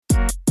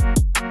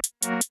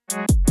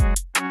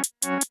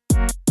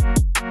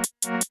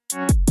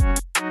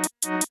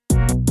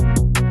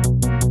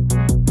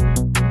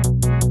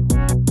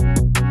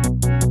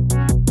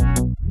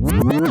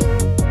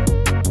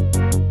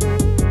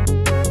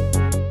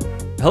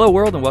Hello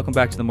world and welcome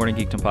back to the Morning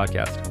Geekdom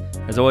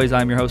podcast. As always,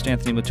 I'm your host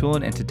Anthony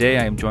Matulin, and today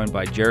I am joined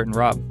by Jarrett and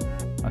Rob.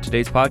 On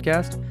today's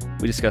podcast,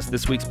 we discuss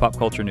this week's pop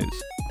culture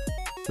news.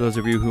 For those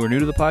of you who are new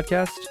to the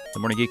podcast, the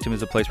Morning Geekdom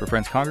is a place where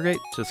friends congregate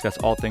to discuss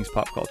all things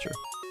pop culture.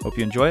 Hope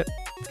you enjoy it.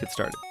 Let's get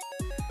started.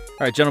 All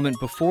right, gentlemen,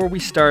 before we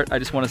start, I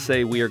just want to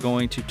say we are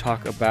going to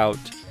talk about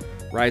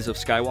Rise of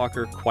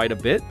Skywalker quite a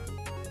bit,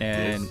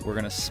 and we're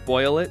going to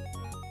spoil it,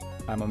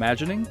 I'm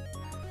imagining.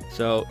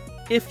 So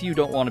if you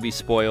don't want to be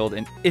spoiled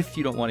and if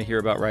you don't want to hear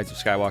about Rise of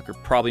Skywalker,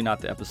 probably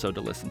not the episode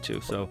to listen to.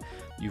 So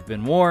you've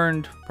been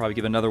warned, probably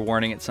give another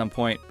warning at some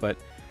point, but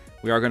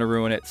we are going to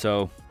ruin it,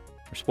 or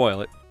spoil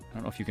it. I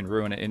don't know if you can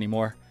ruin it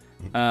anymore.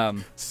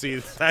 See,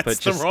 that's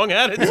the wrong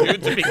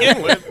attitude to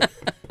begin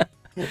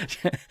with.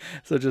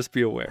 So just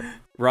be aware.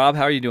 Rob,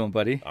 how are you doing,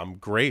 buddy? I'm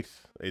great.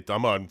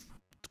 I'm on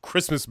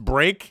Christmas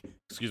break.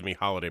 Excuse me,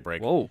 holiday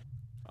break. Whoa.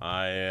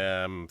 I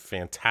am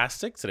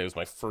fantastic. Today was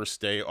my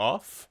first day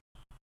off.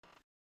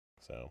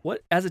 So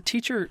what, as a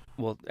teacher,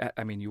 well,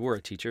 I mean, you were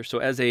a teacher, so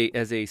as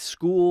a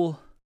school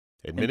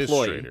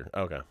administrator.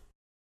 Employee,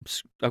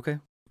 okay,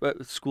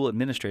 school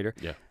administrator.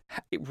 Yeah.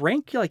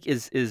 Rank, like,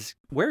 is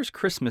where's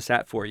Christmas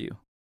at for you?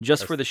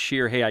 Just for the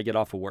sheer, hey, I get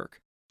off of work.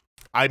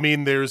 I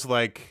mean, there's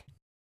like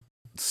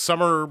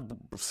summer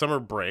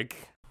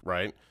break,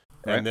 right?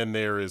 And then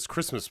there is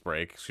Christmas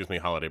break,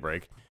 holiday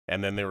break,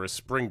 and then there is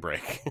spring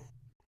break.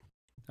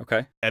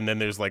 Okay. And then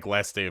there's like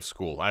last day of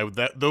school.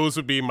 Those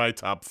would be my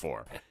top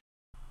four.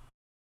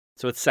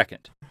 So it's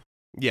second.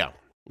 Yeah.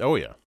 Oh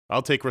yeah.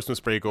 I'll take Christmas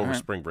break over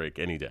spring break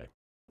any day.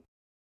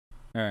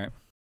 All right.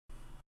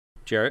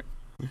 Jarrett?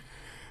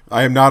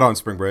 I am not on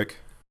spring break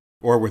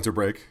or winter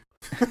break.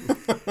 Who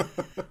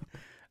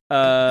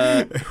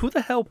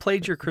the hell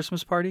played your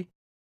Christmas party?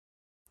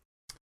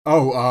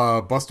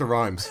 Oh, Busta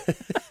Rhymes.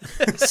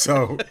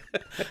 So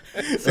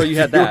you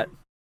had that.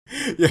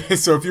 Yeah,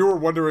 so if you were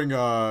wondering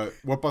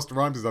what Busta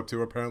Rhymes is up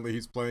to, apparently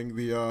he's playing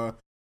the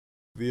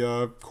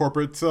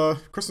corporate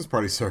Christmas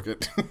party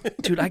circuit.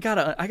 Dude, I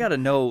gotta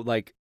know,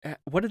 like,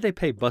 what did they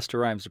pay Busta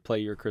Rhymes to play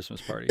your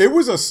Christmas party?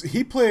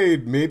 He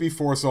played maybe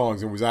 4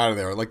 songs and was out of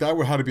there. Like, that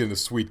had to be a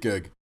sweet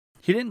gig.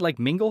 He didn't, like,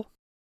 mingle?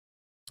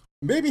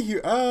 Maybe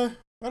he, I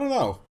don't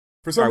know.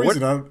 For some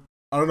reason,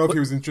 I don't know if he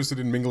was interested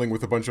in mingling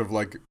with a bunch of,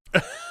 like,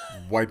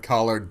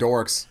 white-collar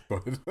dorks.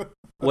 But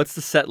what's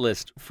the set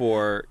list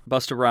for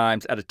Busta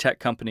Rhymes at a tech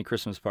company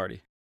Christmas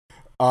party?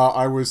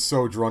 I was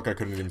so drunk I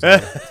couldn't even say.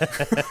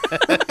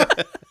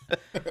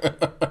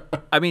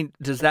 I mean,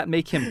 does that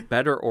make him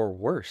better or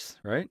worse,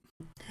 right?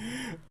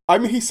 I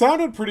mean, he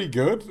sounded pretty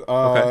good.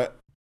 Okay.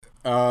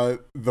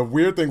 The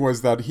weird thing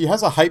was that he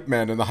has a hype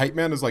man, and the hype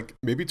man is like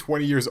maybe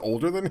 20 years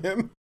older than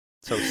him.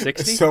 So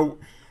 60? So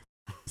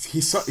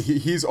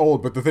he's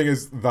old, but the thing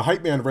is, the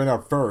hype man ran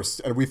out first,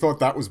 and we thought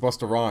that was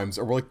Busta Rhymes,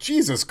 and we're like,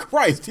 Jesus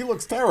Christ, he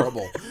looks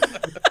terrible.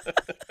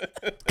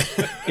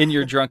 In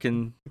your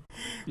drunken,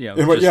 even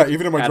in my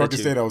attitude. drunken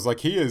state, I was like,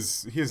 he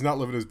is not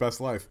living his best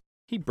life.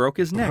 He broke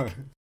his neck.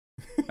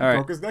 All right.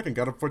 Broke his neck and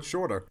got a foot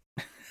shorter.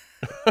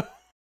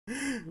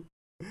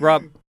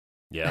 Rob,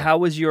 yeah. How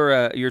was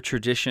your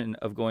tradition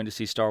of going to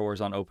see Star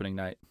Wars on opening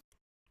night?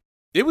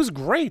 It was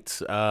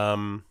great.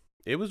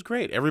 It was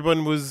great.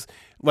 Everyone was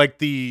like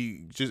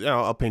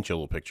I'll paint you a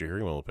little picture here.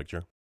 You want a little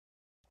picture?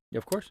 Yeah,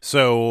 of course.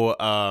 So,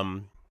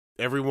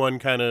 everyone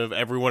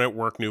at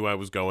work knew I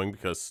was going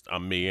because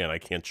I'm me and I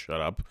can't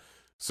shut up.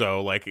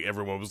 So, like,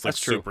 everyone was like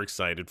super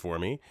excited for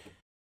me.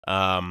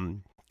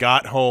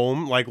 Got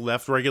home, like,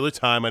 left regular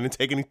time. I didn't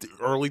take any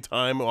early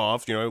time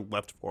off. I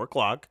left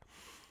 4:00.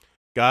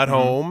 Got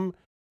home.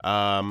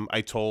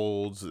 I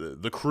told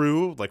the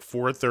crew, like,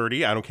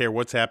 4:30. I don't care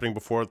what's happening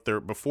before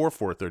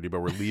 4:30,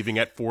 but we're leaving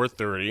at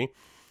 4:30.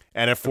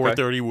 And at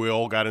 4:30, we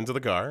all got into the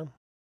car.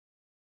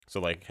 So,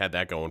 like, had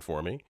that going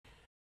for me.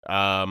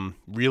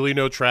 Really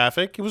no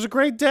traffic. It was a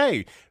great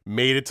day.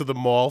 Made it to the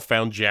mall.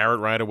 Found Jarrett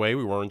right away.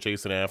 We weren't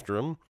chasing after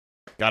him.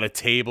 Got a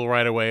table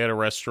right away at a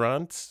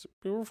restaurant.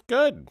 We were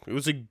good. It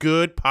was a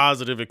good,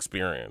 positive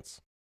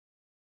experience.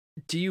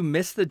 Do you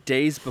miss the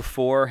days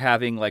before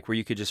having, like, where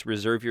you could just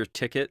reserve your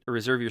ticket or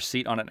reserve your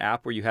seat on an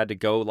app where you had to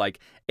go, like,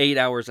 8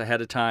 hours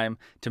ahead of time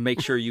to make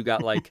sure you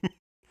got, like,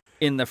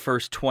 in the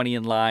first 20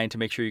 in line to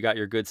make sure you got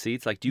your good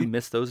seats? Like, do you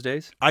miss those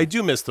days? I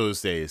do miss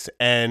those days.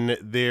 And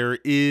there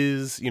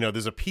is,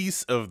 there's a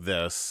piece of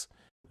this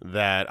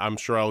that I'm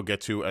sure I'll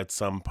get to at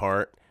some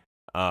part.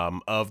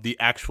 Of the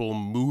actual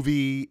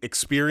movie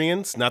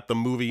experience, not the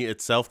movie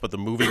itself, but the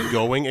movie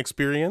going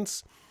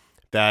experience,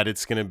 that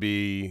it's going to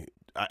be,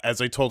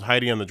 as I told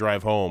Heidi on the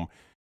drive home,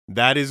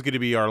 that is going to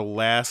be our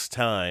last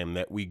time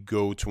that we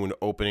go to an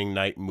opening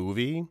night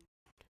movie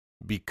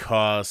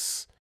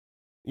because,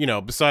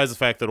 besides the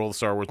fact that all the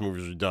Star Wars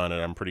movies are done and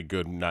I'm pretty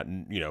good not,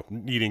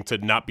 needing to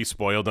not be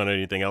spoiled on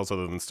anything else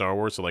other than Star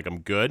Wars, so, like,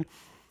 I'm good.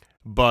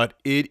 But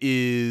it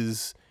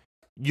is...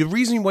 The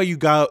reason why you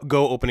go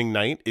opening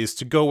night is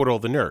to go with all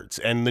the nerds,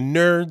 and the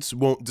nerds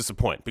won't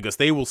disappoint because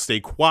they will stay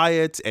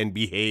quiet and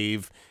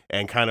behave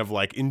and kind of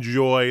like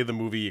enjoy the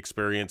movie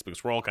experience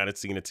because we're all kind of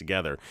seeing it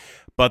together.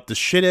 But the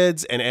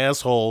shitheads and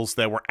assholes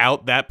that were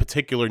out that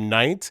particular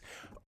night,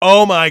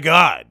 oh my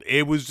God.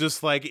 It was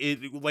just like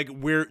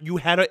where you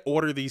had to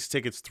order these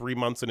tickets 3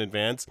 months in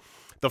advance.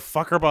 The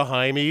fucker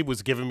behind me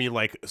was giving me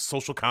like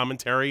social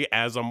commentary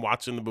as I'm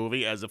watching the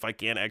movie, as if I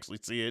can't actually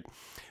see it.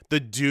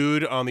 The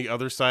dude on the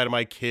other side of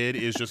my kid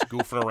is just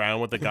goofing around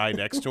with the guy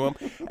next to him.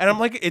 And I'm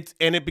like,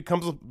 it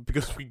becomes,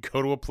 because we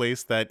go to a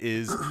place that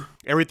is,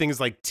 everything is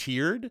like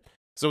tiered.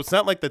 So it's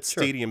not like that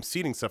stadium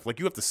seating stuff. Like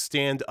you have to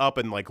stand up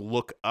and like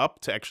look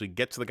up to actually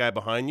get to the guy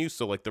behind you.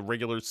 So like the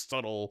regular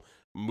subtle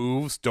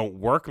moves don't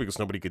work because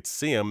nobody could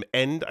see him.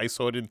 And I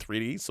saw it in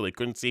 3D, so they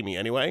couldn't see me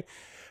anyway.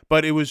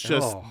 But it was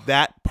just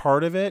that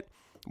part of it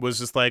was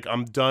just like,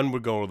 I'm done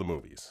with going to the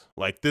movies.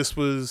 Like this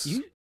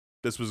was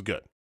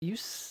good. You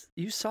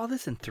saw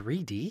this in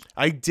 3D?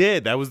 I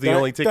did. That was the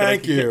only ticket I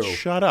could get.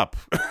 Shut up.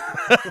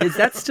 Is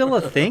that still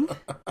a thing?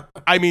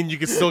 I mean, you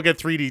can still get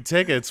 3D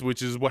tickets,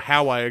 which is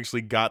how I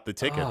actually got the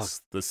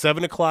tickets. The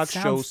 7 o'clock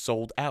show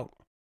sold out.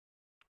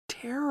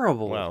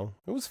 Terrible. Well,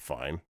 it was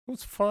fine. It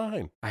was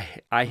fine.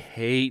 I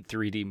hate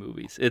 3D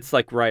movies. It's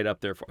like right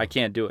up there. I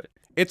can't do it.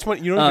 It's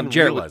when you don't even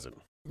Jarrett, realize it.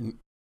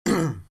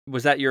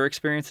 Was that your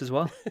experience as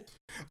well?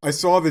 I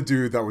saw the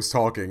dude that was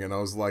talking, and I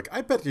was like,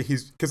 I bet you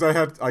because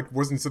I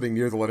wasn't sitting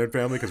near the Leonard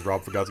family because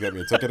Rob forgot to get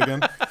me a ticket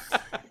again.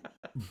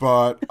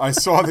 But I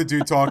saw the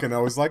dude talking, and I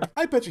was like,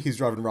 I bet you he's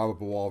driving Rob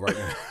up a wall right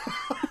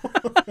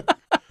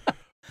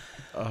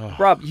now.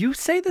 Rob, you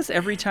say this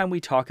every time we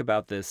talk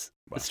about this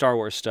Star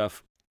Wars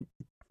stuff.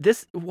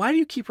 Why do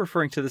you keep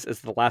referring to this as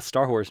the last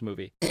Star Wars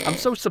movie? I'm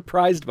so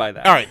surprised by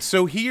that. All right,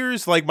 so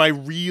here's like my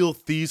real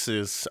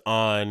thesis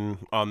on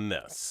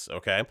this,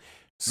 okay?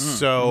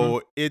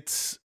 So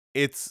it's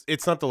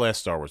not the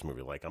last Star Wars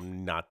movie. Like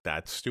I'm not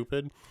that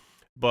stupid,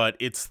 but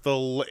if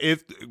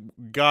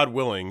God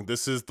willing,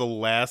 this is the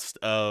last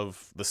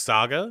of the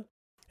saga,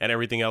 and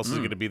everything else is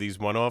going to be these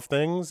one-off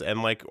things,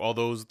 and like all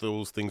those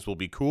things will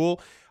be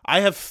cool. I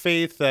have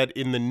faith that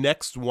in the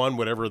next one,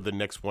 whatever the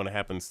next one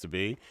happens to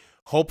be,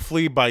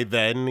 hopefully by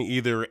then,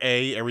 either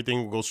A,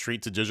 everything will go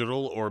straight to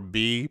digital, or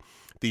B,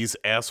 these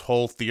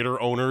asshole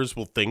theater owners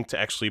will think to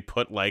actually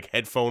put like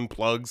headphone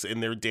plugs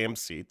in their damn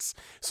seats,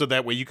 so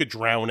that way you could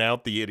drown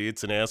out the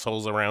idiots and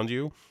assholes around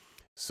you.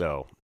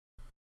 So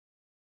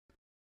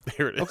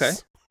there it is. Okay.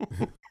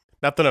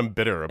 Not that I'm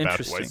bitter about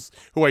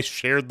who I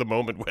shared the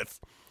moment with.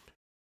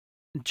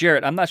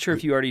 Jarrett, I'm not sure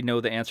if you already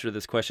know the answer to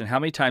this question. How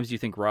many times do you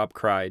think Rob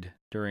cried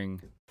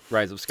during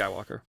Rise of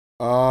Skywalker?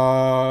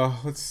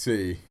 Let's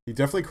see. He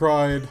definitely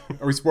cried.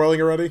 Are we spoiling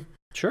already?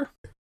 Sure.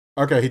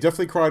 Okay, he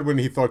definitely cried when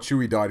he thought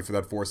Chewie died for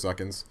that 4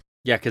 seconds.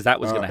 Yeah, because that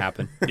was going to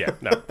happen. Yeah,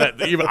 no,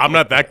 I'm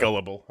not that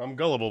gullible. I'm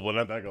gullible, but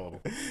not that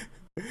gullible.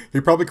 He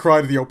probably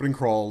cried at the opening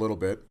crawl a little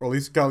bit, or at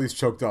least got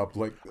choked up.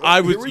 Like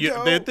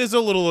there's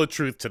a little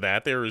truth to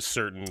that. There is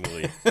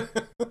certainly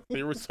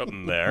there was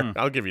something there.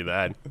 I'll give you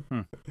that.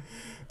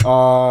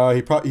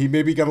 He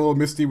maybe got a little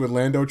misty when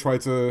Lando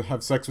tried to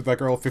have sex with that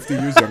girl 50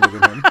 years younger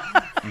than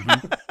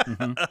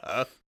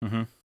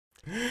him.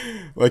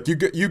 Like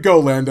you go,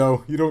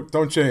 Lando. You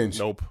don't change.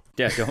 Nope.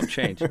 Yeah, don't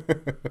change.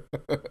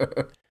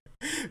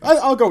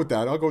 I'll go with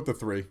that. I'll go with the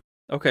 3.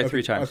 Okay,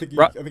 3 times. I think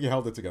he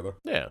held it together.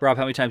 Yeah. Rob,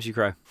 how many times did you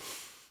cry?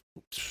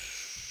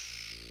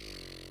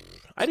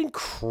 I didn't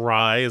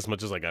cry as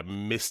much as I got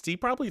misty.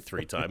 Probably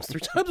 3 times. 3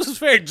 times is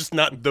fair. Just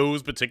not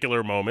those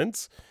particular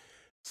moments.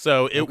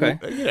 So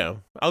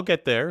I'll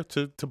get there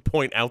to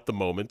point out the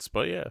moments,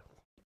 but yeah.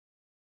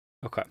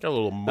 Okay. Got a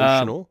little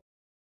emotional.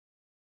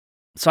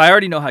 So I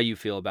already know how you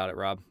feel about it,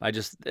 Rob.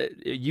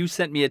 You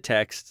sent me a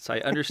text, so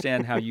I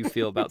understand how you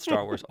feel about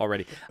Star Wars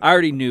already. I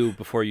already knew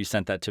before you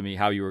sent that to me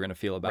how you were going to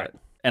feel about it,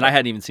 and I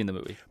hadn't even seen the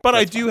movie. But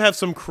I do have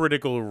some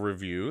critical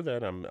review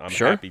that I'm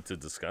happy to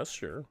discuss.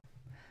 Sure.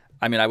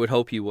 I mean, I would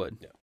hope you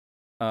would.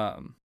 Yeah.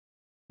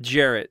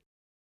 Jarrett,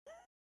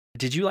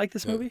 did you like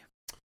this movie?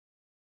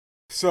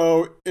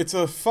 So it's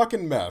a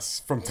fucking mess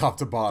from top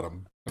to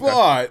bottom,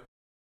 but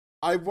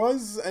I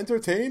was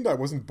entertained. I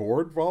wasn't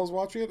bored while I was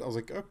watching it. I was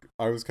like, okay.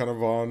 I was kind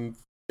of on.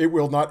 It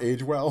will not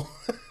age well.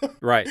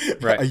 Right.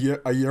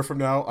 A year from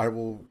now, I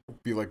will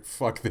be like,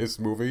 fuck this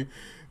movie.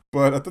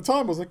 But at the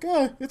time, I was like,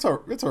 it's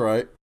all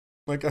right.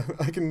 Like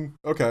I can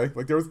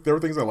Like there were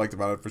things I liked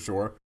about it for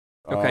sure.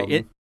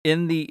 Okay.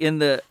 In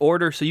the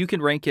order, so you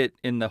can rank it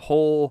in the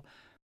whole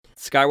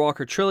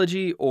Skywalker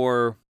trilogy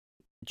or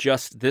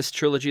just this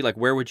trilogy. Like,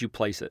 where would you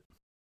place it?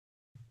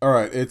 All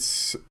right,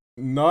 it's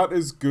not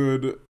as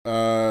good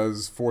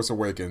as Force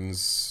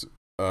Awakens.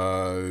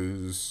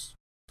 Probably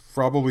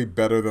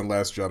better than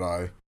Last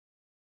Jedi.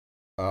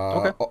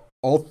 Okay.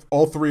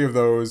 All 3 of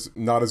those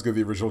not as good as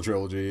the original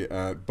trilogy,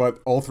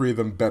 but all 3 of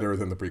them better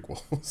than the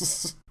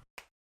prequels.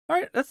 All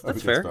right, that's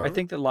fair. I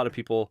think that a lot of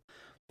people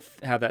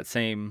have that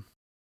same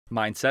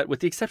mindset,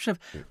 with the exception of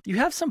you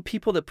have some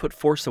people that put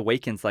Force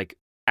Awakens like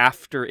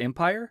after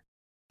Empire,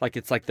 like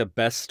it's like the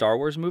best Star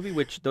Wars movie,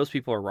 which those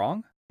people are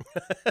wrong.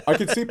 I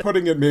could see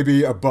putting it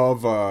maybe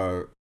above.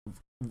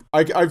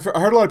 I've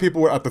heard a lot of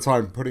people at the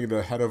time putting it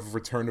ahead of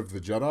Return of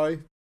the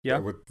Jedi, Yeah.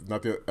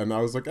 And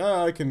I was like,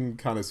 I can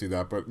kind of see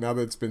that. But now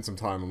that it's been some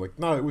time, I'm like,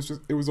 no, it was a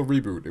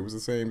reboot. It was the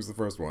same as the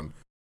first one.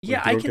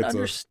 Yeah, I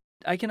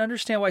can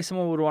understand why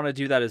someone would want to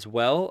do that as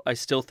well. I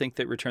still think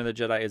that Return of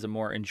the Jedi is a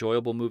more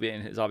enjoyable movie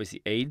and has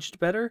obviously aged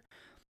better.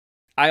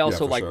 I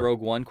also like Rogue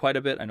One quite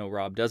a bit. I know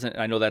Rob doesn't.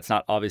 I know that's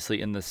not obviously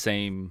in the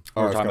same.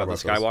 We're talking about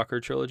the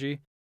Skywalker trilogy.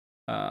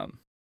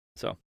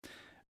 So,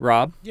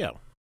 Rob, yeah,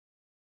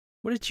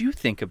 what did you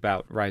think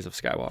about Rise of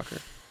Skywalker?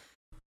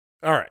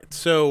 All right,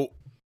 so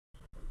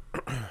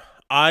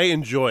I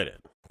enjoyed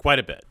it quite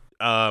a bit.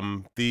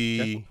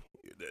 I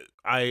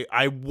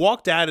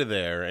walked out of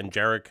there, and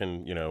Jarrett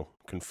can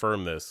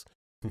confirm this.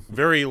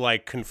 Very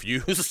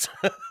confused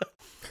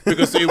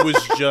because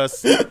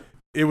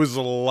it was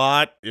a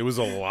lot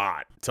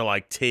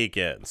to take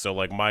in.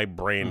 So my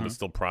brain was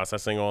still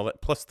processing all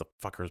that. Plus the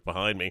fuckers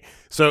behind me.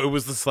 So it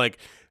was just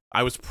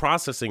I was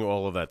processing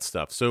all of that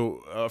stuff. So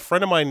a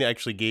friend of mine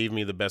actually gave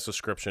me the best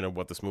description of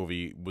what this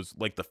movie was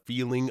like, the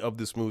feeling of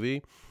this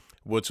movie,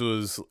 which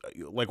was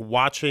like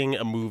watching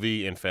a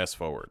movie in fast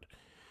forward.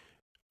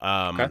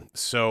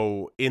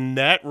 So in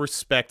that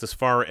respect, as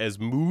far as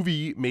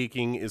movie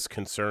making is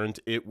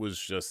concerned, it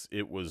was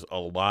a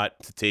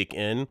lot to take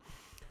in.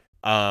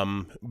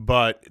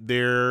 But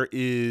I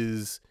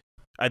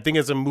think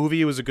as a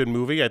movie, it was a good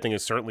movie. I think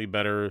it's certainly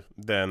better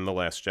than The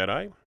Last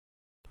Jedi.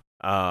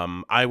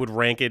 I would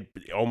rank it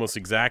almost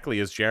exactly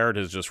as Jarrett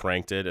has just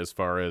ranked it, as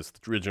far as the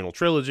original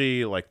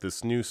trilogy, like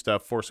this new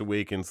stuff, Force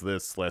Awakens,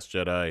 this Last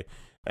Jedi,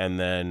 and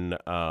then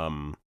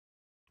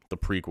the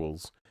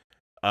prequels.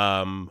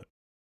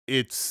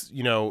 It's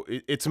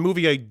it's a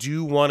movie I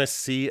do want to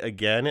see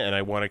again, and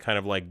I want to kind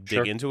of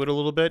dig into it a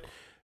little bit,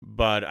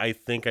 but I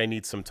think I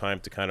need some time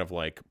to kind of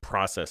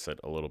process it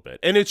a little bit.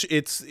 And it's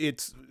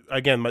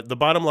again, the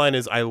bottom line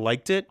is I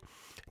liked it.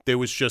 There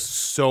was just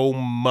so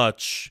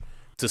much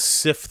to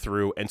sift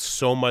through and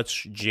so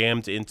much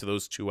jammed into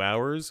those 2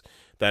 hours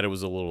that it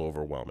was a little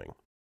overwhelming.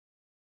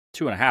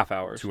 2.5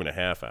 hours.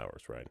 2.5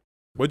 hours, right?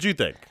 What'd you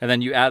think? And then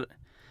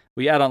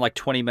we add on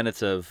 20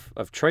 minutes of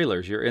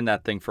trailers. You're in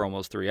that thing for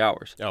almost 3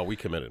 hours. Oh, we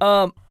committed.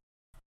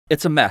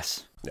 It's a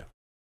mess. Yeah.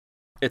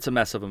 It's a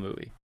mess of a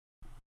movie.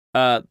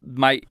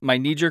 My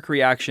knee-jerk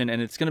reaction,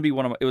 and it's going to be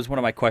it was one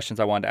of my questions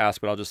I wanted to ask,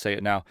 but I'll just say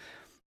it now.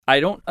 I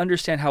don't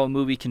understand how a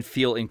movie can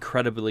feel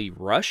incredibly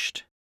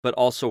rushed, but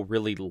also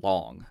really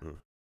long.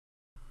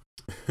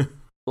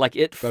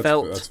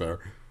 That's fair.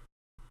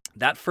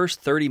 That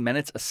first 30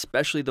 minutes,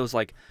 especially those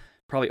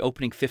probably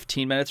opening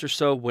 15 minutes or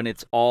so, when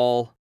it's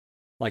all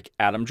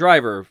Adam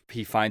Driver,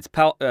 he finds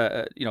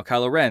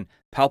Kylo Ren,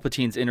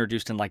 Palpatine's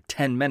introduced in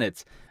 10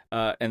 minutes,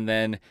 and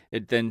then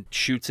it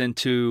shoots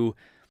into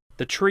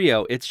the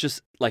trio. It's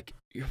just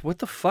what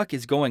the fuck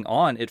is going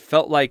on? It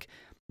felt like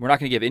we're not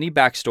going to give any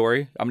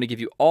backstory. I'm going to give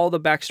you all the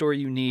backstory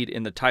you need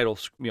in the title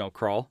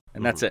crawl,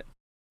 and that's it.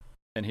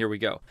 And here we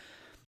go.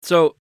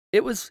 So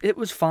it was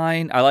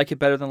fine. I like it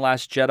better than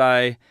Last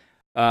Jedi.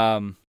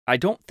 I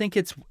don't think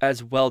it's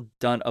as well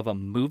done of a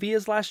movie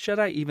as Last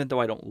Jedi, even though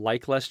I don't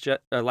like Last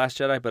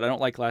Jedi, but I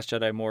don't like Last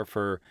Jedi more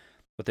for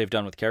what they've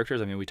done with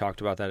characters. I mean, we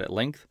talked about that at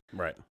length.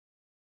 Right.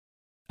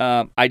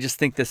 I just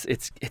think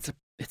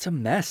it's a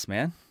mess,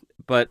 man.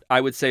 But I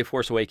would say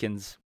Force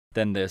Awakens,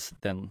 then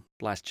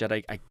Last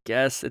Jedi. I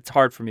guess it's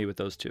hard for me with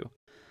those two.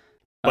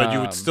 But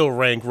you would still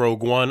rank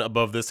Rogue One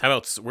above this. How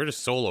about where does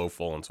Solo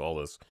fall into all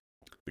this?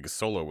 Because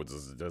Solo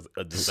was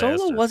a disaster.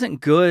 Solo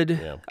wasn't good.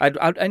 Yeah.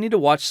 I need to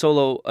watch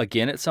Solo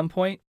again at some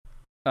point,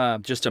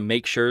 just to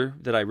make sure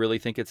that I really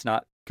think it's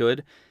not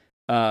good.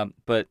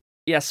 But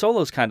yeah,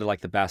 Solo's kind of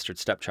like the bastard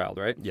stepchild,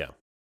 right? Yeah.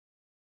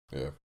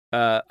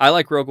 Yeah. I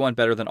like Rogue One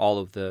better than all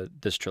of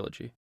this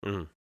trilogy.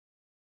 Mm-hmm.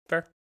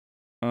 Fair.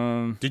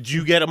 Did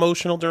you get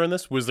emotional during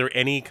this? Was there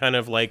any kind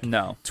of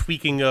no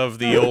tweaking of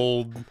the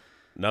old?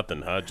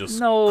 Nothing, huh? Just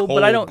no, cold.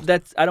 But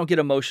I don't get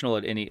emotional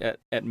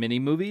at mini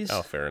movies.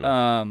 Oh, fair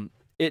enough.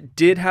 It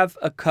did have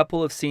a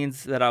couple of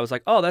scenes that I was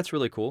like, oh, that's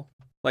really cool.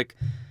 Like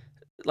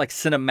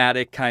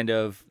cinematic kind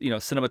of,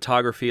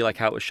 cinematography, like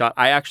how it was shot.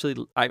 I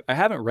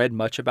haven't read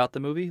much about the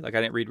movie. I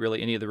didn't read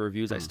really any of the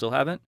reviews. I still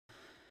haven't.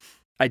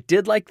 I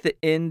did like the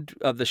end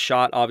of the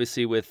shot,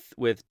 obviously,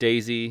 with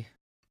Daisy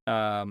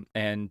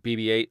and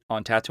BB-8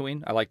 on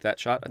Tatooine. I liked that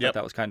shot. I thought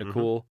that was kind of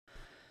cool.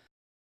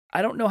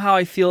 I don't know how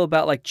I feel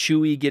about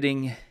Chewie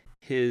getting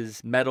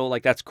his medal.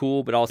 That's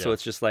cool, but also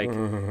it's just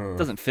it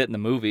doesn't fit in the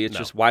movie. It's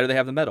just, why do they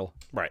have the medal?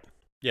 Right.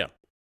 Yeah.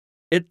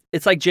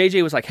 It's like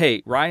JJ was like,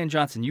 hey, Rian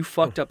Johnson, you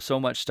fucked up so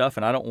much stuff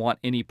and I don't want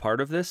any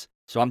part of this,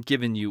 so I'm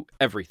giving you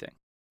everything.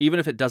 Even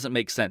if it doesn't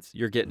make sense,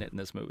 you're getting it in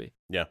this movie.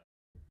 Yeah.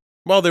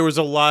 Well, there was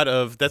a lot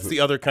of, that's the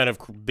other kind of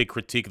big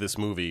critique of this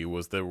movie,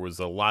 was there was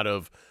a lot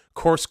of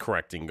course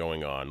correcting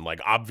going on,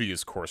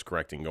 obvious course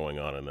correcting going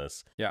on in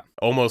this. Yeah.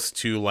 Almost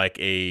to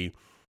a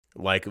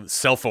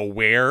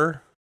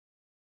self-aware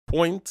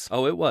point.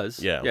 Oh, it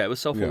was. Yeah. Yeah, it was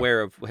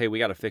self-aware of, hey, we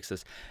got to fix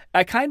this.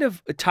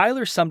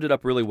 Tyler summed it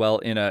up really well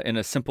in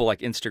a simple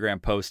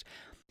Instagram post.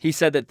 He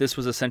said that this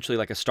was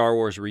essentially a Star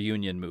Wars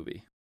reunion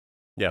movie.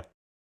 Yeah.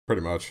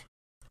 Pretty much.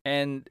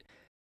 And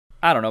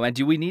I don't know, man.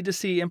 Do we need to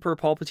see Emperor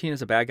Palpatine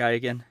as a bad guy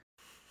again?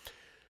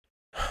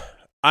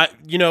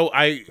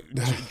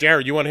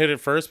 Jared, you want to hit it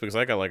first because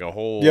I got like a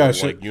whole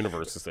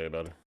universe to say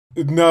about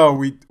it. No,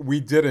 we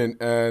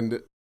didn't,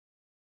 and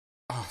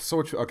so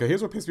much. Okay,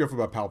 here's what pissed me off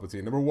about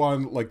Palpatine. Number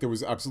one, like there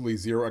was absolutely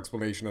zero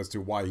explanation as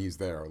to why he's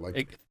there.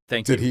 Like,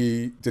 did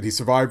he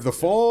survive the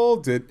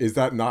fall? Is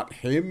that not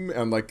him?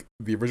 And like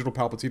the original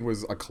Palpatine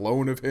was a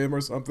clone of him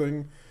or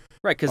something?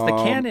 Right, because the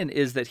canon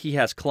is that he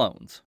has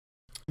clones.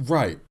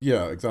 Right.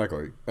 Yeah.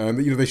 Exactly. And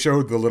they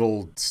showed the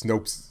little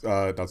Snokes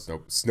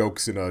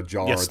in a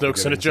jar. Yeah,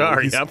 Snokes in a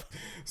jar. Yep.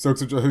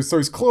 Snokes in a jar. So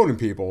he's cloning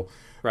people.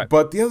 Right.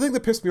 But the other thing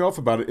that pissed me off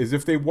about it is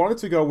if they wanted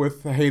to go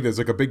with, hey, there's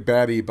like a big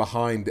baddie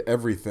behind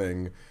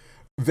everything,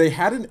 they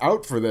had an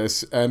out for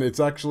this, and it's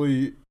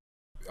actually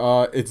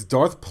it's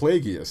Darth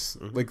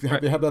Plagueis. Like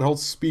they had that whole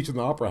speech in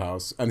the Opera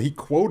House, and he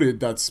quoted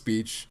that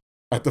speech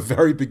at the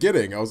very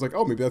beginning. I was like,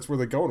 oh, maybe that's where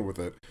they're going with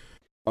it.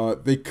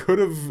 They could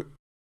have.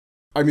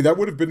 I mean, it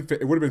would have been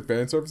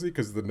fan servicey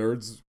because the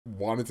nerds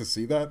wanted to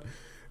see that,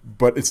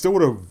 but it still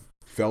would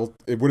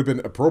have been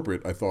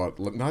appropriate. I thought,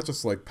 not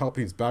just like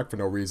Palpatine's back for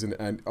no reason,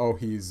 and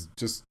he's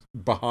just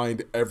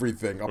behind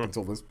everything up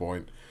until this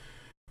point.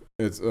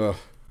 It's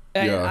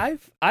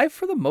I've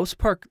for the most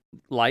part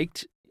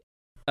liked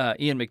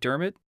Ian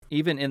McDermott.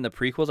 Even in the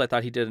prequels, I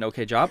thought he did an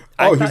okay job.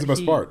 He's the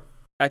best part.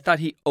 I thought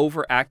he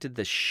overacted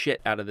the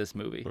shit out of this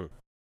movie.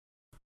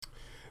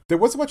 There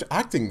wasn't much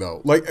acting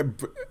though. Like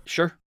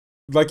sure.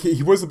 Like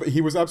he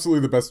was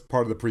absolutely the best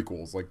part of the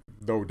prequels, like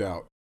no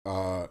doubt.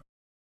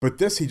 But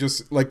this, he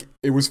just like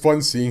it was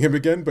fun seeing him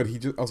again. But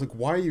I was like,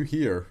 why are you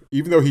here?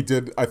 Even though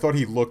I thought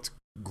he looked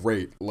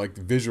great, like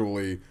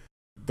visually.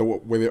 I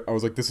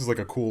was like, this is like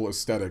a cool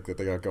aesthetic that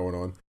they got going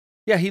on.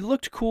 Yeah, he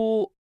looked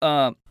cool.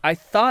 I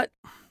thought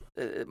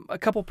a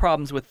couple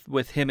problems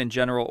with him in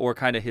general, or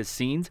kind of his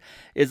scenes,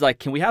 is like,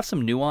 can we have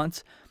some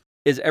nuance?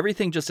 Is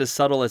everything just as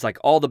subtle as like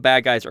all the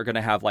bad guys are going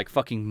to have like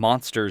fucking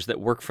monsters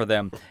that work for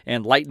them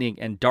and lightning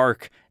and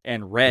dark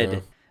and red? Yeah.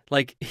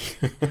 Like,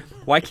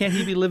 why can't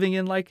he be living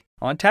in like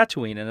on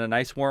Tatooine in a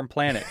nice warm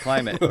climate?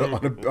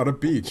 on a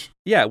beach.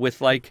 Yeah,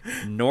 with like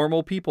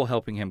normal people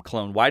helping him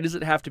clone. Why does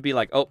it have to be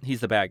like, oh,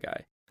 he's the bad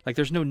guy? Like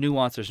there's no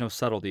nuance, there's no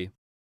subtlety.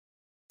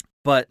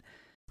 But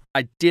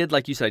I did,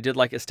 like you said,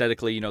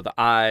 aesthetically, the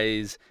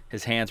eyes,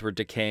 his hands were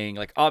decaying.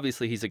 Like,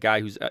 obviously, he's a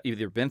guy who's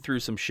either been through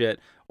some shit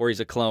or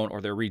he's a clone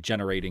or they're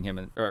regenerating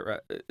him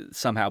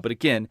somehow. But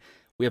again,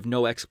 we have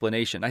no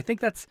explanation. I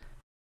think it's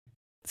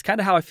kind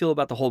of how I feel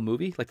about the whole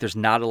movie. Like, there's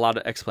not a lot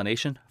of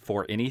explanation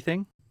for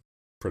anything.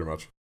 Pretty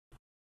much.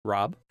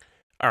 Rob?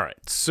 All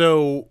right.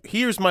 So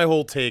here's my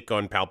whole take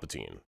on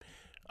Palpatine.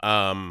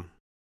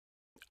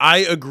 I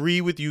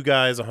agree with you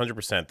guys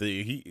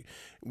 100%.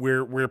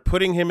 We're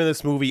putting him in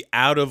this movie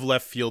out of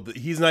left field.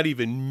 He's not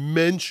even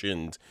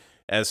mentioned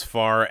as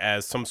far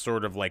as some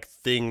sort of like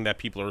thing that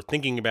people are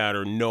thinking about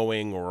or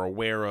knowing or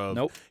aware of.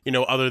 Nope.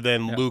 Other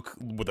than Luke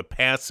with a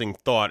passing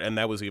thought, and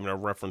that was even a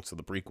reference to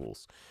the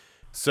prequels.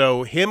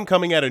 So him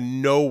coming out of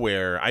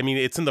nowhere, I mean,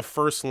 it's in the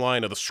first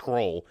line of the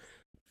scroll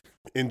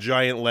in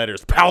giant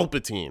letters,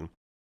 Palpatine.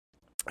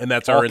 And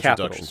that's our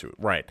introduction to it.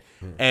 Right.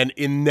 And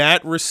in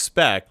that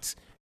respect,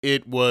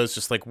 it was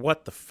just like,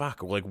 what the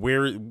fuck? Like,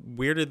 where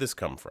did this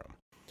come from?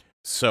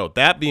 So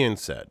that being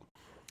said,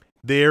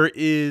 there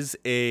is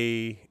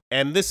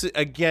and this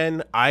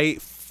again, I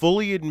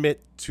fully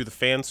admit to the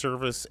fan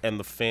service and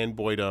the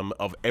fanboydom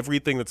of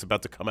everything that's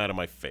about to come out of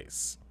my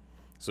face.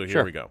 So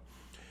here we go.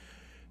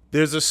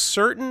 There's a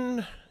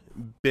certain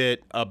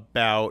bit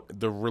about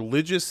the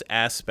religious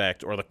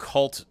aspect or the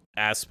cult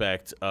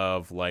aspect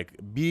of like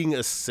being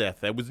a Sith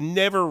that was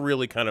never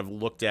really kind of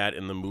looked at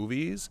in the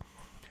movies.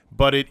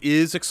 But it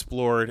is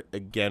explored,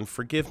 again,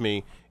 forgive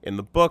me, in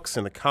the books,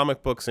 in the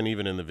comic books, and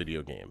even in the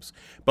video games.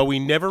 But we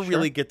never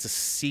really get to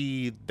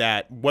see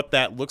what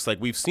that looks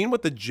like. We've seen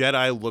what the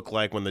Jedi look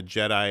like when the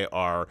Jedi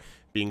are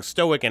being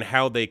stoic and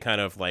how they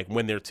kind of like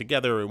when they're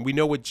together. And we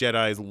know what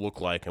Jedis look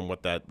like and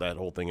what that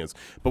whole thing is.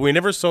 But we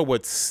never saw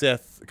what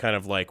Sith kind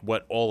of like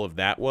what all of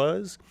that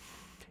was.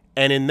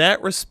 And in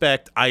that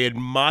respect, I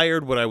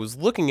admired what I was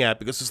looking at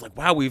because it's like,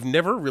 wow, we've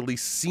never really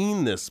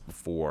seen this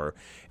before.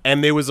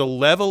 And there was a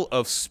level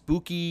of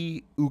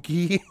spooky,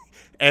 ooky,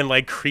 and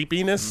like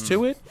creepiness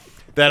to it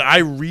that I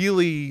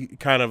really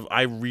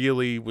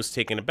was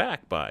taken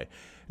aback by.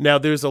 Now,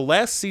 there's a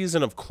last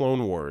season of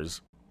Clone Wars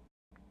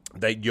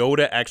that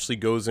Yoda actually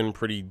goes in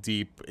pretty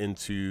deep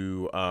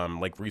into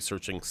like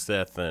researching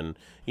Sith and,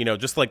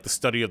 just like the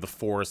study of the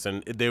Force.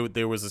 And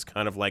there was this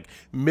kind of like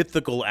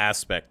mythical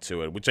aspect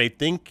to it, which I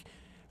think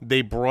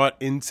they brought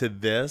into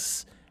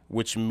this,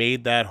 which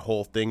made that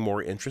whole thing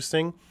more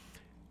interesting.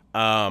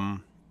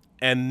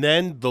 And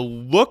then the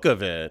look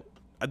of it,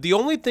 the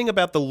only thing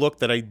about the look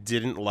that I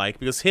didn't like,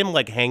 because him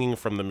like hanging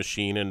from the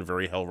machine in a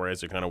very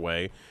Hellraiser kind of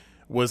way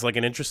was like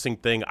an interesting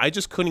thing. I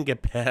just couldn't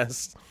get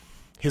past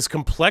his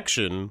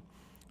complexion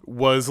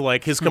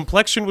his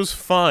complexion was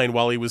fine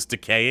while he was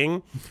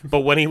decaying, but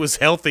when he was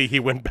healthy, he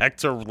went back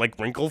to like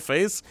wrinkle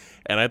face.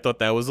 And I thought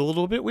that was a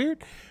little bit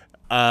weird.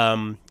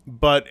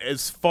 But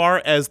as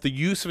far as the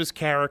use of his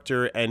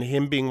character and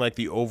him being like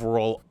the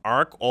overall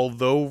arc,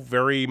 although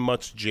very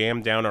much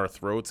jammed down our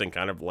throats and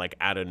kind of like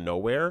out of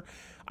nowhere,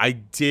 I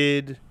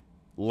did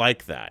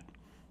like that.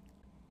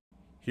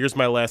 Here's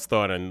my last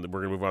thought, and we're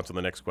going to move on to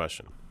the next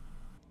question.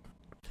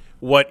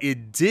 What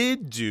it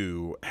did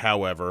do,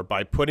 however,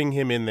 by putting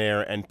him in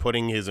there and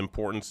putting his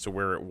importance to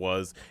where it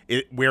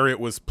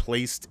was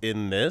placed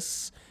in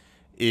this,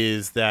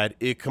 is that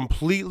it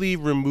completely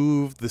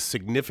removed the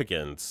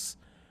significance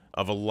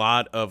of a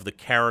lot of the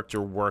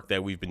character work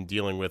that we've been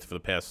dealing with for the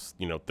past,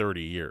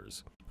 40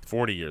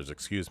 years,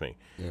 excuse me.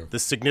 Yeah. The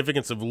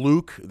significance of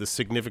Luke, the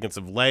significance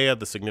of Leia,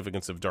 the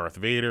significance of Darth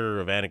Vader,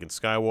 of Anakin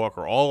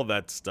Skywalker, all of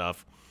that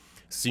stuff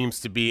seems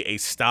to be a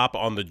stop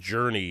on the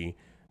journey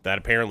that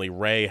apparently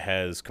Rey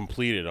has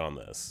completed on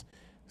this.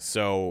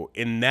 So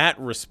in that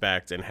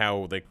respect and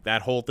how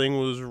that whole thing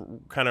was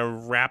kind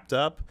of wrapped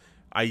up,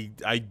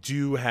 I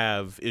do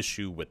have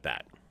issue with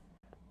that.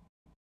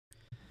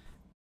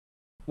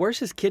 Where's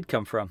his kid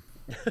come from?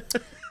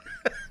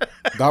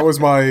 That was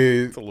my...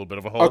 It's a little bit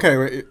of a hole. Okay,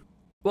 wait.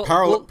 Well,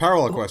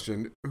 parallel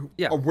question.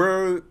 Yeah.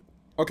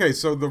 Okay,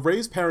 so the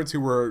Rey's parents who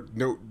were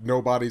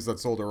nobodies that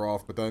sold her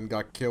off but then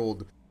got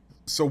killed,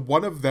 so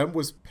one of them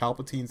was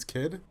Palpatine's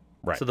kid?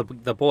 Right. So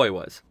the boy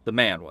was. The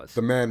man was.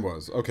 The man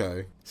was.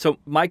 Okay. So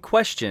my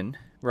question,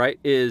 right,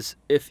 is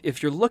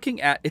if you're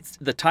looking at...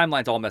 the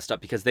timeline's all messed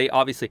up because they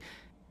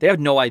had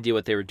no idea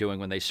what they were doing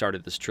when they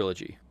started this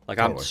trilogy. Like,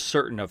 totally. I'm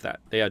certain of that.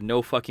 They had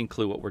no fucking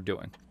clue what we're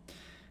doing.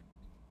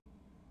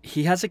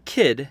 He has a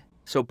kid,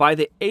 so by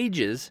the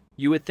ages,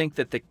 you would think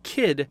that the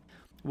kid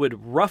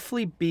would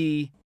roughly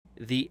be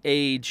the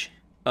age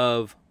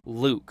of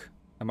Luke.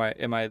 Am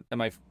I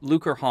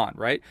Luke or Han,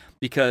 right?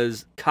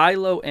 Because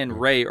Kylo and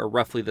Rey are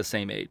roughly the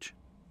same age.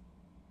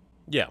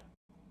 Yeah.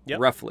 Yep.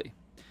 Roughly.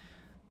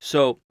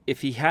 So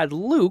if he had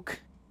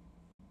Luke,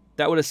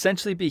 that would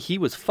essentially be he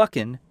was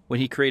fucking when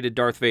he created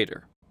Darth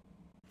Vader.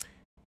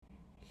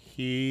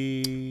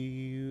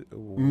 He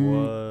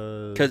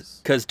was...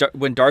 Because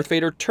when Darth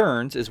Vader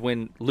turns is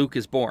when Luke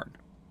is born.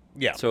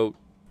 Yeah. So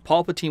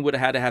Palpatine would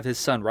have had to have his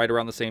son right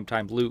around the same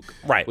time Luke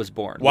was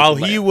born. While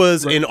he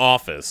was in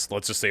office.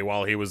 Let's just say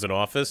while he was in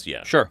office,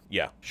 yeah. Sure.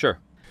 Yeah. Sure.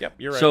 Yep,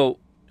 you're right. So,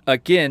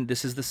 again,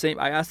 this is the same...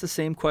 I asked the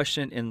same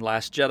question in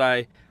Last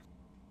Jedi.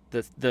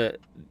 The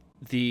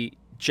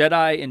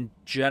Jedi in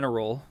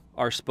general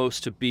are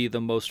supposed to be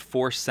the most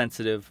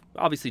Force-sensitive.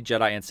 Obviously,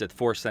 Jedi and Sith,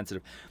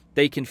 Force-sensitive.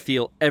 They can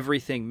feel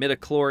everything.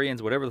 Midichlorians,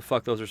 whatever the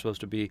fuck those are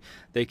supposed to be.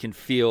 They can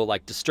feel,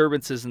 like,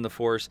 disturbances in the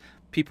Force.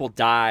 People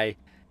die.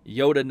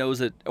 Yoda knows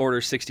that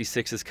Order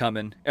 66 is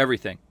coming.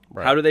 Everything.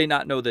 Right. How do they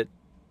not know that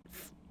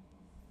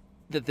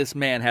this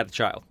man had a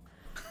child?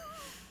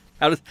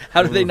 How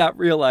do they not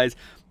realize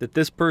that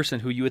this person,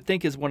 who you would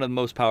think is one of the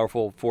most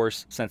powerful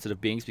Force-sensitive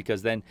beings,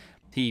 because then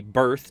he didn't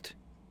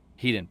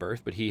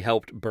birth, but he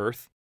helped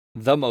birth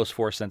the most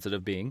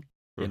Force-sensitive being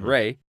in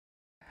Rey.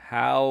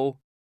 How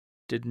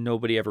did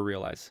nobody ever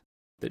realize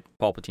that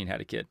Palpatine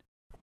had a kid?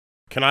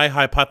 Can I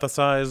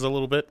hypothesize a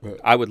little bit?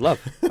 I would love.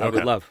 I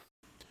would love.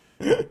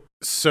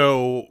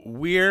 So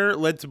we're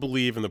led to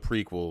believe in the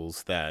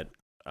prequels that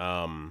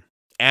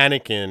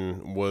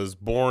Anakin was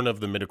born of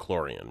the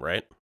midichlorian,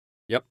 right?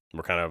 Yep.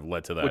 We're kind of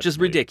led to that. Which is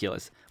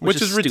ridiculous.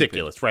 Which is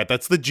ridiculous, right?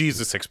 That's the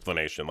Jesus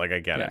explanation. Like, I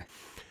get it.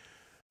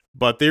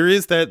 But there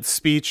is that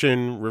speech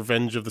in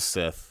Revenge of the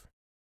Sith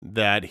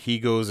that he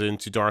goes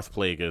into Darth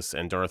Plagueis,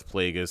 and Darth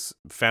Plagueis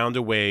found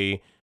a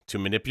way to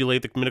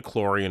manipulate the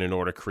midichlorian in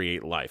order to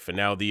create life. And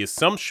now the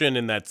assumption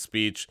in that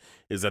speech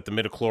is that the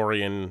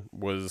midichlorian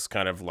was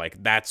kind of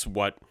like, that's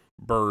what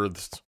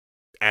birthed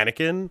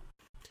Anakin.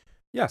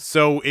 Yeah.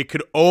 So it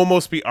could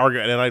almost be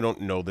argued, and I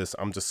don't know this,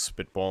 I'm just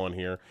spitballing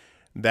here,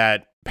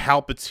 that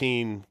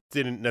Palpatine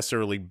didn't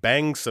necessarily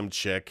bang some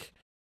chick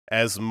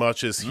as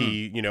much as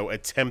he,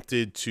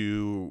 attempted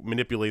to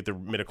manipulate the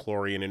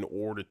midichlorian in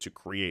order to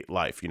create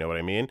life. You know what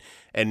I mean?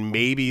 And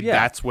maybe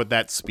that's what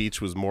that speech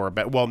was more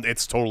about. Well,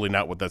 it's totally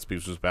not what that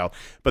speech was about,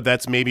 but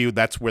that's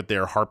what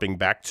they're harping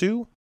back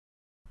to.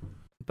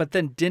 But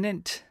then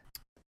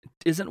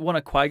isn't one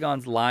of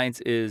Qui-Gon's lines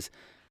is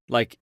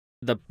like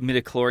the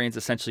midichlorians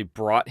essentially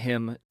brought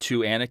him to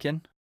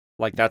Anakin?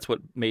 Like that's what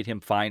made him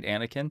find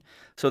Anakin.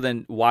 So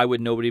then why would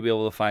nobody be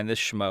able to find this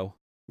schmo?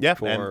 Yeah,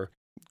 for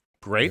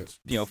great.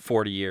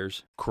 40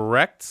 years.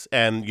 Correct.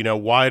 And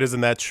why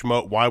wasn't that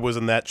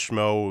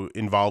schmo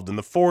involved in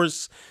the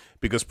Force?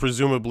 Because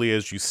presumably,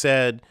 as you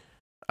said,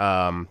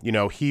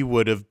 he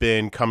would have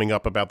been coming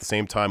up about the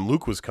same time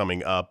Luke was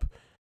coming up.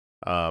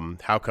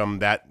 How come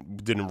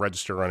that didn't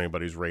register on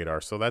anybody's radar?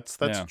 So that's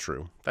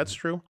true. That's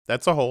true.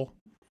 That's a whole.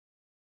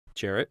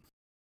 Jarrett?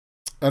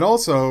 And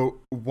also,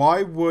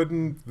 why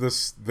wouldn't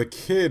the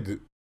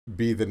kid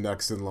be the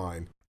next in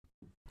line?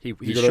 He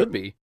should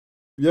be.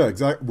 Yeah,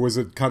 exactly. Was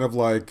it kind of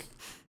like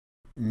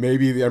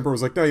maybe the Emperor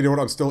was like, no, you know what?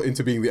 I'm still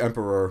into being the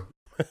Emperor.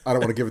 I don't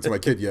want to give it to my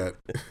kid yet.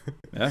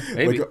 Yeah,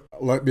 maybe.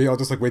 I'll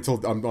just wait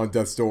till I'm on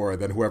death's door,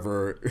 and then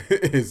whoever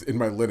is in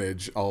my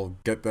lineage, I'll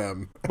get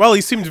them. Well,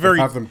 he seemed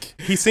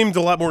he seemed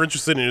a lot more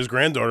interested in his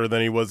granddaughter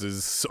than he was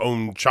his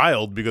own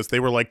child, because they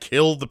were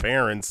killed the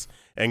parents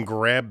and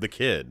grabbed the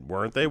kid,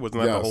 weren't they?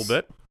 Wasn't that the whole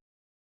bit?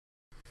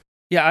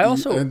 Yeah,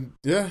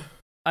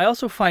 I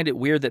also find it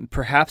weird that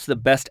perhaps the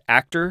best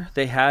actor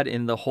they had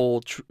in the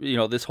whole,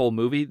 this whole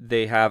movie,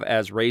 they have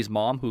as Ray's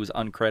mom, who's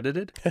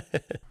uncredited,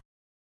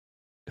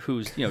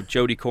 who's,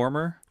 Jodie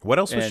Comer. What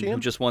else was she in? Who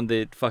just won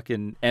the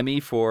fucking Emmy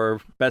for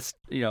best,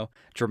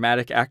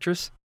 dramatic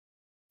actress.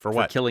 For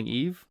what? Killing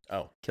Eve.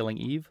 Oh. Killing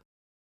Eve.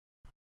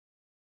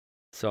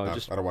 So I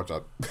don't watch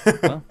that.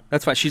 Well,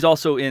 that's fine. She's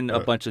also in a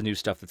bunch of new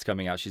stuff that's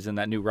coming out. She's in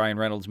that new Ryan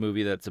Reynolds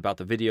movie that's about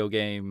the video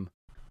game.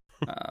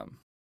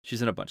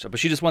 She's in a bunch of stuff, but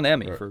she just won the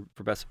Emmy for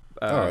best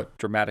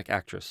dramatic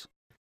actress.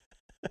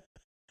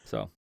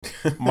 So,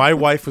 my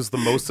wife was the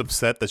most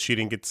upset that she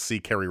didn't get to see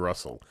Kerry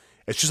Russell,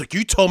 and she's like,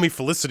 "You told me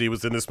Felicity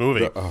was in this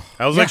movie."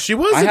 I was like, "She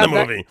was in the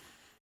movie."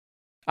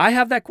 I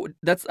have that.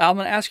 I'm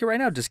going to ask you right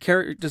now. Does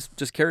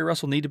Kerry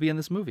Russell need to be in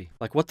this movie?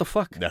 Like, what the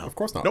fuck? No, of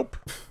course not. Nope.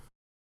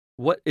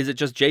 What is it?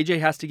 Just JJ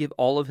has to give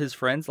all of his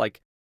friends,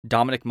 like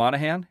Dominic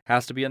Monaghan,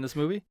 has to be in this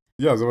movie?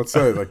 Yeah, I was about to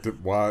say,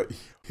 why?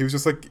 He was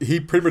just he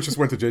pretty much just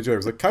went to JJ. He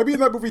was like, "Can I be in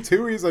that movie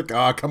too?" He's like,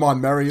 come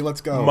on, Mary,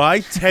 let's go. My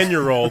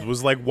 10-year-old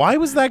was like, "Why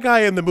was that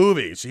guy in the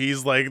movie?"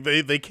 He's like,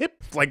 they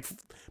kept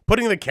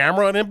putting the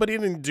camera on him, but he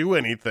didn't do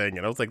anything.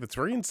 And I was like, "That's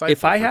very insightful."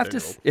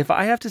 If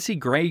I have to see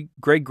Greg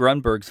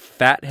Grunberg's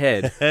fat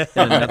head in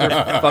another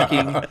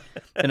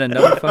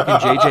fucking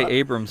JJ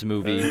Abrams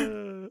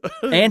movie.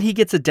 And he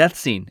gets a death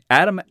scene.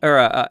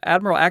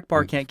 Admiral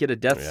Akbar can't get a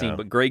death scene,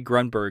 but Greg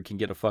Grunberg can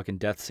get a fucking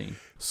death scene.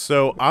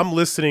 So I'm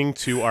listening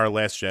to our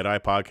Last Jedi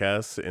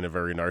podcast in a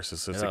very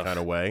narcissistic kind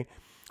of way,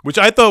 which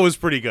I thought was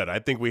pretty good. I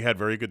think we had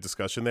very good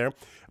discussion there.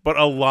 But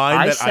a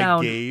line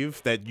I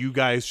gave that you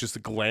guys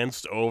just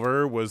glanced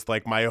over was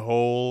my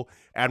whole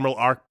Admiral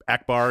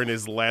Akbar in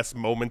his last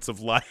moments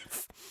of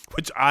life,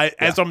 which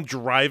as I'm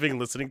driving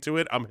listening to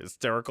it, I'm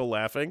hysterical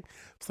laughing.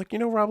 It's like,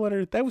 Rob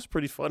Leonard, that was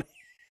pretty funny.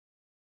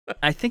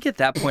 I think at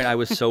that point I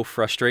was so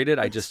frustrated,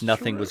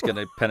 nothing was going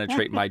to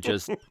penetrate my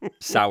just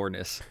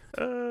sourness.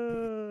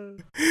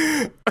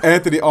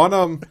 Anthony,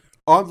 on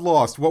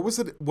Lost, what was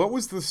it? What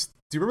was this?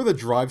 Do you remember the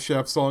Drive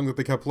Shaft song that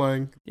they kept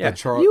playing? Yeah.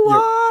 You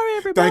are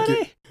everybody. Thank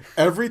you.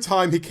 Every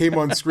time he came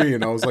on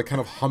screen, I was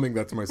kind of humming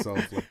that to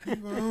myself.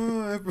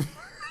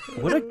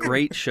 What a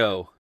great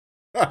show.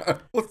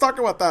 Let's talk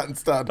about that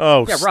instead.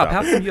 Oh, yeah, Rob,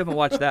 how come you haven't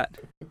watched that?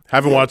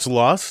 Haven't watched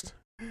Lost?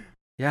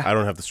 Yeah. I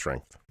don't have the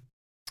strength.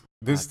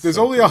 There's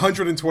only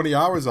 120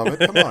 hours of it.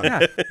 Come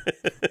on.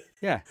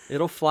 Yeah,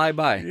 it'll fly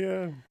by.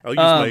 Yeah. I'll use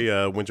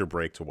my winter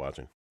break to watch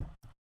it.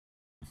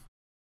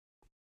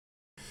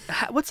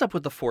 What's up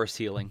with the force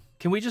healing?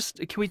 Can we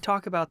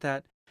talk about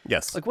that?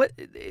 Yes. What?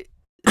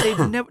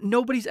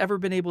 Nobody's ever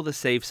been able to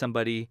save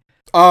somebody.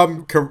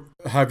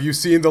 Have you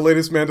seen the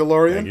latest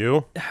Mandalorian? Thank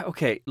you.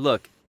 Okay,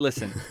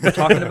 listen. We're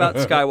talking about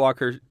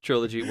Skywalker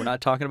trilogy. We're not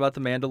talking about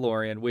the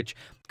Mandalorian, which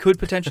could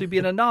potentially be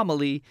an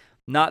anomaly,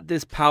 not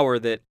this power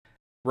that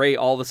Rey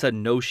all of a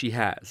sudden knows she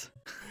has.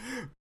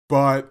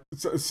 But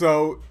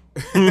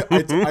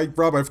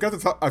Rob, I forgot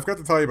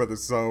to tell you about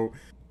this. So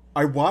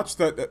I watched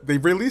that. They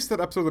released that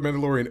episode of The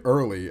Mandalorian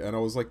early, and I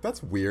was like,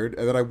 "That's weird."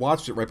 And then I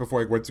watched it right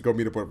before I went to go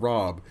meet up with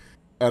Rob,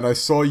 and I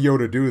saw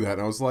Yoda do that,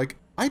 and I was like,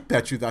 "I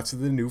bet you that's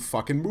the new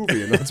fucking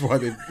movie," and that's why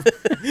they.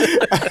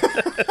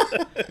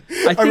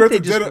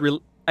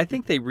 I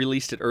think they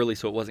released it early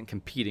so it wasn't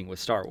competing with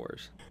Star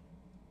Wars.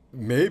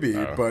 Maybe,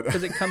 but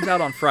because it comes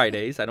out on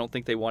Fridays, I don't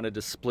think they wanted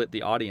to split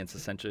the audience.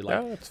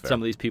 Essentially,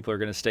 some of these people are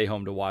going to stay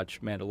home to watch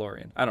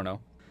Mandalorian. I don't know.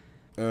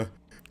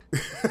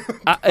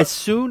 As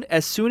soon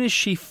as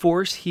she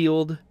force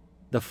healed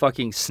the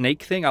fucking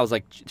snake thing, I was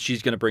like,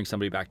 she's going to bring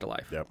somebody back to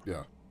life. Yep.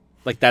 Yeah.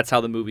 That's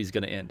how the movie's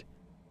going to end.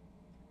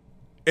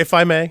 If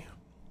I may.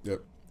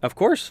 Yep. Of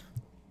course.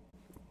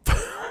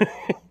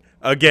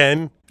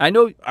 Again. I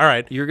know. All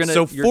right.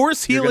 So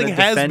force healing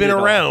has been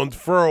around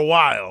for a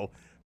while.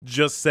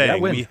 Just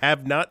saying, we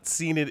have not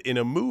seen it in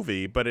a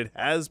movie, but it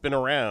has been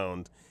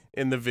around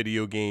in the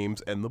video games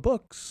and the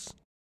books.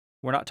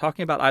 We're not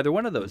talking about either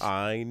one of those.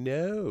 I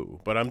know,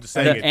 but I'm just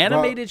saying. The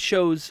animated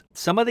shows,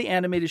 some of the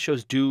animated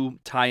shows do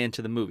tie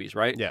into the movies,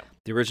 right? Yeah.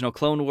 The original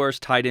Clone Wars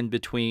tied in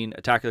between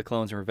Attack of the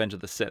Clones and Revenge of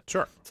the Sith.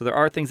 Sure. So there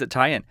are things that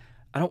tie in.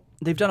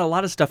 They've done a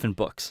lot of stuff in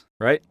books,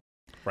 right?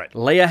 Right.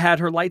 Leia had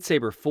her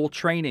lightsaber, full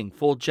training,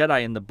 full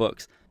Jedi in the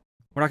books.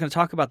 We're not going to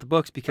talk about the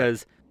books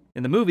because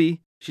in the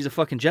movie, she's a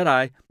fucking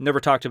Jedi. Never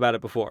talked about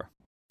it before.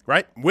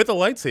 Right? With a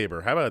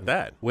lightsaber. How about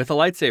that? With a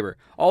lightsaber.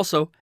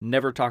 Also,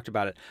 never talked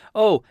about it.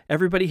 Oh,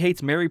 everybody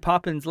hates Mary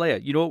Poppins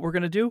Leia. You know what we're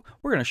going to do?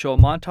 We're going to show a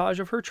montage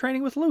of her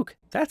training with Luke.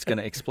 That's going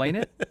to explain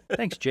it.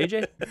 Thanks,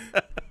 JJ.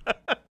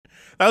 That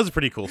was a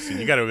pretty cool scene.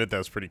 You got to admit that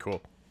was pretty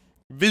cool.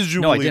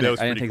 Visually, no, I didn't. That was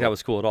I didn't think cool. that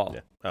was cool at all.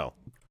 Yeah. Oh.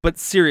 But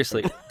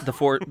seriously, the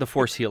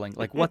force healing.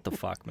 What the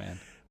fuck, man?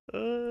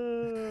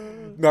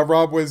 Now,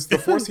 Rob, was the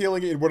Force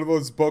healing in one of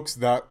those books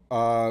that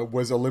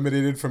was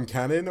eliminated from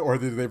canon, or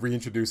did they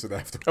reintroduce it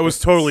after? It was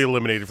totally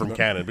eliminated from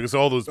canon because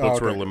all those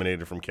books were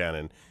eliminated from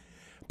canon.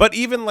 But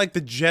even like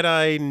the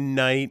Jedi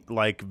Knight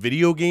like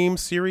video game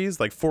series,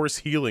 like Force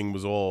healing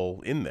was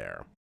all in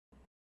there.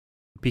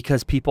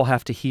 Because people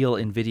have to heal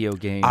in video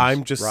games.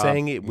 I'm just Rob.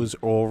 saying it was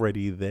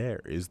already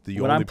there. Is the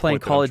when only I'm playing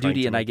point Call that of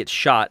Duty and I get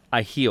shot,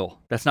 I heal.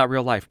 That's not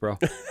real life, bro.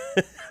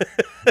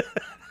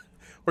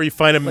 Or you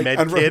find a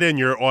med kit and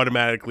you're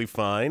automatically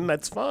fine.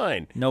 That's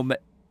fine. No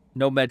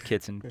med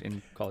kits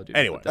in Call of Duty.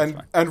 Anyway,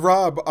 and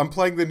Rob, I'm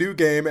playing the new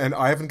game and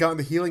I haven't gotten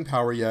the healing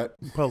power yet.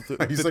 Well,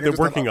 they're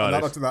working on it.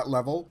 I'm not up to that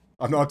level.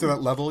 I'm not to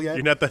that level yet.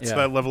 You're not to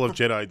that level of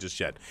Jedi just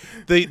yet.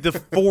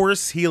 The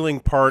Force healing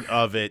part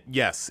of it,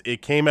 yes,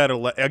 it came out of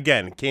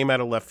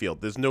left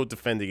field. There's no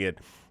defending it.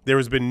 There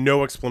has been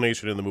no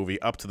explanation in the movie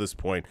up to this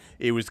point.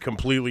 It was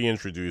completely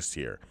introduced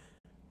here,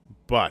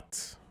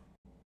 but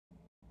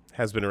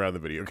has been around the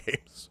video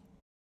games.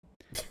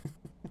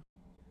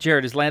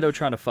 Jarrett, is Lando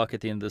trying to fuck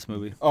at the end of this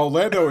movie? Oh,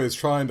 Lando is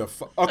trying to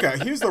Okay,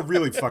 here's the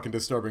really fucking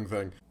disturbing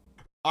thing.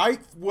 I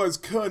was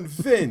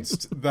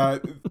convinced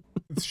that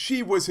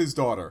she was his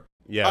daughter.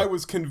 Yeah. I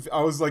was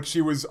like,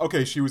 she was a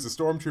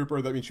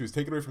stormtrooper. That means she was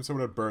taken away from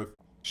someone at birth.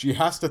 She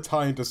has to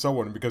tie into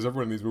someone because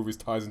everyone in these movies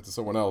ties into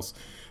someone else.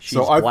 She's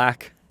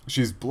black.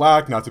 She's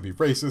black, not to be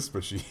racist,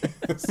 but she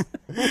is.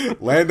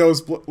 Lando's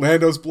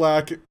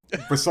black.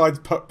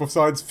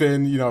 Besides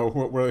Finn, you know,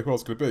 who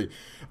else could it be?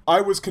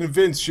 I was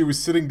convinced she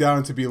was sitting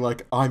down to be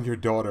like, I'm your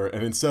daughter,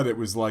 and instead it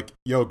was like,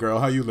 yo, girl,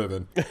 how you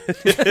living?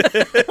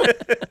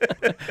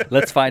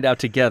 Let's find out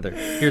together.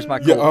 Here's my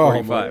Colt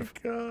 45.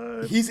 My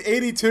God. He's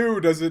 82.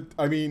 Does it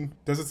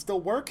still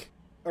work?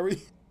 I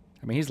mean,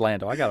 he's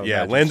Lando. I gotta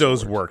imagine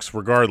Lando's works.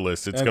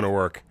 Regardless, it's going to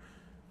work.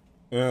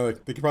 Yeah,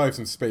 like, they could probably have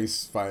some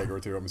space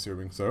Viagra too, I'm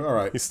assuming. So, all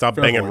right. He stopped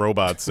banging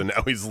robots, and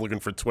now he's looking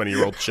for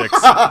 20-year-old chicks.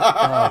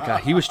 Oh,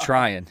 God. He was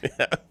trying.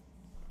 Yeah.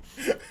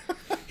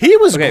 He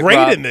was great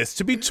Rob, in this,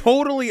 to be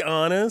totally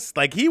honest.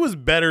 Like, he was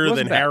better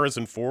than bad.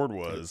 Harrison Ford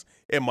was,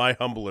 in my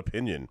humble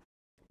opinion.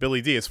 Billy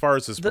D, as far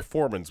as his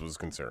performance was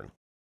concerned.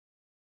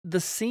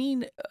 The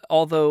scene,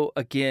 although,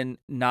 again,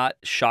 not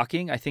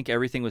shocking, I think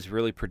everything was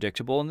really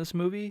predictable in this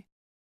movie.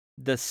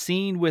 The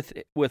scene with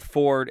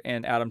Ford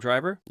and Adam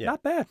Driver,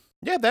 not bad.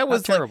 Yeah, that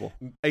was terrible.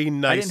 A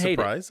nice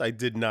surprise. I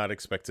did not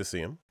expect to see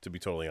him, to be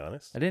totally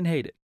honest. I didn't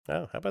hate it.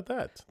 Oh, how about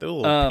that? There was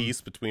a little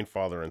peace between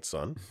father and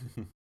son.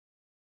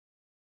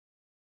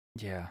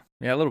 Yeah,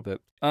 a little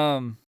bit.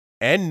 And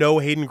no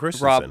Hayden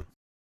Christensen. Rob,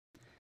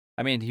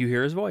 I mean, you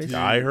hear his voice.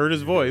 I heard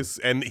his voice,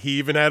 and he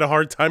even had a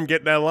hard time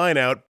getting that line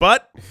out,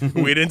 but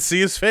we didn't see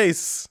his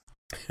face.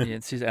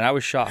 And I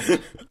was shocked.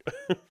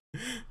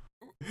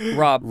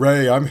 Rob,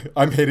 Ray,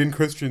 I'm Hayden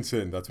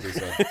Christensen. That's what he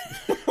said.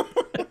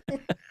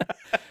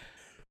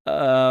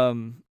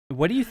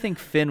 what do you think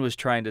Finn was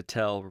trying to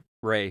tell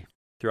Ray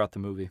throughout the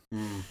movie?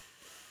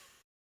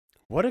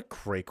 What a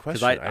great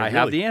question. Because I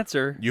have the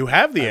answer. You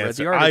have the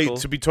answer.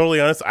 To be totally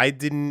honest, I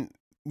didn't,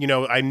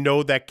 I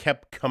know that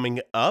kept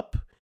coming up,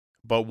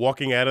 but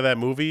walking out of that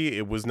movie,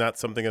 it was not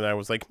something that I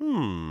was like,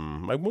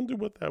 I wonder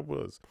what that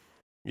was.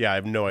 Yeah, I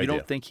have no idea. You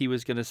don't think he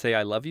was going to say,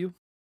 I love you?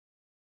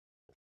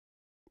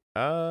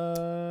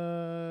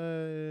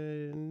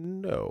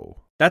 No.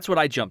 That's what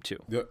I jumped to.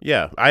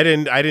 Yeah, I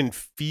didn't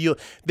feel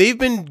they've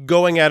been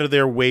going out of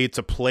their way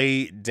to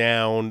play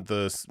down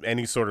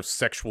any sort of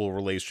sexual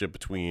relationship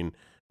between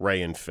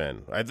Rey and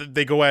Finn.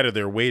 They go out of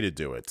their way to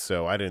do it,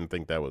 so I didn't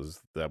think that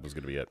was going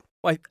to be it.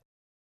 Well,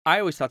 I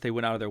always thought they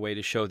went out of their way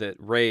to show that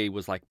Rey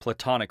was like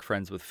platonic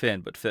friends with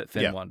Finn, but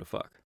Finn wanted to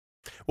fuck.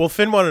 Well,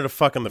 Finn wanted to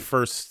fuck in the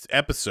first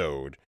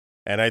episode,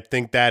 and I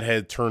think that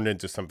had turned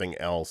into something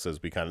else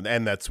as we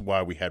and that's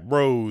why we had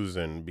Rose,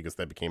 and because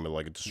that became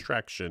like a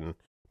distraction.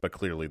 But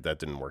clearly that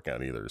didn't work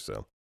out either.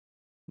 So,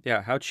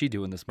 yeah, how'd she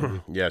do in this movie?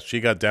 Yeah, she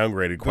got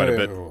downgraded quite a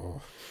bit.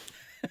 All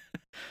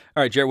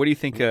right, Jared, what do you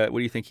think? What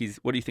do you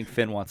think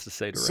Finn wants to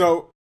say to Rey?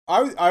 So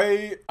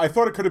I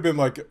thought it could have been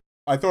like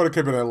I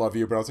love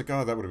you, but I was like,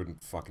 oh, that would have been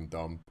fucking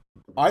dumb.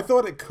 I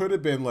thought it could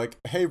have been like,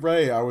 hey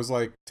Rey, I was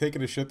like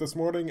taking a shit this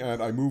morning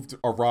and I moved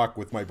a rock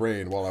with my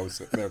brain while I was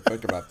sitting there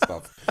thinking about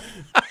stuff,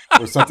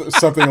 or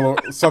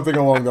something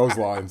along those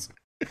lines.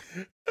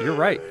 You're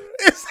right.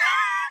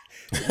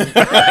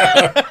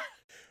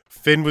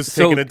 Finn was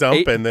taking a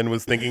dump and then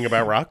was thinking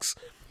about rocks.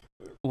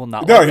 Well,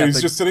 not no, like he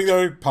was just sitting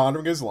there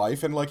pondering his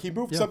life, and like he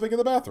moved something in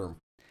the bathroom.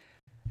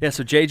 Yeah,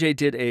 so JJ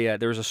did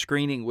there was a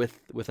screening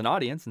with an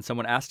audience, and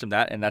someone asked him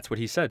that, and that's what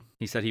he said.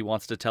 He said he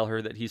wants to tell her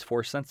that he's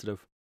force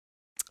sensitive.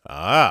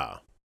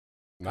 Ah,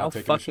 how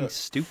fucking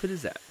stupid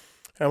is that?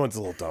 That one's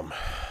a little dumb.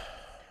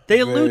 They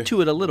allude to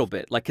it a little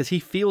bit, like because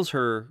he feels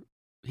her,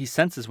 he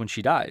senses when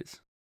she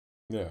dies.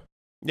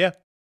 Yeah.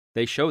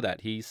 They show that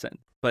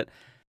but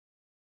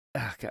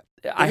God,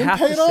 I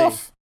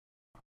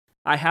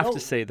have to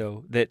say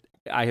though that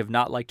I have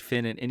not liked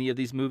Finn in any of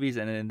these movies,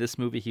 and in this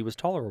movie he was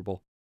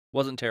tolerable.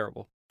 Wasn't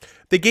terrible.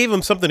 They gave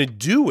him something to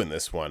do in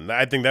this one.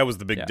 I think that was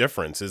the big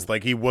difference. Is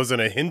like he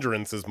wasn't a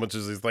hindrance as much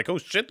as he's like, oh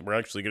shit, we're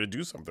actually going to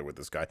do something with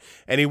this guy.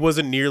 And he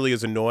wasn't nearly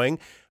as annoying.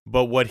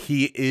 But what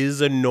he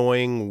is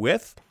annoying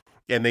with,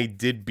 and they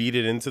did beat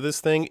it into this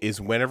thing,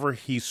 is whenever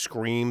he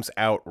screams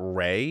out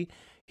Rey,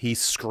 he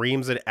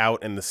screams it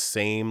out in the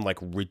same like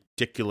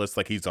ridiculous,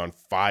 like he's on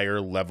fire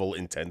level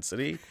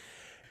intensity.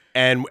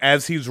 And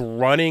as he's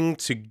running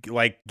to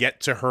like get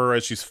to her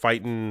as she's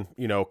fighting,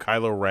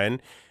 Kylo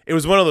Ren, it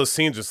was one of those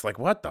scenes just like,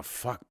 what the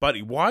fuck,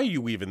 buddy? Why are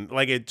you even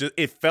like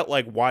it felt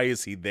like, why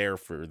is he there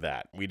for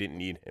that? We didn't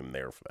need him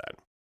there for that.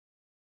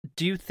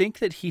 Do you think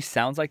that he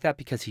sounds like that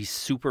because he's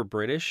super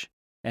British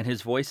and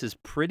his voice is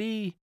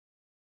pretty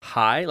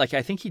high? Like,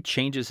 I think he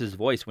changes his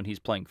voice when he's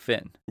playing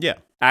Finn. Yeah.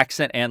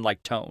 Accent and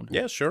like tone.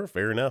 Yeah, sure.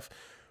 Fair enough.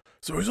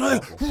 So he's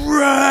like,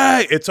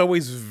 right. It's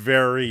always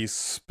very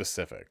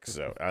specific.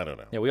 So I don't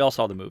know. Yeah, we all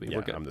saw the movie. Yeah,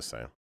 We're good. I'm just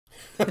saying.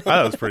 I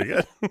thought it was pretty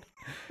good.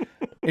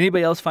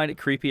 Anybody else find it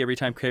creepy every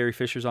time Carrie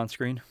Fisher's on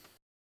screen?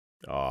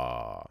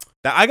 I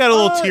got a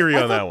little teary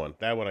on that one.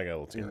 That one I got a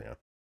little teary on.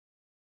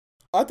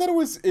 I thought it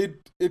was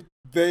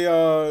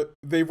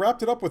they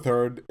wrapped it up with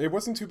her. It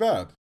wasn't too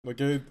bad. Like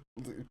they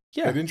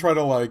didn't try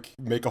to like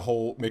make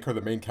her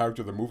the main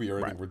character of the movie or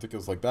anything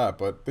ridiculous like that.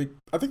 But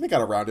I think they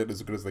got around it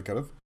as good as they could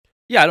have.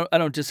 Yeah, I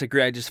don't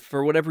disagree. I just,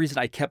 for whatever reason,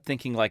 I kept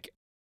thinking like,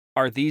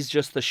 are these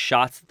just the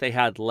shots that they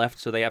had left?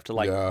 So they have to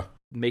like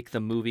make the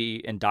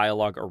movie and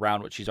dialogue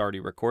around what she's already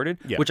recorded,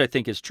 which I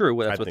think is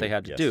true. That's what they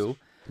had to do.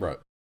 Right.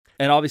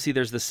 And obviously,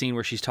 there's the scene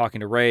where she's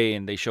talking to Rey,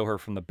 and they show her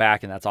from the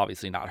back, and that's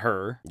obviously not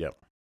her. Yep.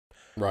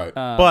 Right.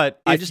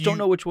 But I just don't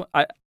know which one.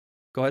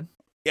 Go ahead.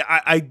 Yeah,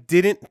 I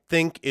didn't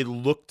think it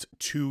looked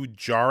too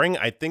jarring.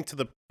 I think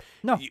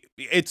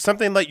it's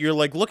something that you're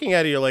like looking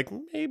at it, you're like,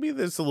 maybe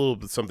there's a little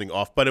bit something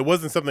off, but it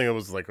wasn't something that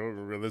was like,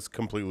 oh, this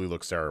completely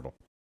looks terrible.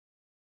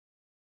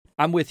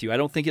 I'm with you. I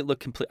don't think it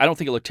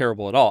looked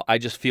terrible at all. I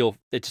just feel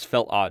it just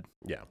felt odd.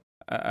 Yeah.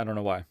 I don't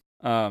know why.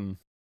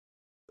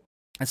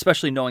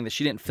 Especially knowing that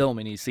she didn't film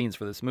any scenes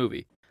for this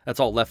movie. That's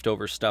all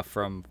leftover stuff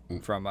from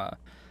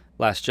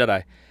Last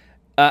Jedi.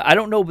 I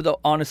don't know, but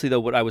honestly, though,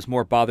 what I was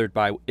more bothered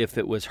by, if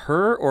it was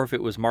her or if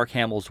it was Mark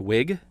Hamill's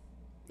wig.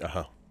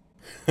 Uh-huh.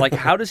 Like,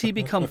 how does he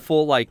become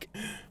full, like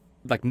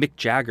Mick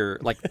Jagger,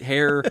 like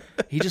hair?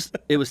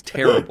 It was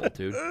terrible,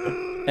 dude.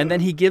 And then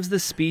he gives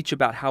this speech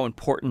about how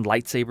important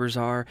lightsabers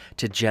are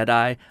to Jedi.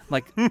 I'm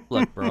like,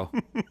 look, bro,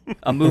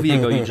 a movie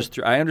ago you just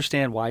threw. I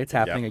understand why it's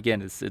happening.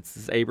 Again,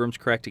 it's Abrams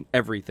correcting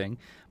everything,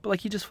 but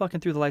like, he just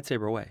fucking threw the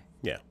lightsaber away.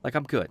 Yeah. Like,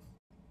 I'm good,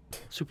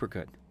 super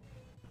good.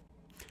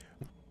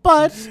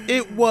 But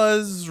it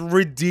was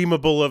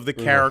redeemable of the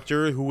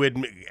character who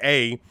had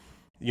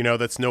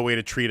that's no way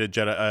to treat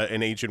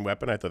an ancient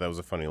weapon. I thought that was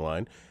a funny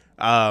line.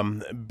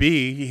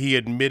 B, he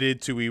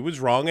admitted he was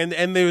wrong,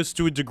 and there was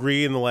to a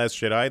degree in The Last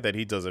Jedi that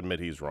he does admit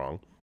he's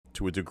wrong,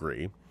 to a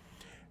degree.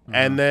 Mm-hmm.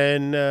 And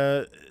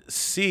then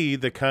C,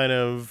 the kind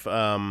of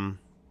I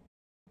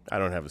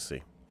don't have a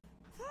C.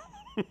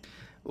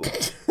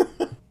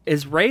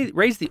 Is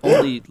Rey's the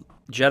only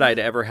Jedi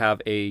to ever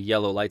have a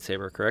yellow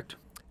lightsaber, correct?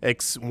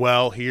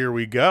 Well, here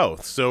we go.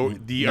 So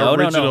the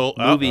original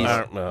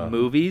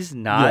movies,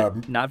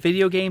 not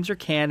video games or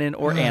canon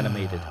or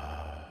animated.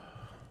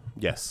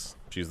 Yes,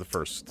 she's the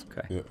first.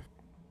 Okay. Yeah.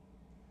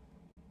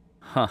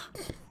 Huh.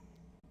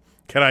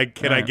 Can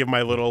I give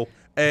my little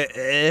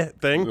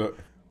thing?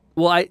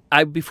 Well,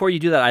 I before you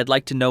do that, I'd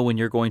like to know when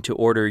you're going to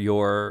order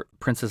your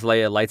Princess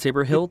Leia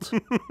lightsaber hilt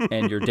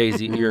and your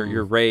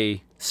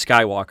Rey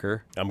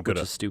Skywalker. Which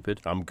is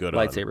stupid. I'm good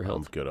lightsaber on,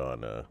 hilt.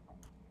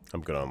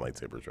 I'm good on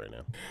lightsabers right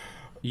now.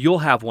 You'll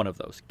have one of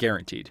those,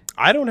 guaranteed.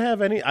 I don't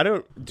have any.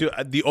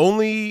 The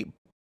only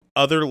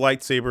other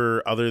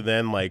lightsaber other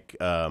than like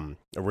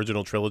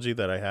original trilogy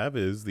that I have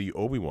is the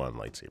Obi-Wan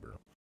lightsaber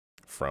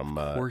from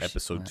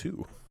episode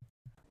 2.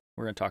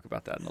 We're going to talk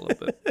about that in a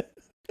little bit.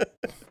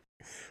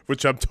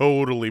 Which I'm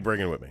totally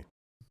bringing with me.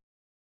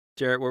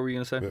 Jarrett, what were you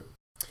going to say? Yeah.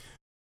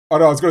 Oh,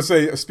 no, I was going to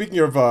say, speaking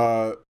of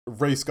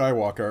Rey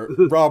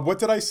Skywalker, Rob, what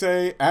did I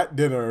say at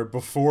dinner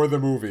before the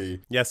movie?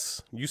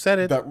 Yes, you said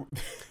it.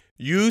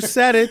 You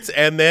said it,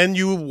 and then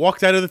you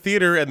walked out of the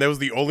theater, and that was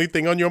the only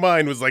thing on your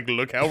mind was like,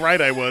 look how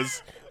right I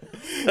was.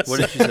 What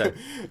did you say?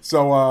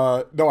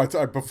 So, no,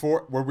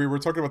 before, when we were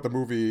talking about the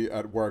movie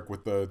at work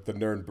with the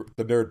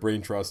nerd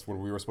brain trust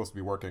when we were supposed to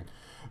be working,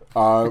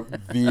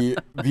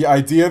 the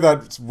idea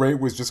that Rey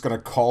was just going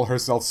to call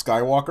herself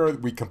Skywalker,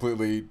 we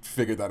completely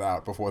figured that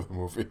out before the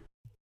movie.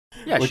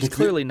 Yeah, like she's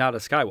clearly not a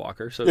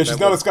Skywalker. So yeah, she's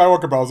not a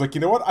Skywalker, but I was like,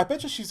 you know what? I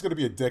bet you she's going to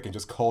be a dick and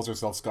just calls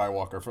herself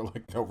Skywalker for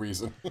like no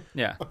reason.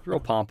 Yeah, real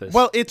pompous.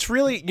 Well, it's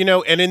really,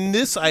 and in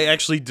this I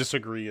actually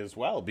disagree as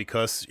well,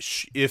 because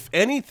if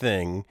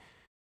anything,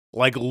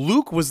 like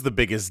Luke was the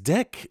biggest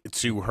dick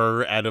to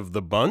her out of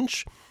the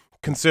bunch,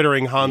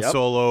 considering Han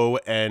Solo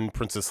and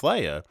Princess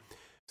Leia.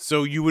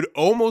 So you would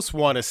almost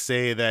want to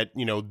say that,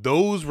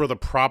 those were the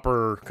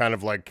proper kind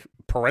of like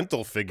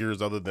parental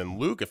figures other than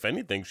Luke. If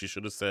anything, she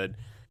should have said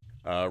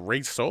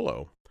Rey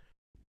Solo.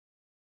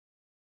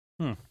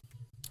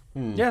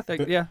 Yeah,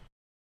 yeah.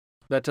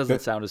 That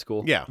doesn't sound as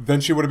cool. Yeah. Then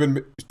she would have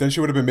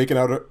been making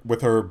out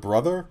with her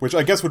brother, which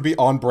I guess would be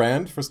on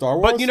brand for Star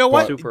Wars. But you know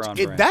what? Super on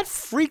brand. That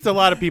freaked a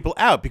lot of people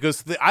out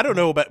because I don't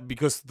know about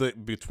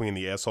between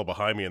the asshole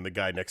behind me and the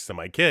guy next to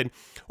my kid,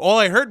 all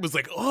I heard was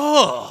like,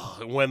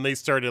 oh, when they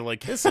started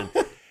like kissing.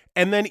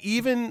 And then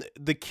even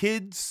the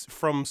kids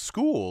from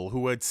school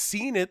who had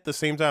seen it the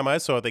same time I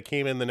saw it, they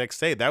came in the next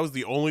day. That was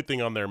the only thing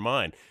on their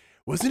mind.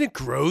 Wasn't it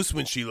gross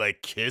when she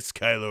like kissed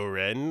Kylo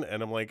Ren?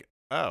 And I'm like,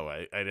 oh,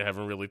 I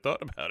haven't really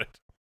thought about it.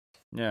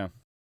 Yeah.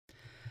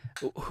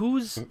 I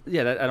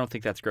don't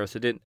think that's gross.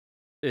 It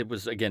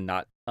was again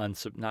not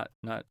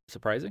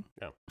surprising.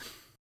 No.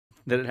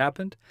 That it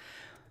happened.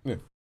 Yeah.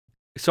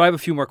 So I have a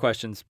few more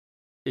questions,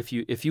 if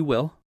you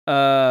will.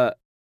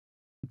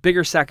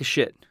 Bigger sack of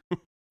shit.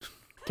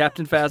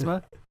 Captain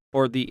Phasma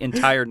or the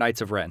entire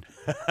Knights of Ren?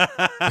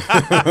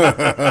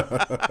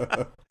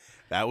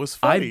 That was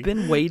funny.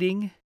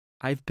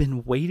 I've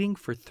been waiting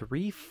for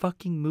 3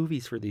 fucking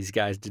movies for these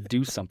guys to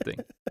do something.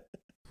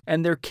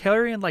 And they're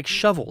carrying like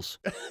shovels.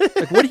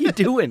 Like, what are you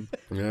doing?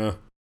 Yeah.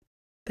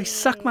 They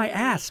suck my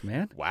ass,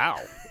 man. Wow.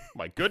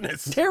 My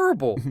goodness.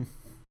 Terrible.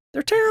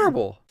 They're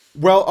terrible.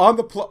 Well, on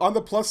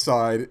the plus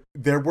side,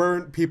 there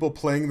weren't people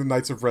playing the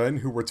Knights of Ren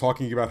who were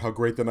talking about how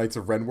great the Knights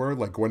of Ren were,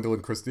 like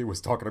Gwendolyn Christie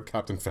was talking to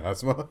Captain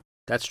Phasma.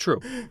 That's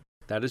true.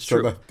 That is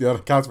true. So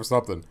that counts for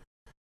something.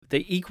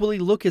 They equally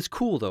look as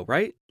cool, though,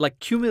 right? Like,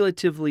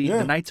 cumulatively,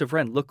 the Knights of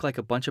Ren look like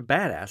a bunch of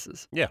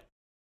badasses. Yeah,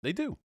 they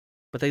do.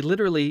 But they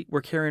literally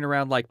were carrying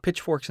around, like,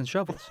 pitchforks and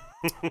shovels.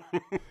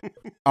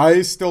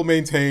 I still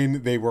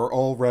maintain they were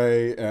all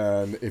Rey,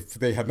 and if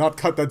they had not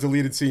cut that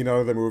deleted scene out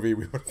of the movie,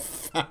 we would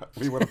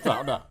have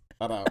found out.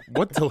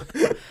 What?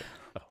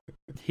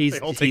 He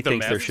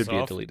thinks there should be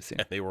a deleted scene.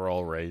 And they were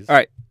all raised. All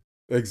right.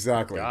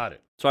 Exactly. Got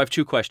it. So I have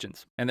 2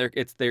 questions, and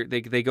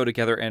they go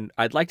together. And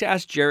I'd like to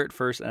ask Jarrett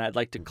first, and I'd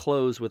like to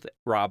close with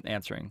Rob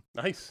answering.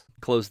 Nice.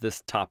 Close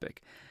this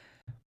topic.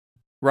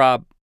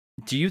 Rob,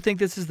 do you think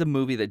this is the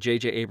movie that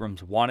J.J.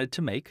 Abrams wanted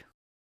to make?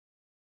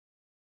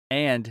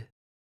 And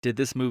did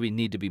this movie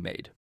need to be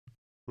made?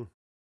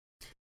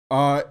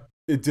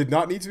 It did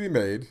not need to be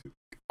made.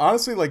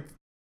 Honestly, like,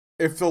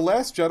 if The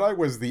Last Jedi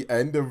was the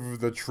end of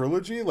the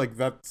trilogy, like,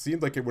 that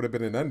seemed like it would have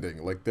been an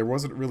ending. Like, there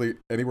wasn't really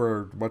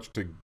anywhere much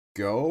to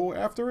go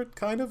after it,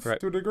 kind of, right,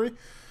 to a degree.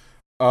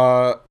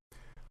 I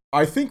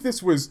think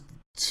this was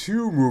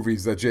 2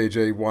 movies that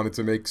JJ wanted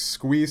to make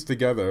squeezed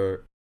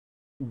together,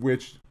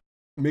 which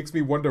makes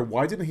me wonder,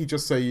 why didn't he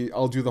just say,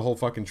 I'll do the whole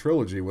fucking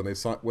trilogy when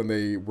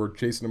they were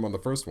chasing him on the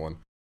first one?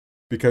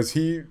 Because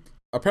he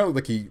apparently,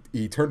 like,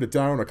 he turned it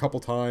down a couple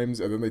times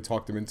and then they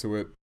talked him into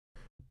it.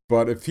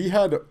 But if he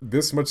had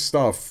this much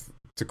stuff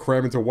to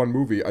cram into one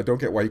movie, I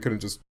don't get why he couldn't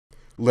just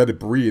let it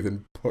breathe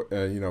and put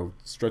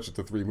stretch it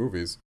to 3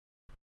 movies.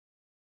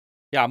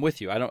 Yeah, I'm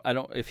with you. I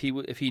don't. If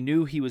he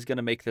knew he was going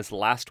to make this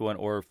last one,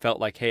 or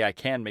felt like, hey, I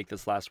can make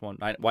this last one,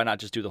 why not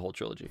just do the whole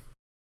trilogy?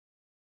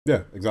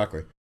 Yeah,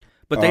 exactly.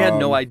 But they had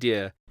no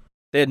idea.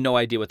 They had no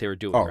idea what they were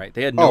doing, right?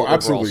 They had no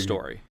overall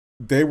story.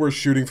 They were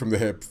shooting from the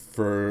hip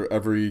for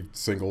every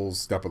single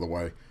step of the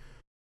way.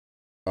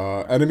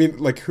 And I mean,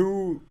 like,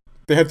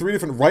 they had 3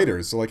 different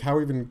writers, so like, how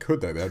even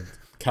could they? They had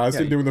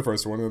Kasdan doing the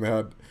first one, and they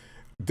had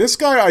this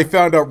guy I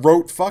found out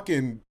wrote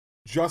fucking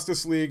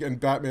Justice League and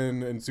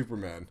Batman and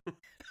Superman.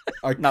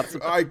 Not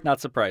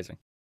surprising.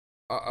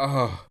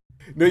 No,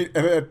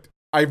 and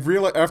I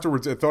realized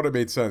afterwards, I thought it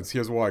made sense.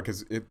 Here's why: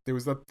 because there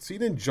was that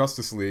scene in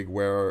Justice League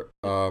where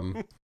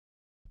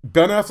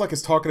Ben Affleck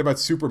is talking about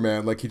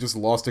Superman like he just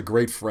lost a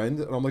great friend,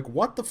 and I'm like,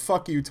 what the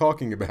fuck are you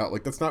talking about?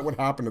 Like, that's not what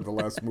happened in the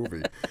last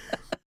movie.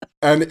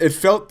 And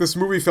this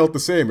movie felt the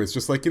same. It's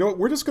just like,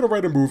 we're just going to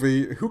write a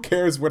movie. Who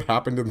cares what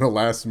happened in the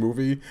last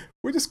movie?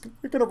 We're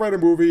going to write a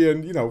movie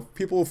and,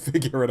 people will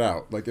figure it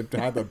out. Like, it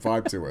had that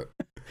vibe to it.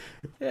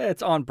 Yeah,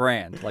 it's on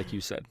brand, like you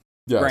said.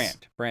 Yes.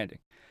 Branding.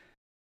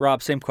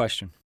 Rob, same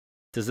question.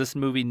 Does this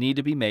movie need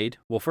to be made?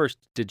 Well, first,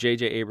 did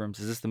J.J. Abrams,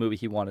 is this the movie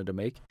he wanted to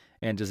make?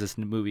 And does this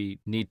movie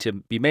need to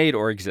be made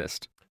or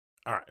exist?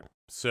 All right.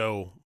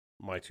 So,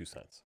 my 2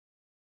 cents.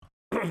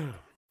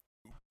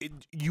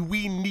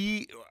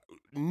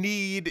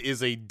 Need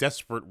is a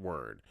desperate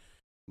word.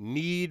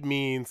 Need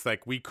means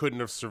like we couldn't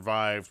have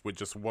survived with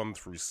just 1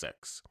 through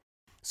 6.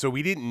 So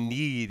we didn't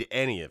need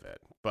any of it,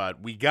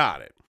 but we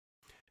got it.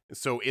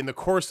 So in the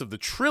course of the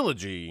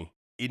trilogy,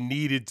 it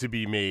needed to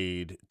be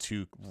made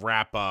to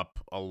wrap up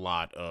a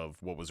lot of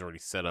what was already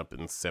set up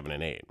in 7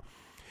 and 8.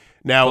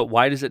 Now, but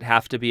why does it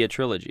have to be a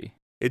trilogy?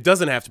 It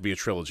doesn't have to be a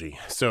trilogy.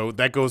 So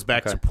that goes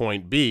back to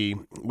point B,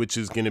 which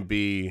is going to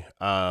be,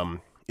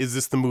 is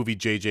this the movie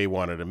JJ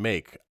wanted to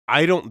make?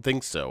 I don't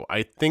think so.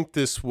 I think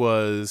this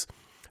was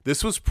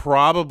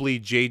probably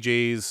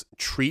JJ's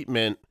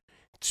treatment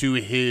to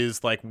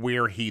his, like,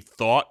 where he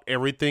thought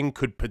everything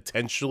could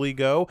potentially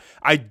go.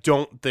 I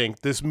don't think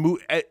this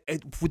movie,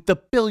 with the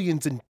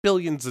billions and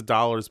billions of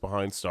dollars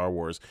behind Star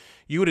Wars,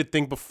 you would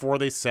think before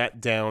they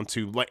sat down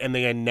and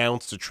they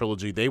announced a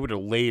trilogy, they would have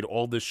laid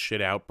all this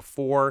shit out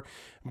before.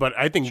 But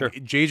I think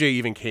JJ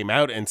even came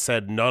out and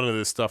said none of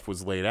this stuff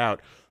was laid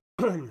out.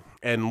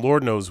 and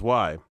Lord knows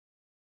why.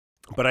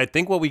 But I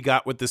think what we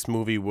got with this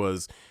movie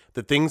was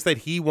the things that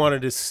he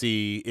wanted to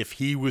see if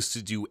he was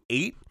to do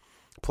 8,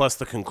 plus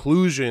the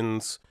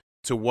conclusions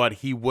to what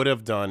he would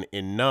have done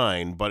in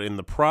 9. But in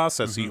the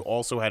process, he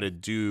also had to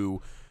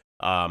do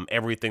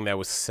everything that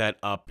was set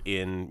up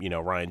in,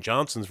 Rian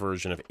Johnson's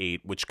version of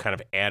 8, which kind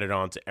of added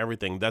on to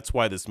everything. That's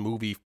why this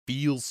movie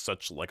feels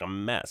such like a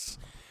mess.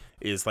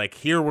 Is like,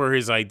 here were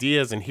his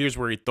ideas, and here's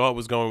where he thought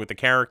was going with the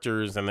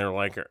characters, and they're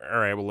like, all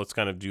right, well, let's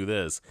kind of do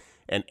this.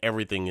 And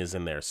everything is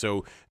in there.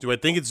 So do I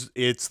think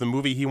it's the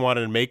movie he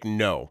wanted to make?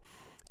 No.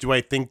 Do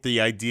I think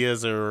the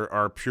ideas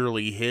are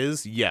purely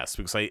his? Yes,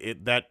 because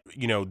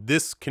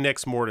this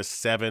connects more to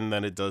 7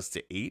 than it does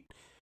to 8.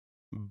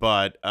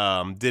 But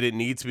did it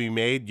need to be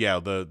made? Yeah.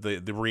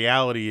 The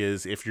reality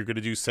is, if you're going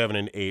to do 7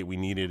 and 8, we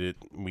needed it.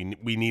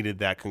 We needed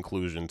that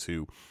conclusion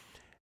to.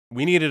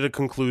 We needed a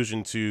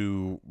conclusion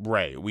to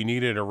Rey. We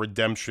needed a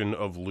redemption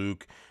of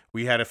Luke.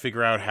 We had to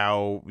figure out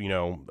how,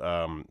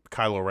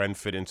 Kylo Ren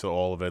fit into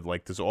all of it.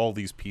 Like, there's all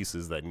these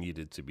pieces that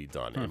needed to be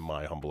done, in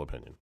my humble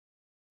opinion.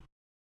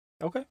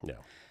 Okay. Yeah.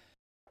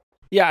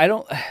 Yeah, I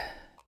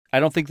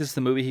don't think this is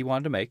the movie he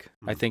wanted to make.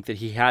 I think that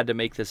he had to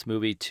make this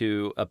movie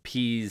to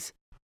appease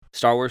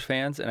Star Wars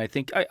fans, and I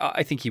think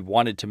he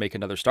wanted to make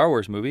another Star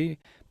Wars movie,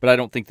 but I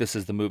don't think this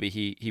is the movie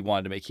he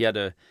wanted to make. He had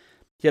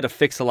to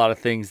fix a lot of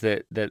things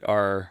that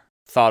are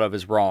thought of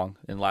as wrong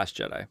in Last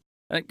Jedi.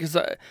 Because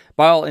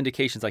by all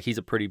indications, like, he's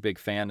a pretty big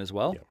fan as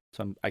well. Yeah.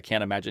 So I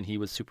can't imagine he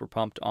was super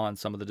pumped on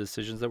some of the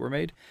decisions that were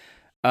made.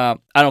 I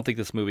don't think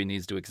this movie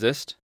needs to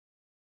exist.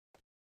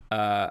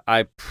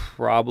 I'll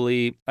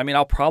probably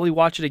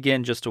watch it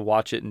again just to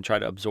watch it and try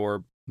to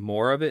absorb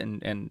more of it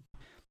and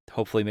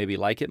hopefully maybe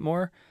like it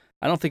more.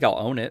 I don't think I'll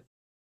own it,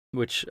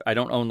 which I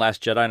don't own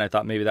Last Jedi, and I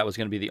thought maybe that was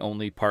going to be the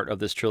only part of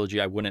this trilogy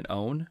I wouldn't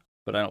own,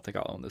 but I don't think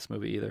I'll own this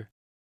movie either.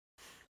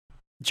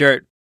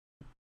 Jarrett,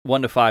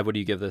 1 to 5, what do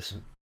you give this?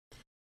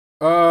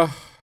 I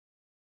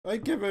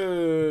give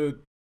it.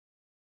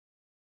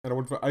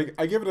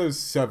 I give it a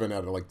 7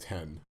 out of like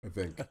 10. I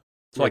think.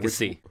 So like a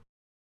C.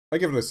 I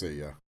give it a C.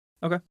 Yeah.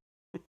 Okay.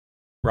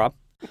 Rob,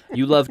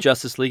 you love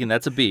Justice League, and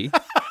that's a B.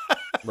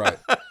 Right.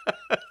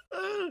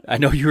 I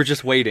know you were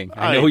just waiting.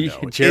 I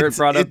know. Jarrett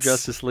brought up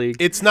Justice League.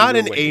 It's not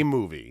an A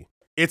movie.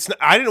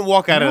 I didn't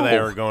walk out of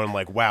there going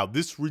like, "Wow,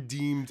 this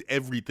redeemed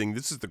everything.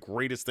 This is the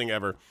greatest thing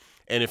ever."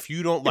 And if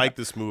you don't like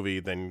this movie,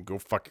 then go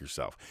fuck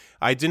yourself.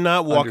 I did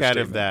not walk out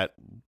of that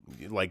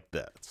like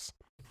this.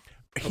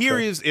 Here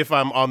is, if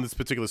I'm on this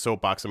particular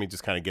soapbox, let me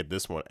just kind of get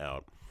this one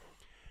out.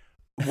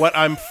 What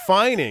I'm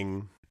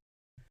finding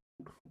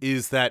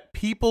is that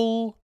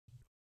people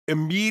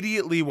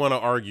immediately want to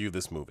argue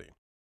this movie.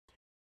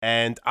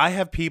 And I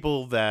have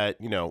people that,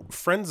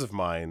 friends of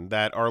mine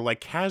that are like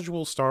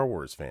casual Star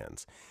Wars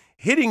fans,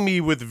 hitting me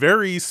with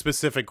very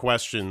specific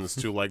questions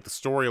to like the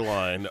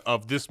storyline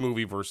of this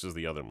movie versus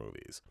the other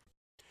movies.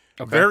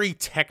 Okay. Very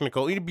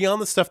technical,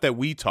 beyond the stuff that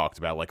we talked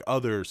about, like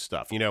other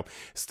stuff,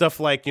 stuff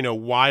like,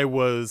 why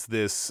was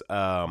this,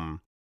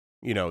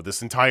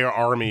 this entire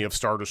army of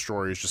Star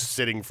Destroyers just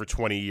sitting for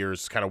 20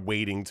 years kind of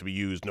waiting to be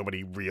used.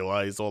 Nobody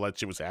realized all that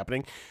shit was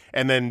happening.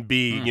 And then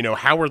B,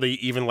 how were they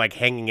even like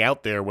hanging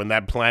out there when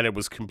that planet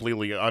was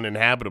completely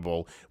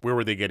uninhabitable? Where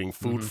were they getting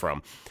food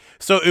from?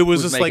 So it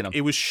was just like,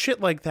 it was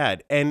shit like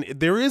that. And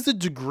there is a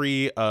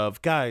degree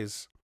of,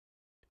 guys,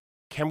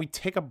 can we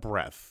take a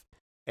breath?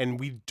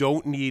 And we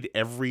don't need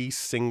every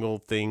single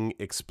thing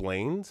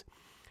explained.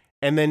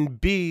 And then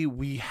B,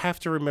 we have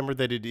to remember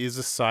that it is a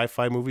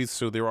sci-fi movie,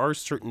 so there are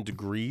certain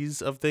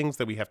degrees of things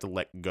that we have to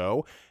let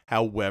go.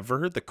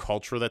 However, the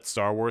culture that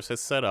Star Wars has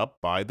set up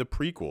by the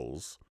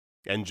prequels,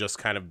 and just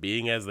kind of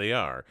being as they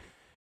are,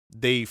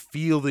 they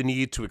feel the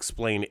need to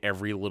explain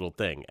every little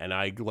thing. And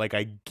I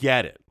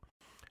get it.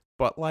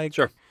 But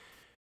sure.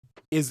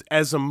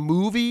 As a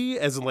movie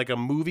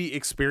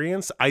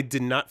experience, I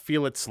did not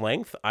feel its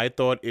length. I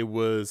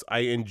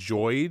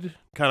enjoyed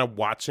kind of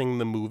watching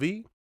the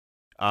movie.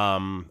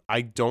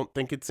 I don't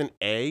think it's an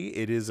A.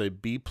 It is a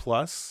B+,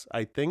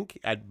 I think,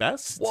 at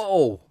best.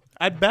 Whoa.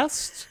 At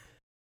best.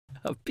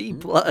 A B+.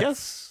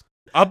 Yes.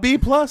 A B+.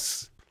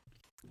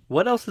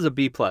 What else is a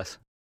B+?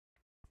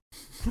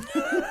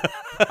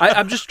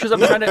 I'm just, because I'm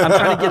trying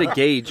to get a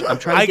gauge. I'm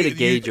trying to get a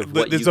gauge of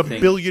what you think. There's a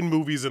billion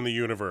movies in the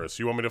universe.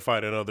 You want me to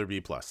find another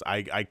B+?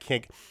 I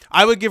can't.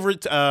 I would give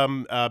it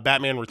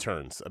Batman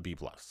Returns a B+.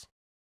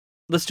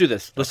 Let's do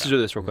this. Let's do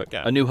this real quick.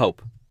 Yeah. A New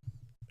Hope.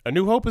 A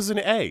New Hope is an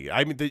A.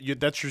 I mean,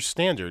 that's your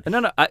standard.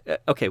 No.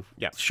 Okay.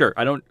 Yeah. Sure.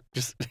 I don't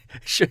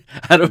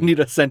need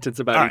a sentence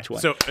about each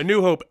one. So A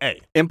New Hope,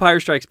 A. Empire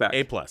Strikes Back,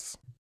 A+.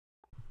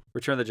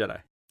 Return of the Jedi,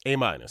 A-.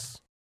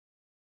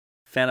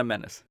 Phantom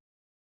Menace,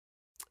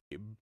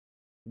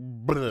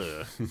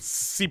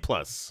 C+. I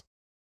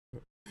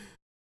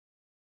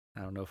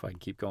don't know if I can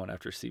keep going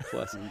after C+.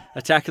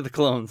 Attack of the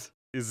Clones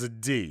is a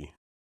D.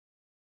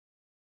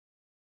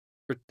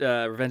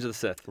 Revenge of the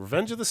Sith.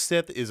 Revenge of the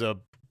Sith is a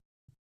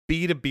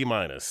B to B-.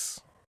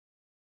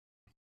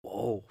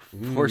 Whoa.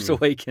 Force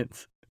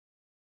Awakens.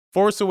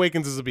 Force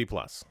Awakens is a B+.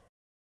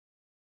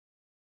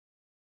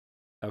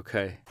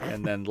 Okay,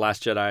 and then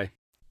Last Jedi.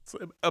 It's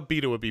a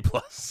B to a B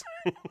plus.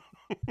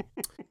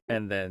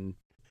 And then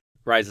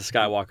Rise of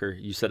Skywalker.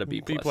 You said a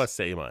B plus. B plus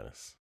to A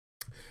minus.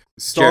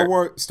 Star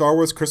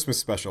Wars Christmas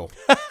special.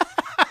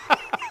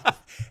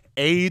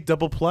 A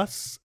double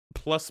plus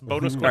bonus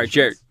questions. All right,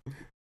 Jarrett.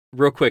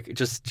 Real quick,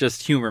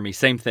 just humor me.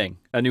 Same thing.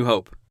 A New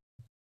Hope.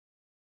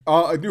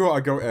 I knew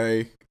I'd go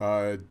A.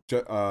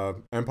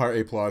 Empire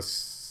A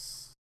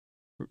plus.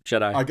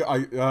 Jedi.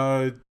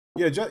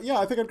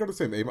 I think I'd go the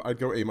same. I'd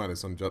go A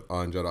minus on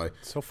Jedi.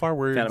 So far,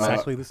 we're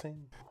exactly the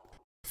same.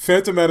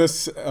 Phantom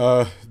Menace,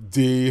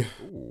 D.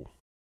 Ooh.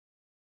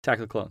 Attack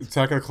of the Clones.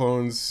 Attack of the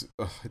Clones.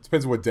 It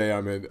depends what day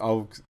I'm in.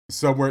 I'll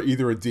somewhere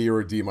either a D or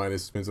a D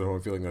minus. Depends on how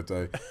I'm feeling that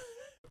day.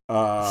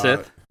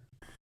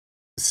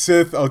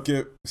 Sith. I'll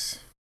give.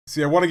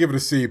 See, I want to give it a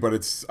C, but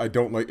it's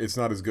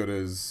not as good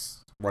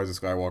as Rise of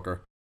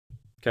Skywalker.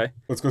 Okay.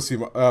 Let's go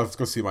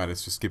C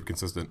minus. Just keep it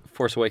consistent.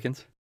 Force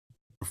Awakens.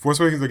 Force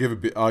Awakens.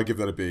 I'll give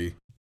that a B.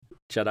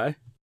 Jedi.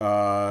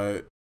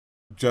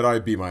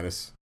 Jedi B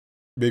minus.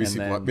 Maybe C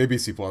plus. Maybe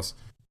C plus.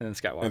 And then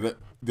Skywalker.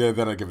 And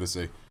then I give it a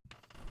C.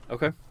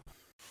 Okay.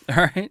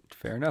 All right.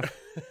 Fair enough.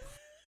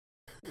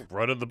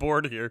 Running the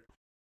board here.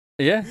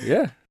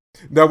 Yeah.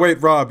 Now wait,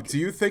 Rob. Do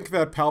you think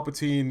that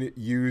Palpatine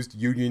used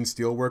Union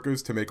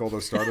steelworkers to make all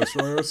those Star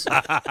Destroyers?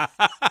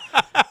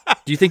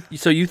 Do you think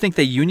so? You think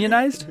they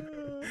unionized?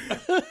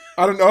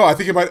 I don't know. I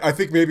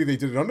think maybe they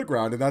did it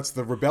underground, and that's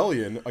the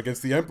rebellion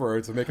against the Emperor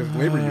to make a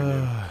labor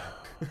union.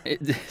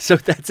 So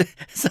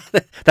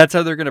that's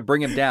how they're going to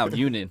bring him down.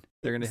 Union.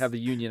 They're going to have the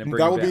union and bring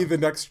him down. That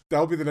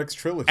will be the next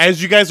trilogy.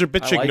 As you guys are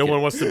bitching, like no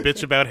one wants to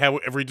bitch about how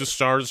every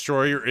Star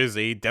Destroyer is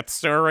a Death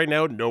Star right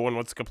now. No one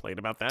wants to complain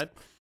about that.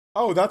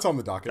 Oh, that's on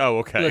the docket. Oh,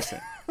 okay.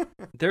 Listen,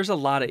 there's a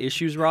lot of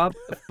issues, Rob,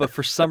 but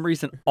for some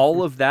reason,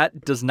 all of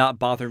that does not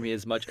bother me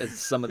as much as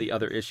some of the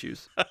other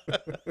issues.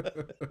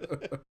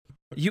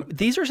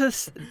 These are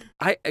just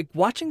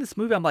watching this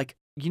movie. I'm like,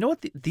 you know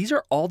what? These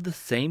are all the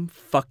same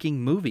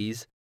fucking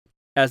movies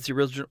as the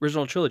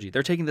original trilogy.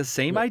 They're taking the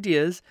same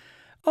ideas.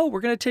 Oh, we're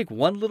gonna take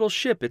one little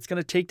ship. It's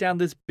gonna take down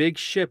this big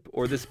ship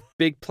or this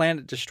big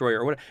planet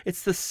destroyer or whatever.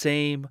 It's the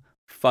same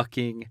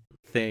fucking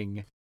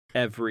thing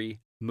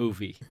every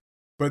movie.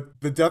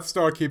 But the Death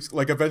Star keeps,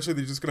 eventually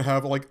they're just going to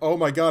have, oh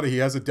my god, he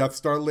has a Death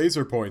Star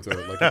laser pointer.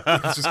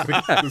 It's just going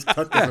to, this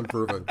cut is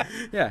improving.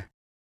 Yeah.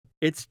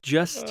 It's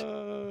just,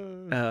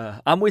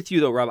 I'm with you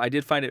though, Rob. I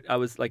did find it, I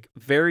was,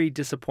 very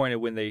disappointed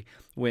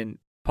when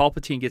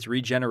Palpatine gets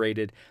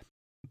regenerated.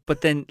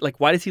 But then,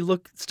 why does he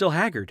look still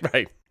haggard?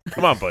 Right.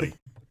 Come on, buddy.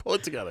 Pull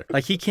it together.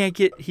 He can't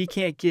get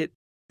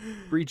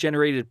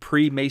regenerated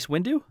pre-Mace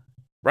Windu?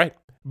 Right.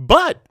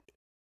 But,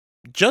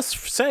 just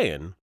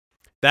saying...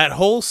 That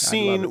whole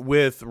scene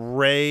with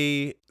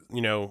Rey,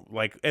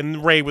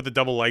 and Rey with the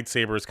double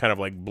lightsaber is kind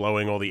of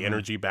blowing all the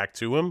energy back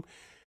to him.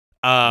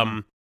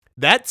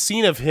 That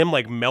scene of him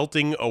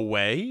melting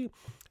away,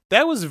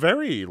 that was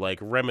very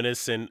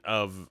reminiscent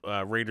of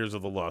Raiders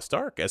of the Lost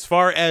Ark. As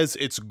far as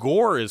its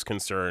gore is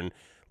concerned,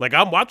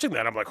 I'm watching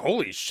that, I'm like,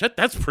 holy shit,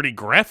 that's pretty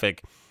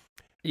graphic.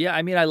 Yeah,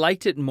 I mean, I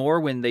liked it more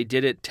when they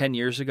did it 10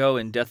 years ago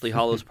in Deathly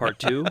Hallows Part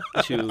 2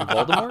 to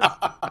Voldemort.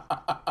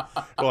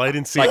 Well, I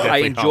didn't see I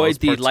Deathly enjoyed Hallows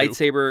the Part 2.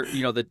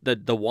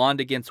 lightsaber, the wand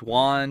against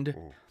wand,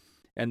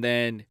 and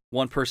then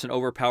one person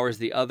overpowers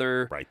the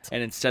other, right?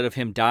 And instead of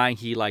him dying,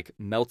 he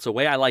melts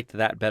away. I liked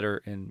that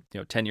better in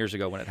 10 years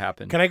ago when it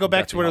happened. Can I go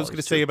back to what I was going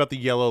to say about the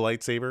yellow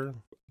lightsaber?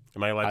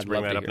 Am I allowed to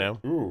bring that up now?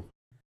 Ooh.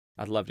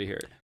 I'd love to hear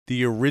it.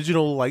 The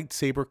original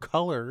lightsaber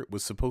color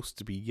was supposed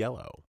to be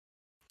yellow.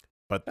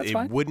 But That's it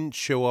fine. wouldn't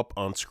show up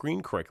on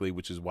screen correctly,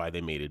 which is why they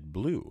made it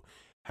blue.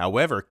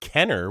 However,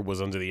 Kenner was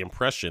under the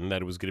impression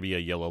that it was going to be a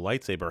yellow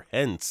lightsaber.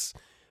 Hence,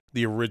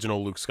 the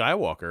original Luke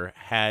Skywalker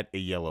had a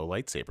yellow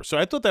lightsaber. So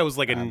I thought that was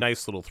a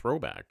nice little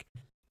throwback.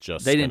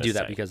 They didn't do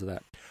that because of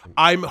that.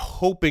 I'm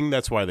hoping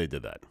that's why they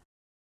did that.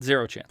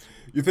 Zero chance.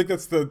 You think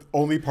that's the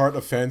only part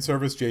of fan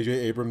service J.J.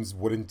 Abrams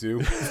wouldn't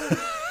do?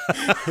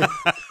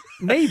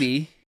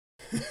 Maybe.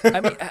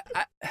 I mean,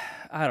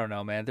 I don't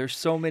know, man. There's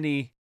so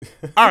many...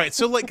 All right,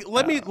 so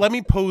let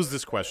me pose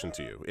this question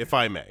to you, if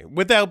I may,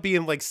 without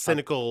being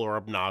cynical or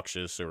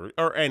obnoxious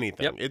or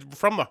anything. Yep.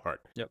 From the heart.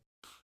 Yep.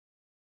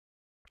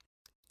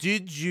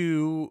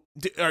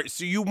 All right,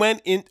 so you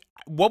went in.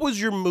 What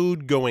was your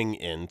mood going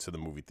into the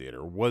movie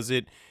theater? Was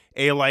it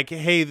hey,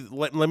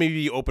 let me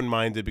be open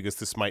minded because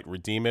this might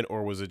redeem it,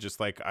 or was it just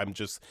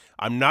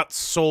I'm not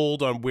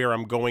sold on where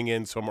I'm going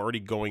in, so I'm already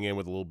going in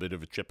with a little bit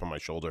of a chip on my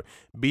shoulder?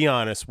 Be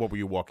honest. What were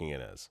you walking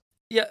in as?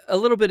 Yeah, a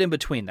little bit in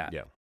between that.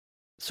 Yeah.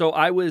 So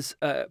I went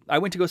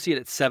to go see it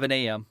at 7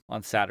 a.m.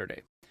 on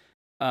Saturday.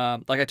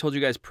 Like I told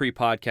you guys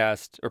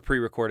pre-podcast or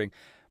pre-recording,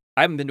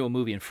 I haven't been to a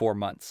movie in 4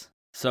 months.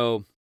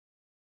 So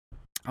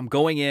I'm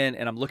going in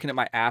and I'm looking at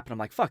my app and I'm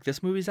like, fuck,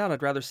 this movie's out.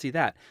 I'd rather see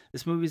that.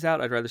 This movie's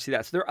out. I'd rather see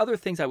that. So there are other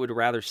things I would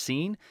rather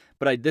seen,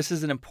 but this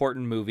is an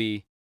important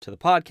movie to the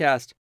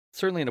podcast.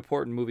 Certainly an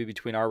important movie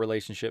between our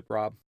relationship,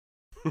 Rob.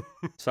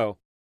 So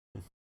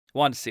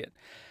wanted to see it.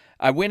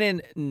 I went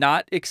in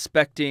not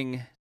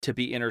expecting to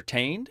be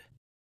entertained.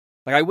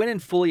 Like, I went in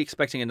fully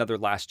expecting another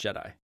Last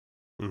Jedi.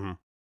 Mm-hmm.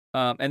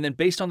 And then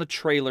based on the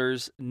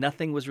trailers,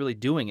 nothing was really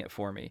doing it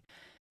for me.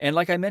 And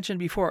like I mentioned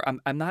before,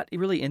 I'm not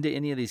really into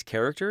any of these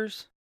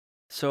characters.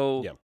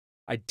 So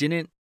I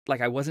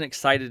wasn't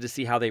excited to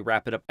see how they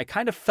wrap it up. I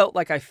kind of felt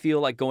like I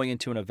feel like going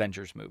into an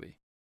Avengers movie.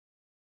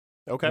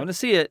 Okay. I'm going to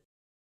see it,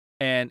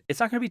 and it's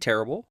not going to be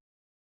terrible,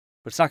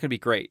 but it's not going to be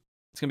great.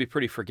 It's going to be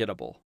pretty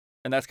forgettable.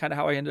 And that's kind of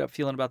how I ended up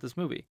feeling about this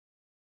movie.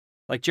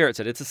 Like Jarrett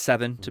said, it's a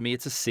 7. To me,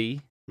 it's a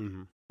C.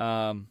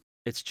 Mm-hmm.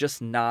 It's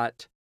just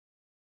not...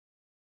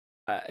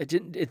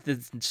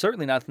 it's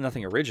certainly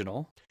nothing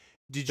original.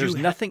 There's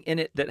nothing in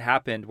it that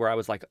happened where I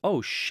was like,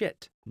 oh,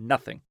 shit,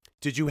 nothing.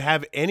 Did you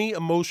have any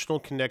emotional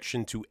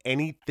connection to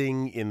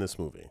anything in this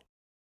movie?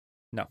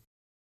 No.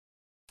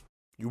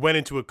 You went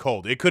into it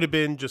cold. It could have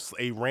been just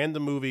a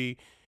random movie.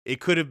 It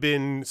could have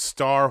been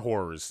Star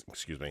Bores. I've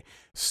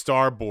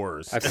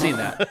seen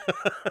that.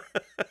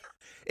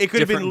 It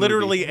could have been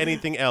literally movie.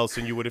 anything else,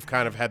 and you would have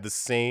kind of had the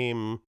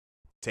same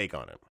take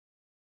on it.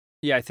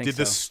 Yeah, I think so. Did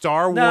the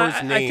Star Wars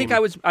name... I think I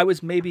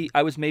was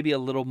maybe a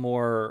little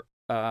more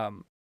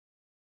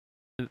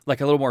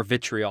like a little more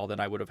vitriol than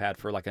I would have had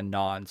for like a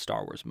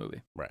non-Star Wars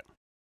movie. Right.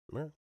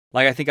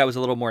 Like I think I was a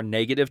little more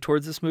negative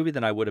towards this movie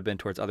than I would have been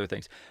towards other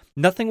things.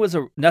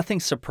 Nothing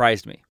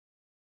surprised me.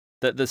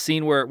 The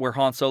scene where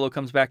Han Solo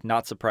comes back,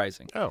 not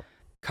surprising. Oh.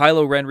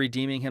 Kylo Ren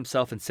redeeming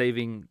himself and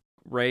saving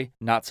Rey,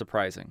 not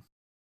surprising.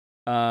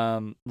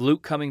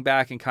 Luke coming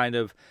back and kind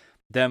of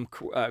them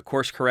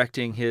course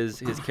correcting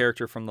his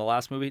character from the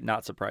last movie,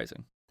 not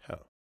surprising. Oh.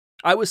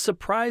 I was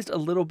surprised a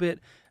little bit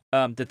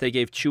that they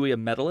gave Chewie a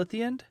medal at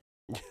the end,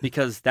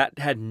 because that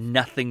had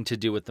nothing to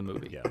do with the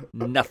movie. Yeah.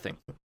 Nothing.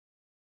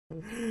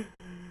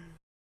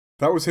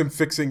 That was him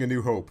fixing A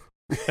New Hope.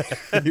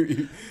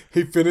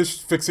 he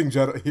finished fixing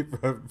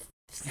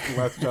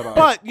Last Jedi.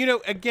 But,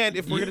 again,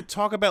 if we're going to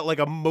talk about like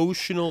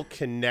emotional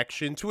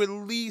connection to at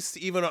least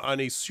even on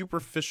a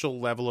superficial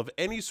level of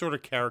any sort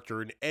of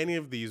character in any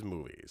of these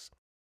movies.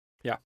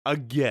 Yeah.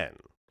 Again,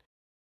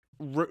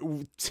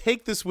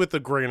 take this with a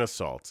grain of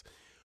salt.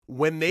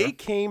 When they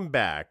came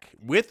back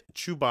with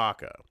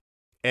Chewbacca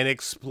and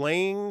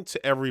explained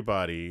to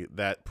everybody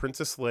that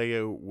Princess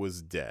Leia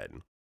was dead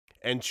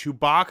and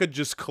Chewbacca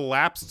just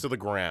collapsed to the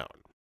ground,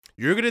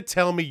 you're going to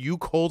tell me you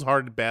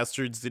cold-hearted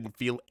bastards didn't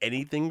feel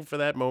anything for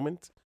that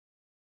moment?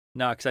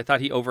 No, because I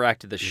thought he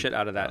overacted the shit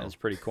out of that and it was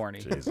pretty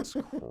corny. Jesus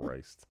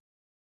Christ.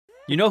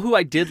 You know who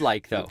I did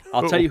like, though?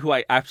 I'll tell you who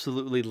I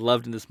absolutely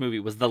loved in this movie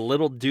was the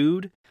little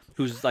dude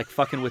who's like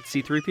fucking with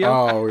C-3PO.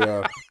 Oh,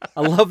 yeah.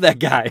 I love that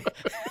guy.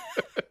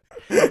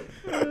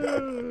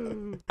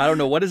 I don't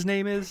know what his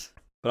name is,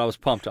 but I was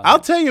pumped on I'll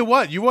it. tell you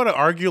what, you want to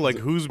argue like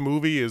whose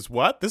movie is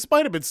what? This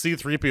might have been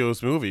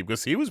C-3PO's movie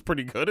because he was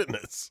pretty good in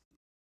this.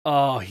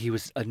 Oh, he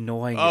was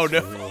annoying. Oh,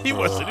 no, he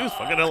wasn't. He was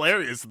fucking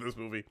hilarious in this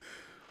movie.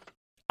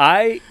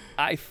 I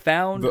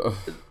found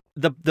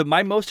the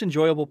my most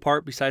enjoyable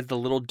part besides the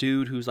little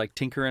dude who's like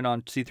tinkering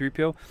on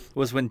C-3PO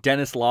was when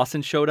Dennis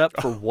Lawson showed up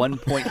for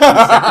 1.2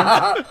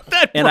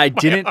 seconds. And I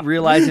didn't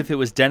realize if it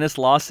was Dennis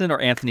Lawson or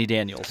Anthony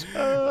Daniels.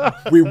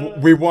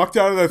 We walked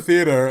out of the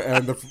theater,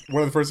 and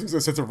one of the first things I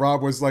said to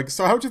Rob was like,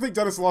 "So how'd you think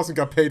Dennis Lawson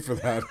got paid for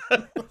that?"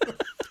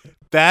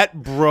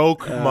 That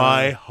broke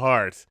my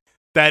heart.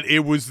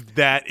 It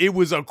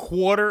was a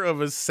quarter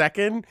of a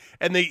second,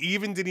 and they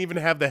didn't even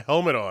have the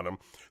helmet on him.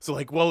 So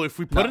like, well, if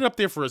we put it up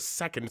there for a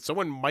second,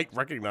 someone might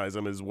recognize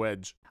him as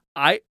Wedge.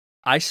 I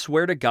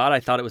swear to God, I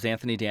thought it was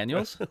Anthony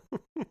Daniels,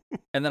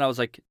 and then I was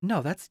like,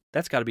 no, that's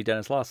got to be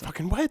Dennis Lawson.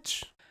 Fucking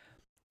Wedge.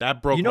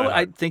 That broke. You know my what?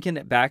 heart. I'm thinking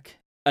it back.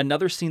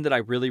 Another scene that I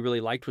really,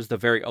 really liked was the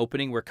very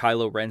opening where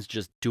Kylo Ren's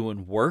just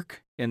doing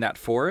work in that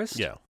forest.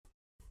 Yeah.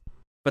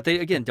 But they,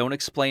 again, don't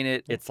explain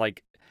it. It's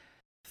like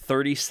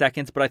 30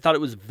 seconds, but I thought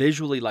it was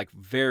visually like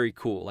very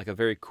cool, like a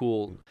very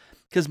cool,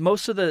 because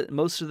most of the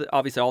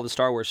obviously all the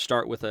Star Wars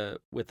start with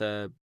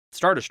a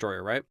Star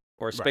Destroyer, right?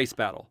 Or a space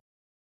battle.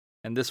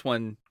 And this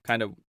one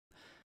kind of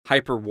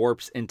hyper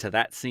warps into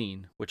that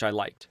scene, which I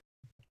liked.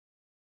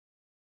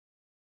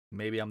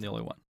 Maybe I'm the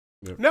only one.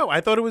 Yeah. No, I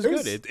thought it was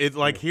good. It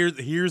like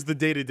here's the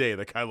day-to-day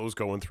that Kylo's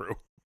going through.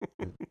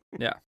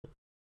 Yeah.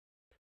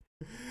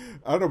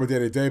 I don't know about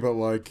day-to-day, but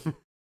like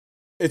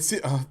it's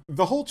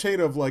the whole chain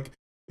of like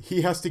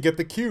he has to get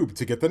the cube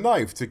to get the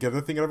knife to get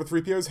the thing out of a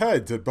 3PO's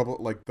head to bubble,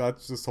 like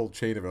that's this whole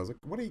chain of it. I was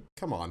like,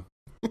 come on.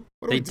 What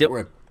are we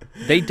doing?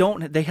 They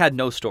had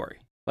no story.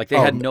 Like they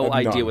had no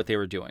idea what they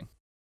were doing.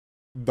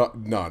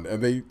 None.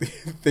 And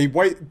they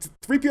wiped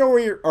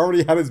 3PO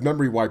already had his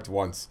memory wiped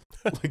once.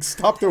 Like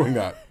stop doing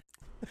that.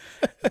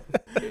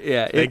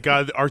 Yeah, thank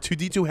God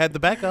R2D2 had the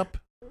backup.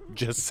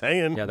 Just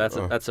saying. Yeah,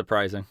 that's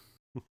surprising.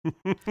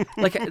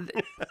 Like,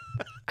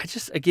 I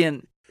just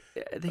again,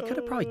 they could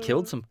have probably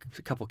killed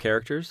a couple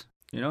characters,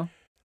 you know?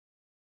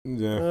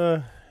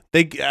 Yeah.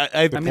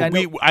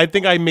 I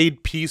think I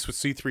made peace with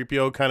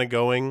C-3PO kind of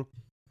going,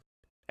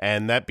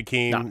 and that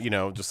became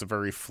just a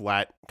very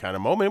flat kind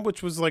of moment,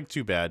 which was like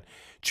too bad.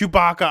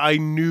 Chewbacca, I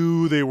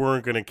knew they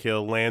weren't going to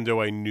kill.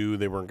 Lando, I knew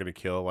they weren't going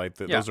to kill. Like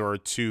those are our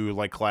two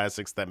like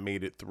classics that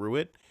made it through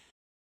it.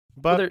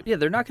 But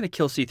they're not going to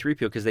kill C-3PO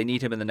because they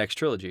need him in the next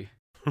trilogy.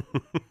 You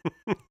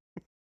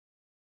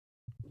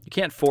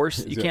can't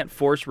force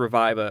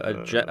revive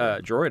a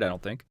droid. I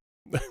don't think.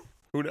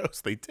 Who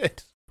knows? They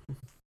did.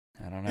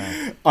 I don't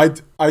know.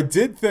 I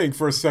did think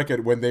for a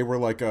second when they were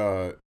like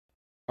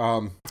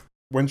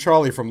when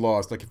Charlie from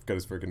Lost, I forgot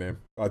his freaking name,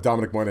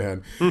 Dominic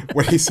Moynihan,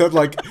 when he said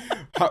like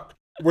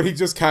when he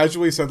just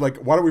casually said like,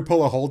 why don't we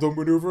pull a Holdo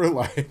maneuver,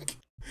 like.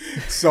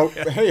 So,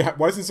 hey,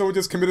 why doesn't someone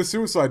just commit a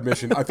suicide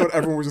mission? I thought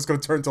everyone was just going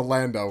to turn to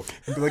Lando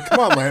and be like, come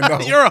on, Lando.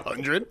 You're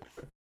 100.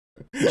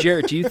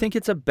 Jarrett, do you think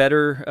it's a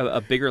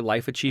bigger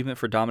life achievement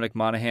for Dominic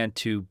Monaghan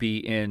to be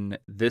in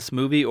this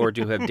movie or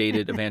to have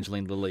dated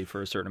Evangeline Lilly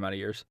for a certain amount of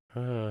years?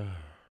 Oh,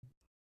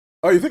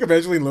 you think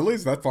Evangeline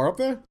Lilly's that far up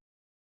there?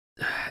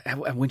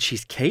 When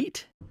she's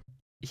Kate?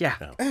 Yeah.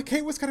 No.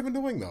 Kate was kind of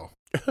annoying, though.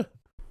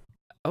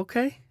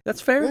 Okay,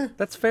 that's fair. Yeah.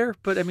 That's fair,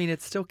 but I mean,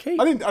 it's still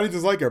Kate. I didn't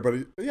dislike her,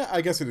 but yeah,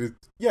 I guess it is.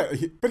 Yeah,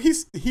 but he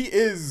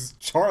is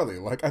Charlie.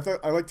 Like I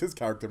liked his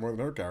character more than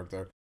her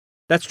character.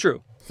 That's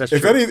true. That's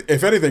if true.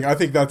 If anything, I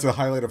think that's a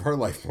highlight of her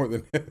life more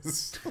than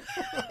his.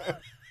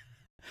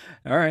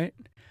 All right.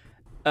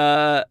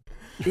 Yeah,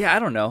 I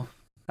don't know.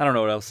 I don't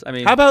know what else. I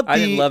mean, how about I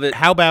didn't love it.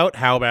 How about?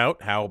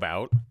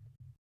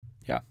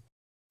 Yeah.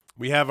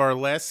 We have our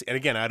last, and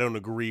again, I don't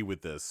agree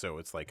with this, so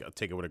it's like I'll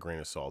take it with a grain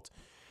of salt.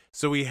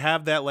 So we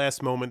have that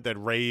last moment that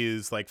Rey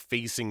is like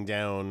facing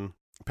down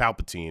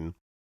Palpatine,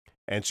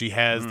 and she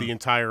has the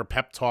entire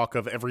pep talk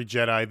of every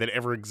Jedi that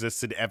ever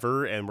existed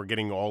ever, and we're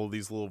getting all of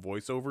these little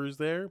voiceovers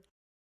there.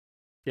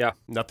 Yeah.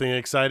 Nothing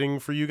exciting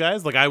for you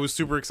guys? Like, I was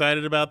super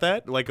excited about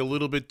that. Like, a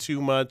little bit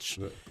too much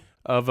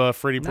of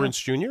Freddie Prinze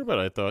Jr., but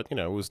I thought,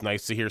 it was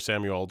nice to hear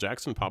Samuel L.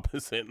 Jackson pop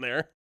his in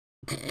there.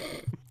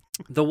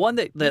 The one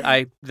that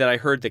I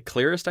heard the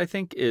clearest, I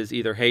think, is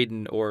either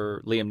Hayden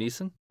or Liam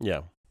Neeson.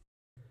 Yeah.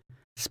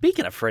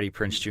 Speaking of Freddie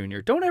Prinze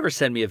Jr., don't ever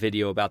send me a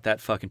video about that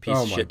fucking piece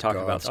of shit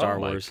talking about Star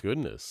Wars. Oh, my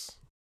goodness.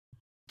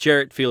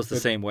 Jarrett feels the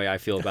same way I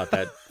feel about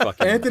that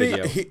fucking Anthony,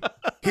 video. he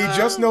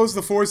just knows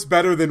the Force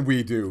better than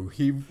we do.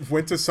 He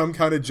went to some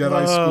kind of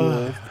Jedi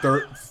school.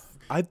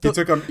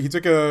 He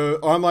took a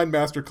online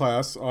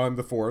masterclass on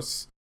the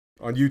Force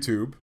on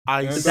YouTube.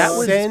 I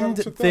send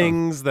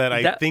things that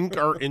I think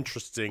are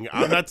interesting.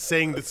 I'm not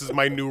saying this is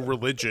my new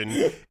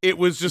religion. It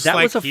was just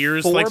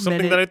here's like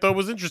something that I thought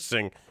was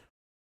interesting.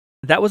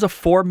 That was a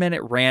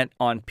 4-minute rant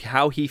on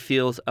how he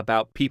feels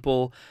about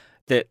people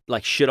that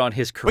like shit on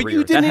his career. But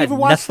you didn't that even had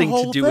watch nothing the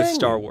whole to do thing. with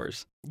Star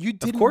Wars. You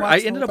didn't. Of course,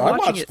 watch I ended up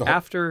watching it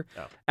after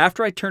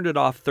I turned it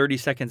off 30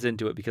 seconds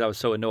into it because I was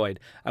so annoyed.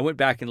 I went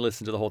back and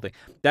listened to the whole thing.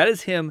 That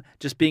is him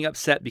just being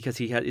upset because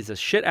is a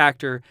shit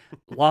actor,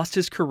 lost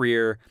his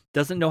career,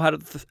 doesn't know how to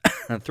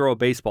throw a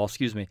baseball.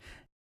 Excuse me.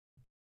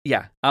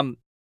 Yeah.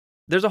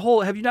 There's a whole.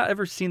 Have you not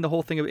ever seen the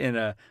whole thing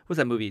in what's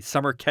that movie,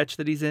 Summer Catch,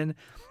 that he's in,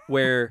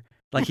 where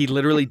like he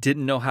literally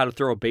didn't know how to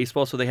throw a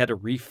baseball, so they had to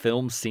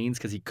refilm scenes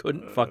because he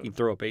couldn't fucking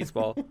throw a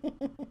baseball.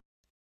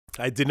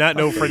 I did not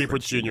know Freddie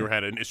Prinze Jr.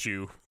 had an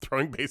issue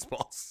throwing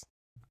baseballs.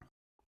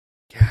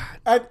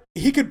 God.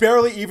 He could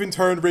barely even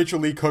turn Rachel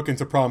Lee Cook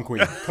into prom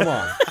queen. Come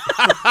on.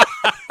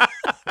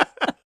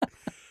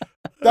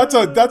 That's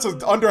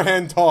an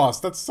underhand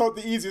toss. That's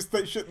the easiest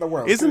shit in the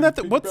world. Isn't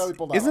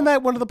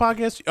that one of the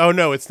podcasts? Oh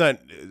no, it's not.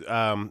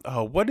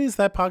 What is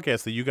that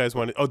podcast that you guys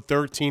wanted? Oh,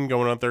 13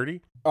 going on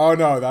 30. Oh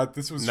no,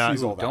 this was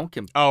She's All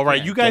That. Oh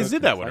right, you guys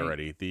did that one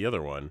already. The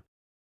other one.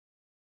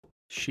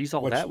 She's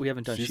All That? We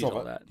haven't done She's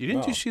All That. You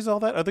didn't do She's All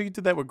That? I thought you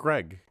did that with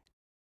Greg.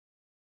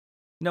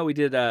 No, we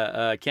did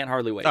Can't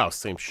Hardly Wait. Oh,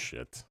 same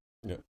shit.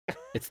 Yeah.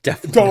 It's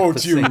definitely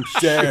Don't you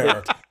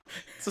dare.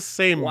 It's the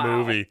same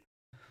movie.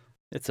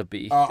 It's a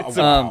B.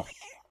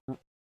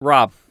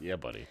 Rob. Yeah,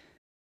 buddy.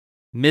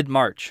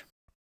 Mid-March.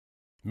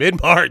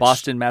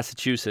 Boston,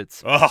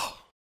 Massachusetts.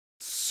 Oh,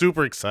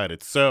 super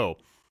excited. So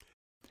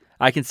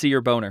I can see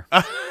your boner.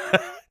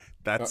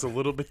 That's a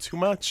little bit too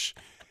much.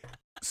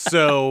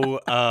 So,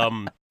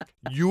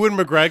 Ewan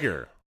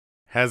McGregor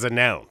has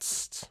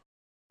announced.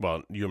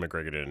 Well, Ewan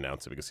McGregor didn't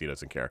announce it because he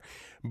doesn't care.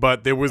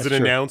 But there was an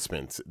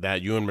announcement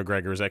that Ewan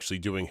McGregor is actually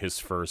doing his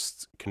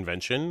first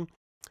convention,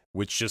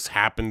 which just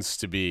happens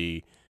to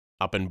be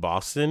up in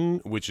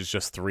Boston, which is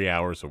just 3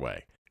 hours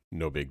away.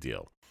 No big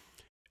deal.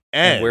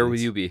 And where will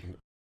you be?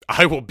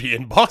 I will be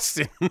in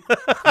Boston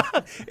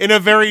in a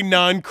very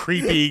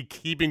non-creepy,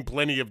 keeping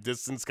plenty of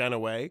distance kind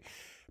of way.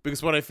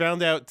 Because what I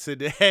found out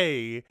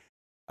today,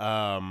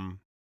 I'm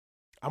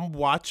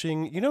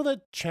watching,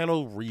 that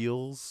channel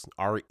Reels,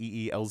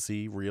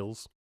 REELZ,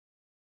 Reels?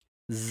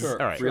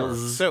 Sure. All right.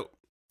 Reels. So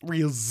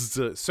Reels.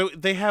 So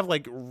they have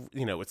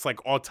it's like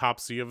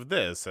autopsy of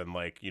this and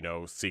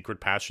secret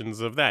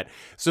passions of that.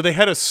 So they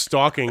had a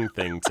stalking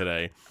thing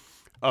today.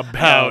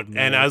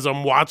 And as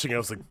I'm watching, I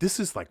was like, this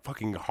is like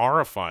fucking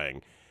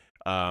horrifying.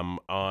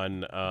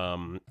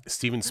 On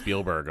Steven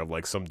Spielberg, of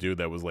like some dude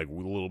that was like a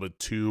little bit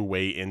too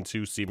way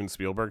into Steven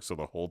Spielberg, so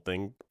the whole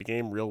thing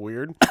became real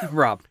weird.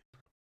 Rob.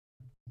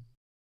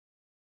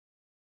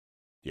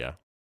 Yeah.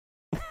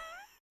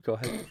 Go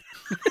ahead.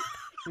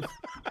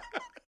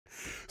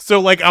 So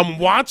like I'm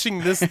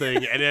watching this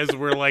thing, and as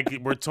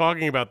we're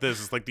talking about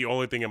this, it's like the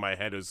only thing in my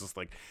head is just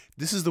like,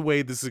 this is the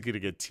way this is gonna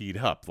get teed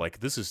up. Like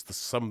this is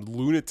some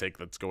lunatic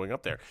that's going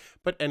up there.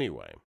 But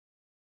anyway,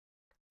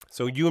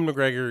 so Ewan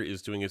McGregor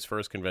is doing his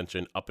first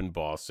convention up in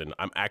Boston.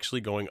 I'm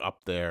actually going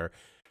up there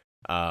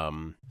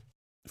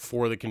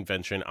for the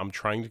convention. I'm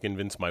trying to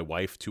convince my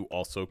wife to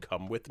also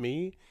come with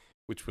me,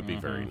 which would be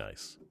very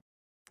nice.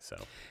 So,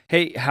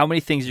 hey, how many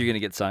things are you going to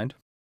get signed?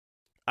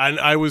 And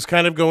I was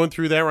kind of going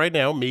through that right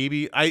now.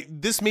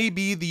 This may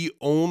be the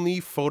only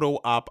photo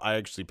op I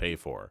actually pay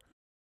for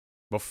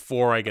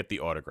before I get the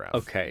autograph.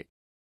 Okay,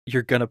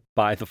 you're gonna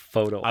buy the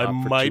photo op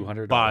for $200. I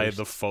might buy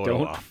the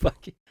photo op.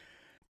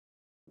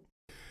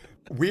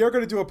 We are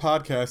going to do a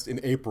podcast in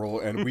April,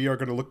 and we are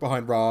going to look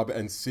behind Rob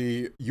and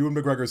see Ewan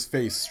McGregor's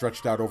face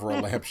stretched out over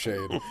a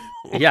lampshade.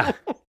 Yeah.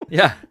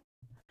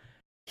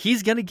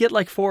 He's going to get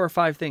like 4 or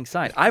 5 things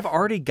signed. I've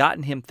already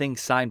gotten him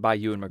things signed by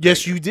Ewan McGregor.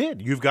 Yes, you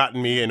did. You've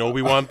gotten me an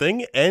Obi-Wan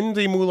thing and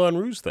a Moulin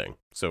Rouge thing.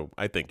 So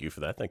I thank you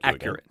for that. Thank you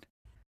Accurate.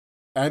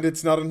 Again. And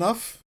it's not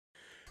enough?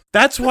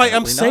 That's why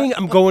I'm saying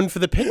I'm going for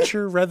the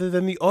picture rather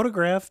than the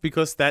autograph,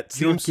 because that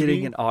seems You're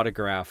getting an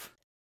autograph.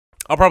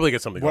 I'll probably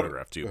get something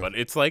autographed too, but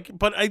it's like,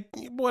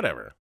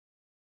 whatever.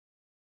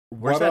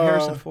 Where's that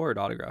Harrison Ford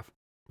autograph?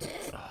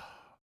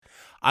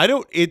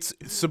 It's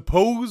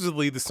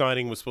supposedly the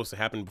signing was supposed to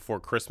happen before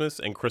Christmas,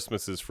 and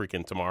Christmas is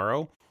freaking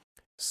tomorrow.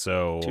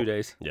 So 2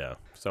 days. Yeah.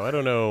 So I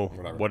don't know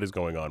what is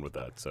going on with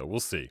that. So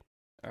we'll see.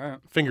 All right.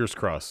 Fingers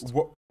crossed.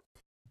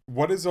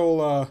 What is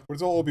old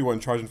Obi-Wan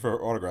charging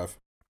for autograph?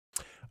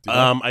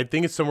 I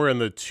think it's somewhere in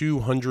the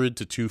 200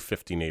 to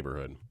 250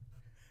 neighborhood.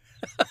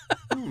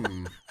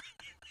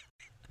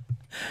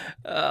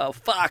 Oh,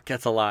 fuck.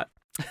 That's a lot.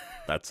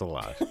 That's a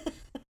lot.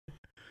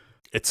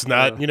 It's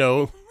not,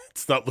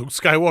 it's not Luke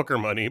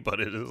Skywalker money, but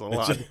it is a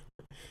lot.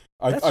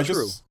 That's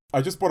true.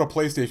 I just bought a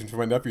PlayStation for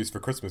my nephews for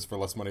Christmas for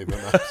less money than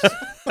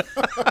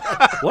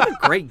that. What a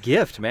great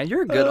gift, man.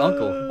 You're a good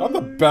uncle. I'm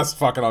the best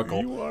fucking uncle.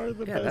 You are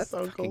the best that's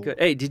uncle. Fucking good.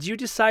 Hey, did you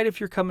decide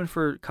if you're coming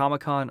for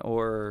Comic-Con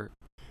or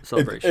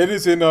Celebration? It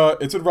is in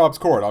Rob's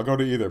court. I'll go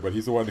to either, but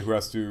he's the one who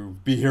has to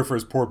be here for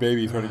his poor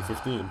baby turning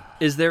 15.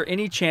 Is there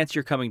any chance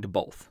you're coming to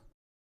both?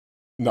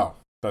 No,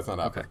 that's not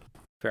happening. Okay,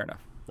 fair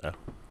enough. Yeah.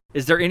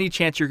 Is there any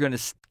chance you're going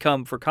to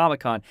come for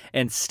Comic-Con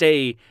and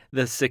stay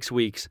the 6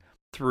 weeks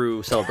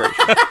through Celebration?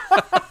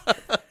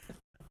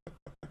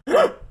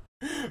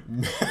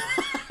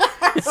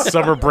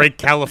 Summer break,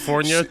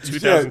 California,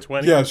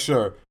 2020. Yeah,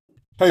 sure.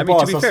 Hey,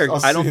 boss, to be fair,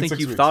 I'll I don't see you in think 6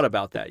 you've weeks. thought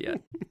about that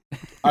yet.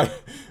 I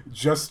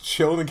just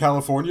chilling in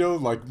California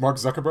like Mark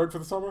Zuckerberg for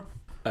the summer?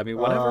 I mean,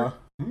 whatever.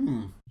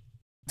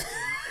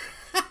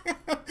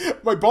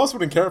 My boss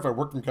wouldn't care if I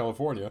worked in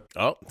California.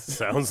 Oh,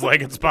 sounds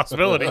like it's a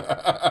possibility.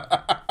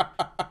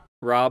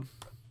 Rob?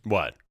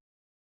 What?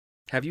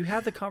 Have you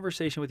had the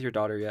conversation with your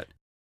daughter yet?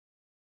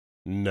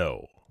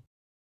 No.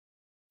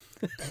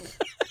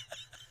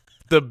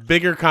 The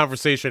bigger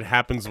conversation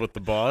happens with the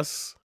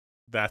boss.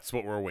 That's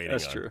what we're waiting on.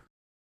 That's true.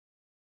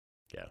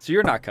 Yeah. So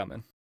you're not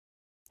coming?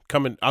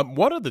 Coming.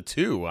 One of the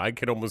two, I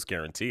could almost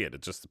guarantee it.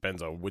 It just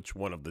depends on which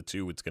one of the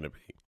two it's going to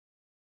be.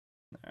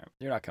 Right.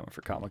 You're not coming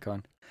for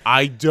Comic-Con.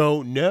 I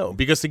don't know.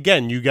 Because,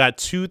 again, you got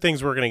 2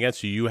 things working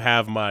against you. You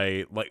have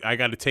I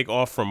got to take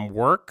off from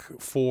work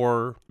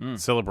for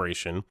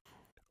Celebration,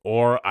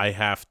 or I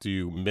have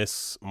to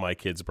miss my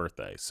kid's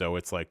birthday. So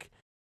it's like,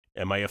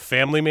 am I a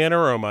family man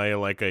or am I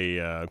like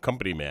a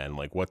company man?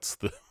 Like, what's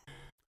going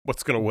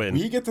to win?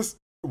 We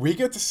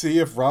get to see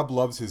if Rob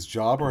loves his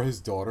job or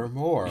his daughter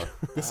more.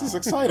 This is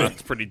exciting.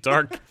 That's pretty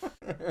dark.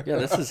 Yeah,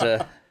 this is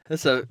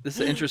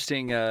an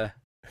interesting.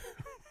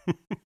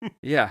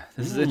 Yeah,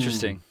 this is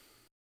interesting.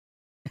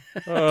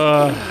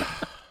 I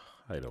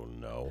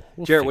don't know.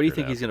 Jarrett, what do you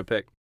think he's gonna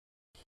pick?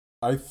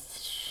 I'm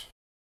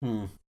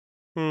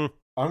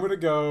gonna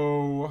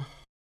go.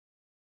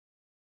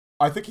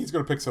 I think he's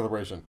gonna pick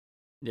Celebration.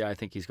 Yeah, I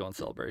think he's going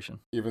Celebration.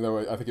 Even though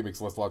I think it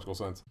makes less logical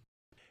sense.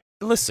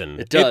 Listen,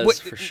 it does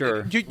for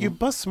sure. You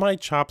bust my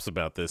chops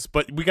about this,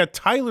 but we got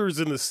Tyler's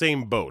in the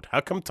same boat.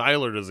 How come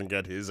Tyler doesn't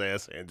get his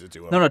ass handed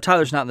to him? No,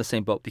 Tyler's not in the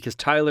same boat because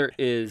Tyler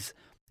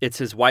it's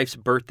his wife's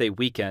birthday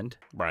weekend.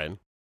 Brian.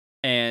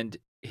 And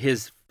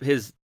his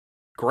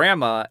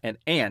grandma and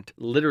aunt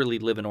literally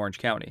live in Orange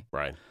County.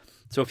 Right.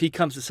 So if he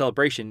comes to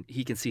Celebration,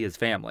 he can see his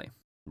family.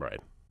 Right.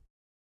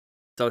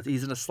 So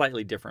he's in a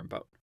slightly different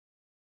boat.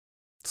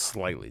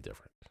 Slightly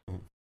different.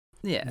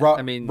 Yeah.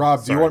 Rob, do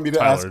you want me to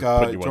Tyler, ask?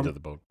 put you under the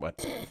boat. What?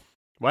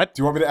 Do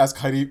you want me to ask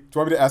Heidi? Do you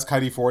want me to ask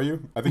Heidi for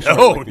you? I think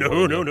No.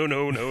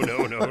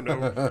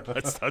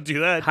 Let's not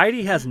do that.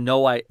 Heidi has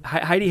no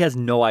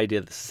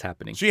idea this is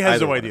happening. She has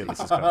no idea this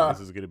is coming.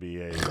 This is going to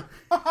be a.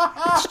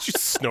 She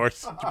snorts,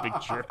 such a big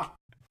jerk.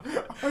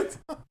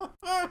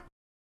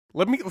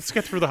 Let's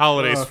get through the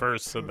holidays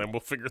first, and then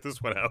we'll figure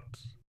this one out.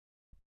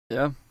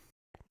 Yeah.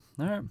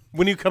 All right.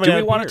 When are you coming out? Do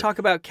we want to talk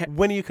about?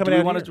 When are you coming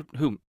out?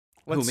 Who?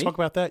 Let's me? talk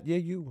about that. Yeah,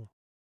 you.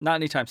 Not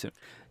anytime soon.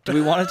 Do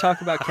we want to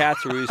talk about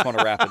cats, or we just want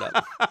to wrap it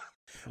up?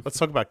 Let's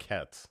talk about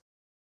cats.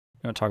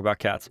 You want to talk about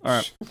cats? All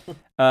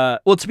right.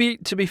 Well, to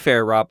be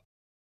fair, Rob,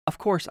 of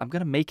course, I'm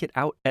going to make it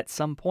out at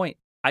some point.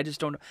 I just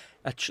don't know.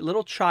 A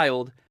little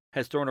child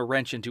has thrown a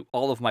wrench into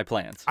all of my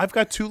plans. I've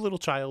got 2 little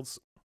childs.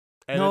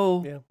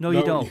 No,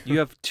 you don't. You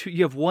have 2.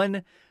 You have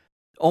one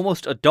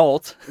almost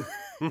adult,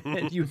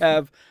 and you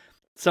have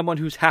someone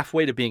who's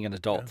halfway to being an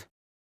adult. Yeah.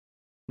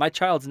 My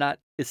child's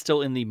is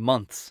still in the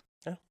months.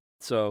 Yeah.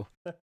 So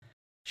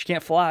she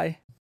can't fly.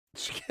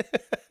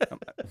 I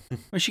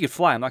mean, she could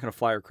fly. I'm not going to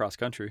fly her across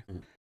country.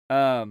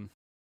 All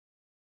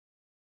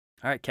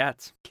right,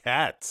 cats.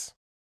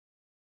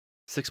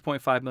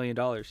 $6.5 million.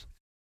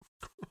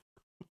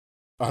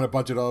 On a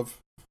budget of?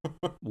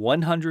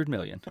 $100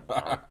 million.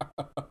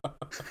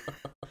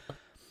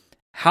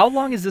 How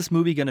long is this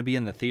movie going to be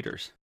in the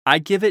theaters? I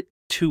give it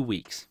 2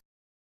 weeks.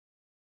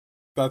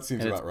 That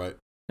seems about right.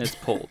 It's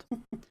pulled.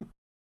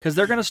 Because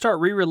they're going to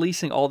start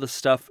re-releasing all this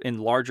stuff in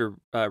larger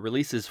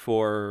releases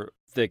for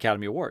the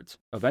Academy Awards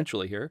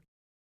eventually here.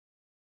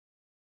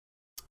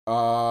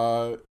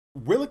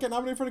 Will it get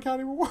nominated for an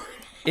Academy Award?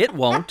 It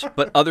won't,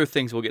 but other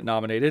things will get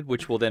nominated,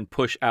 which will then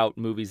push out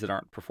movies that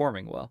aren't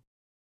performing well.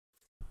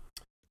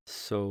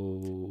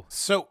 So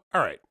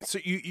all right. So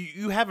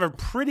you have a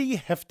pretty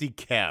hefty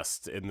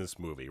cast in this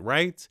movie,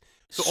 right?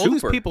 So all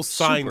these people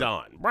signed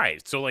on,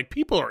 right? So like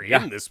people are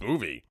in this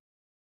movie.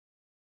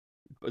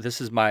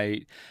 This is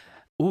my.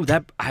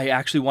 I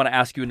actually want to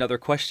ask you another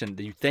question.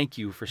 Thank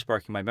you for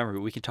sparking my memory.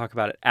 We can talk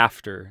about it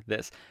after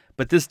this.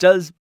 But this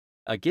does,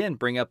 again,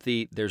 bring up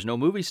there's no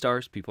movie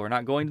stars. People are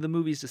not going to the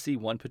movies to see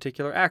one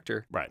particular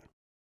actor. Right.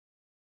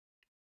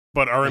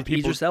 But aren't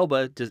people... Idris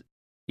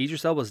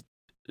Elba's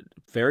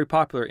very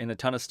popular in a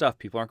ton of stuff.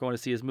 People aren't going to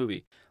see his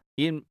movie.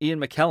 Ian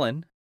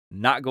McKellen,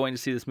 not going to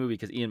see this movie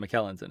because Ian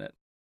McKellen's in it.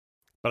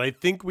 But I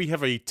think we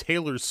have a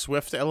Taylor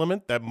Swift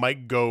element that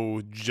might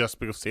go just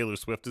because Taylor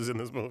Swift is in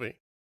this movie.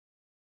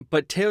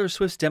 But Taylor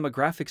Swift's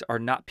demographics are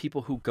not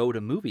people who go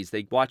to movies.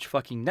 They watch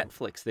fucking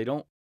Netflix. They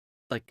don't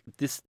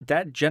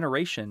that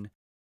generation,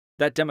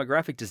 that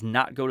demographic does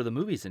not go to the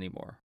movies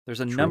anymore. There's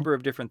a number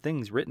of different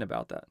things written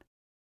about that.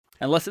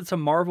 Unless it's a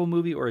Marvel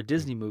movie or a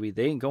Disney movie,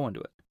 they ain't going to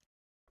it.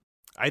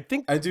 I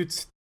think I do.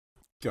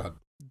 God,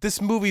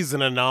 this movie's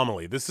an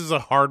anomaly. This is a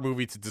hard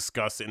movie to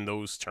discuss in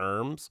those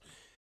terms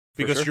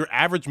because your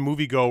average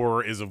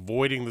moviegoer is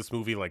avoiding this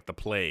movie like the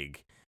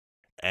plague.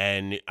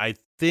 And I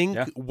think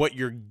what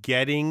you're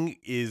getting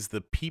is the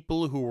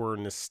people who are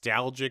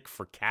nostalgic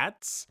for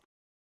Cats,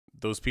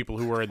 those people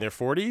who are in their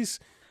 40s,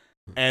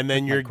 and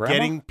then you're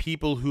getting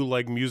people who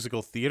like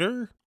musical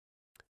theater,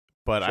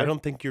 but I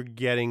don't think you're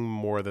getting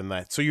more than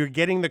that. So you're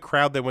getting the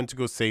crowd that went to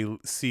go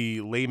see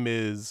Les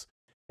Mis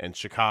and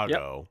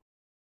Chicago,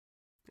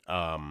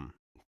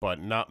 but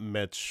not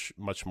much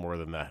more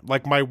than that.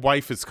 Like my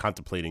wife is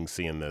contemplating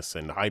seeing this,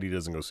 and Heidi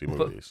doesn't go see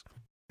movies.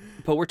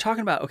 But we're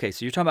talking about, so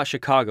you're talking about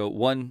Chicago,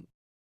 won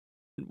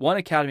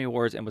Academy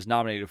Awards and was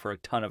nominated for a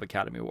ton of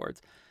Academy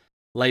Awards.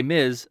 Les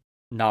Mis,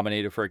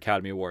 nominated for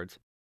Academy Awards.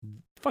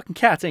 Fucking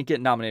Cats ain't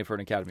getting nominated for an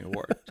Academy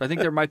Award. So I think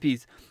there might be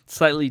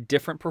slightly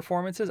different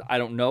performances. I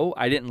don't know.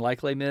 I didn't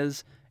like Les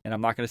Mis, and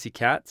I'm not going to see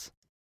Cats.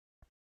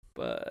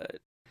 But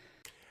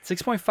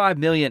 $6.5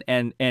 million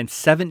and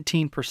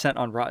 17%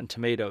 on Rotten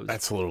Tomatoes.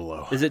 That's a little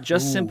low. Is it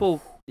just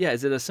simple? Yeah,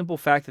 is it a simple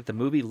fact that the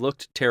movie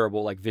looked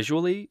terrible, like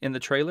visually in the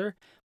trailer?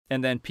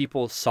 And then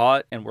people saw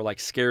it and were like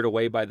scared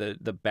away by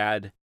the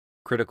bad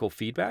critical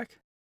feedback.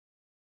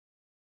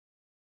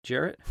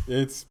 Jarrett?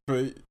 It's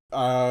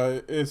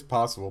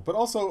possible, but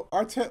also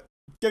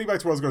getting back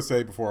to what I was going to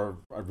say before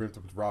I ripped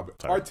up with Rob.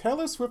 Are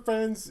Taylor Swift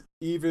fans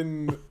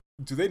even?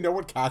 Do they know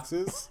what Cats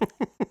is?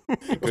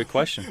 Good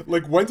question.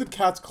 Like, when did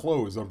Cats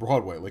close on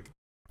Broadway? Like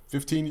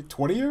 15,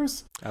 20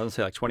 years? I would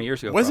say like 20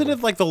 years ago. Wasn't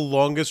it like the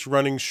longest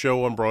running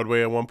show on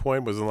Broadway at one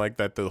point? Wasn't like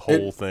that the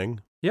whole thing?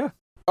 Yeah.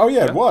 Oh,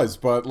 yeah, it was,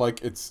 but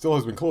like it still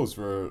has been closed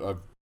for,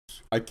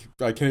 I can't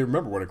even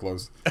remember when it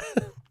closed.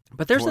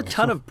 But there's a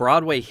ton of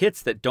Broadway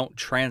hits that don't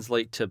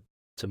translate to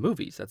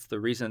movies. That's the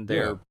reason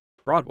they're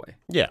Broadway.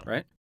 Yeah.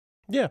 Right?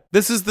 Yeah.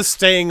 This is the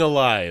staying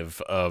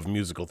alive of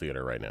musical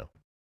theater right now.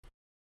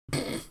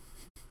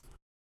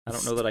 I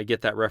don't know that I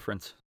get that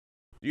reference.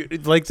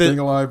 Like Staying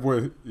Alive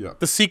with,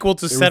 the sequel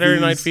to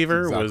Saturday Night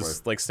Fever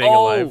was like Staying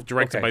Alive,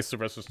 directed by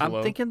Sylvester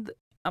Stallone.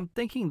 I'm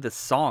thinking the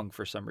song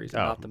for some reason,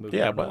 not the movie.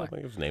 Yeah, well, I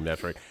think it was named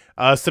after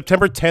it.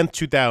 September 10th,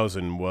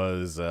 2000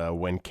 was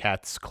when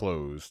Cats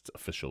closed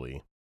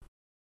officially.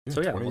 Yeah,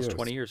 so almost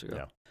 20 years ago.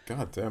 Yeah.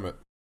 God damn it.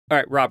 All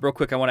right, Rob, real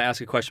quick, I want to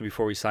ask a question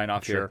before we sign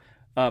off here.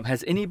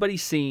 Has anybody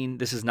seen,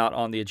 this is not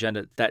on the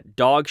agenda, that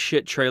dog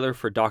shit trailer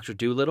for Dr.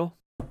 Dolittle?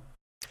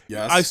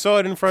 Yes. I saw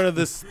it in front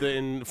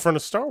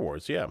of Star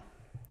Wars, yeah.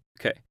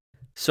 Okay.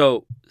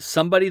 So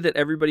somebody that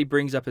everybody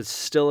brings up as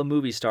still a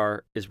movie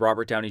star is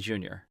Robert Downey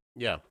Jr.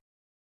 Yeah.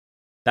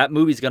 That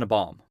movie's going to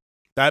bomb.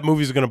 That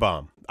movie's going to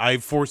bomb. I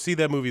foresee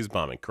that movie is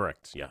bombing,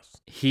 correct, yes.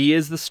 He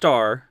is the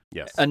star.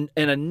 Yes. And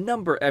a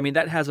number, I mean,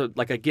 that has, a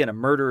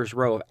murderer's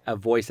row of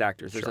voice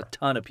actors. There's a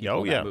ton of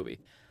people in that movie.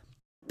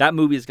 That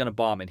movie is going to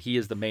bomb, and he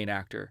is the main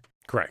actor.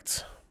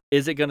 Correct.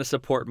 Is it going to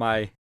support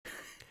my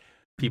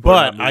people?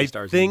 But I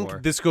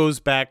think this goes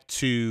back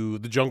to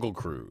the Jungle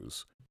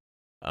Cruise.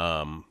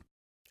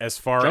 as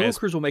far Jungle as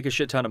Cruise will make a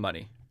shit ton of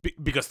money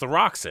because The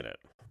Rock's in it.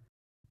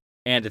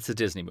 and it's a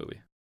Disney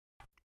movie.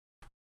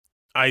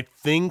 I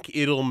think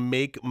it'll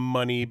make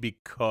money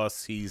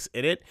because he's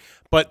in it,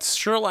 but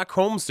Sherlock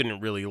Holmes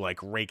didn't really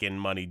rake in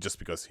money just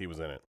because he was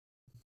in it.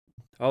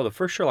 Oh, the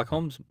first Sherlock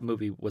Holmes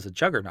movie was a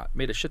juggernaut,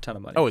 made a shit ton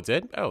of money. Oh, it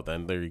did? Oh,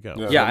 then there you go.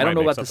 Yeah, I don't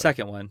know about the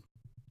second one.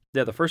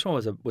 Yeah, the first one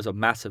was a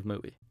massive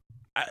movie.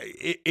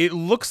 It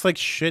looks like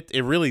shit.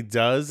 It really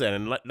does,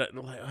 and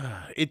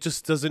it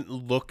just doesn't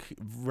look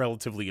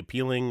relatively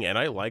appealing. And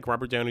I like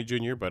Robert Downey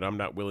Jr., but I'm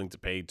not willing to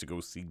pay to go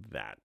see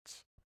that.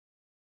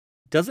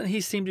 Doesn't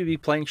he seem to be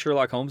playing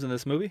Sherlock Holmes in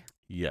this movie?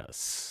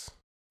 Yes.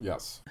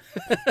 Yes.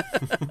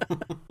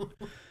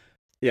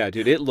 Yeah,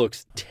 dude, it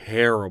looks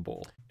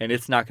terrible, and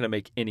it's not going to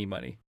make any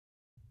money.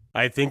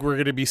 I think we're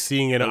going to be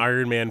seeing an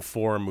Iron Man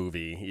 4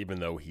 movie, even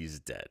though he's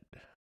dead.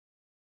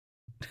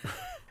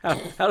 How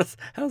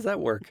does that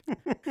work?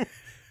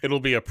 It'll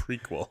be a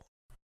prequel.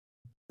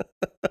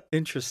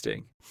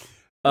 Interesting.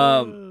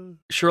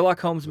 Sherlock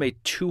Holmes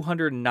made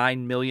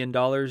 $209 million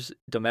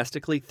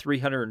domestically,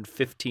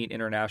 $315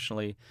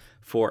 internationally,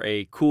 for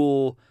a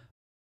cool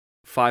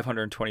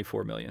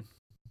 $524 million.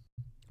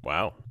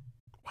 Wow.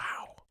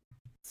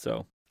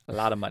 So a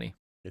lot of money.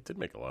 It did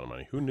make a lot of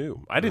money. Who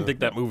knew? I didn't think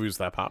that movie was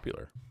that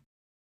popular.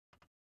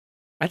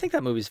 I think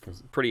that movie's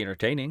pretty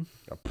entertaining.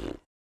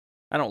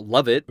 I don't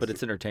love it, but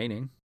it's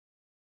entertaining.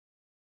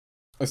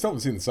 I still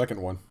haven't seen the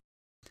second one.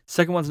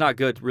 Second one's not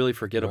good. Really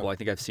forgettable. I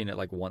think I've seen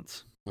it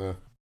once. Yeah.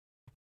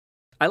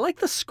 I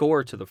like the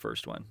score to the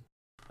first one.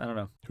 I don't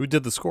know. Who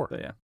did the score? But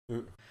yeah.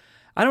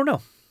 I don't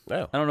know.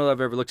 Oh. I don't know if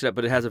I've ever looked it up,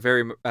 but it has a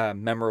very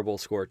memorable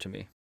score to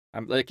me.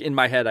 I'm in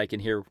my head, I can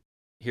hear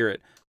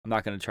it. I'm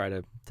not going to try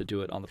to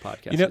do it on the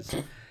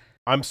podcast.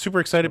 I'm super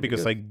excited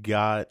because I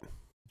got.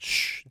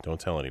 Shh! Don't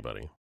tell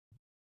anybody.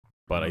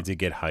 But I did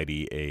get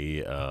Heidi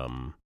a.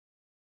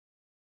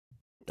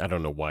 I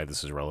don't know why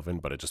this is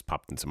relevant, but it just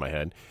popped into my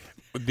head.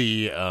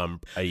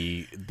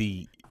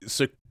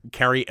 So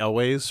Carrie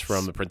Elways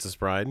from The Princess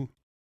Bride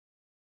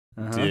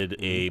did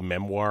a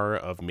memoir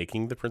of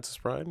making The Princess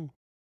Bride.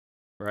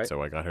 Right.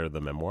 So I got her the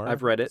memoir.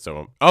 I've read it.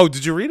 So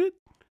did you read it?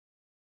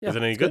 Yeah, is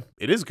it any good?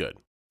 It is good.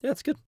 Yeah,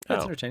 it's good.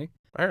 It's entertaining.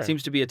 All right.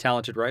 Seems to be a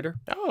talented writer.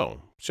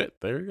 Oh shit!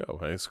 There you go.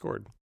 I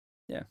scored.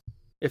 Yeah.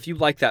 If you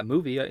like that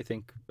movie, I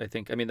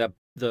mean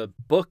the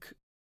book,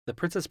 The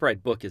Princess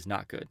Bride book is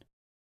not good.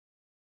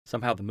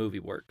 Somehow the movie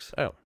works.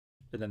 Oh.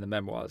 And then the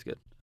memoir is good.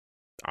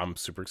 I'm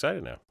super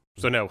excited now.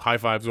 So now high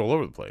fives all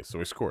over the place. So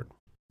we scored.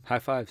 High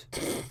fives.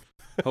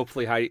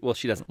 Hopefully Heidi, well,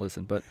 she doesn't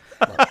listen, but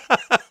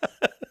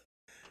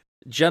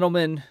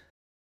gentlemen,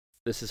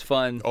 this is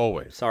fun.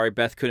 Always. Sorry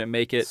Beth couldn't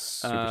make it.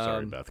 Super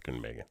sorry Beth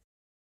couldn't make it.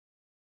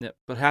 Yeah,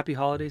 but happy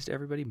holidays to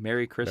everybody.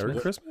 Merry Christmas.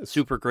 Merry Christmas.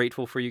 Super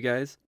grateful for you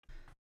guys.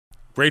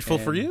 Grateful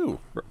for you.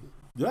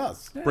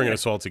 Yes. Bringing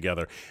us all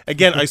together.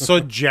 Again, I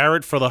saw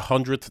Jarrett for the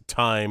 100th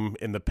time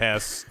in the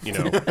past,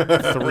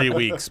 3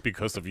 weeks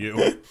because of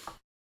you.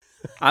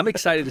 I'm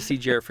excited to see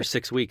Jarrett for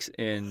 6 weeks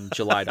in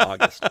July to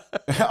August.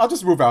 I'll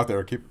just move out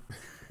there.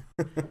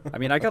 I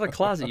mean, I got a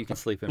closet you can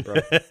sleep in, bro.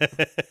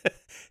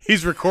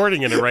 He's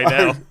recording in it right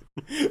now.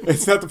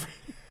 It's not the...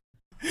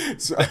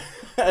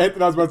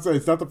 Anthony, I was about to say,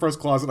 it's not the first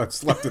closet I've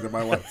slept in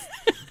my life.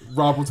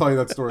 Rob will tell you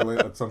that story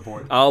later at some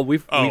point. Oh,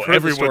 we've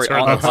heard the story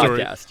on the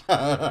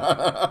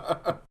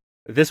podcast.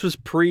 This was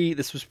pre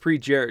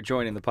Jarrett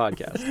joining the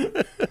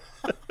podcast.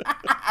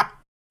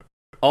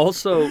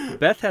 Also,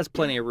 Beth has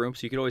plenty of room,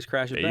 so you could always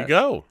crash at Beth. There you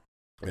go.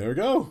 There we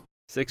go.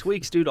 6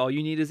 weeks, dude. All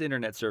you need is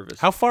internet service.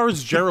 How far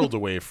is Gerald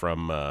away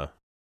from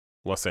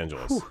Los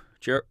Angeles?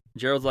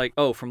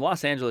 Gerald's from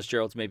Los Angeles,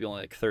 Gerald's maybe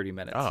only 30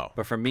 minutes. Oh.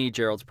 But for me,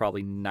 Gerald's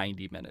probably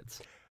 90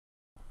 minutes.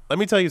 Let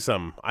me tell you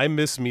something. I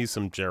miss me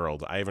some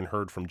Gerald. I haven't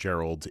heard from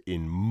Gerald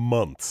in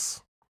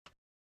months.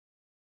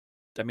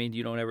 I mean,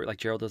 you don't ever,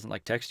 Gerald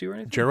doesn't, text you or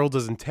anything? Gerald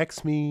doesn't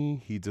text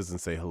me. He doesn't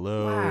say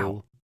hello.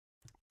 Wow.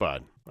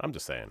 But I'm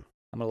just saying.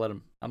 I'm gonna let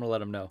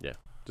him know. Yeah,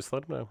 just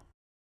let him know.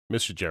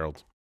 Miss you,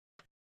 Gerald.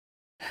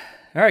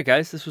 All right,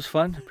 guys, this was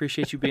fun.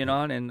 Appreciate you being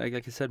on, and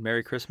like I said,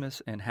 Merry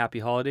Christmas and Happy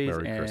Holidays.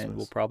 Merry Christmas.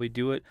 We'll probably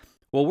do it.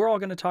 Well, we're all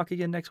going to talk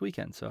again next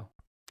weekend, so.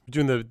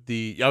 We're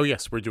doing oh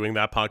yes, we're doing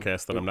that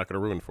podcast that I'm not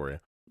going to ruin for you.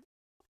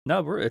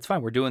 No, it's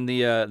fine. We're doing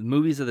the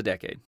movies of the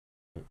decade.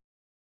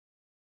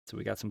 So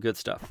we got some good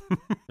stuff.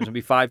 There's going to be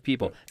 5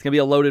 people. It's going to be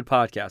a loaded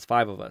podcast,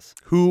 5 of us.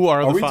 Who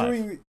are the 5?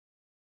 Doing...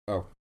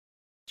 Oh.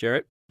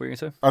 Jarrett, what are you going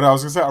to say? Oh, no, I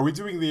was going to say, are we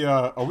doing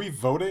are we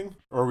voting,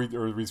 or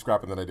are we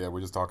scrapping that idea? We're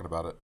just talking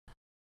about it.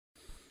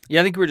 Yeah,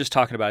 I think we're just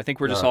talking about it. I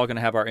think we're just all going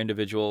to have our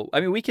individual...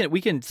 I mean, we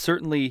can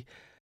certainly...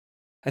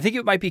 I think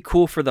it might be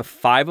cool for the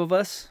 5 of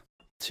us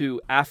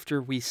to,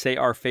 after we say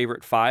our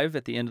favorite 5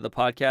 at the end of the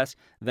podcast,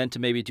 then to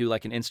maybe do an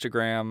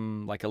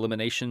Instagram,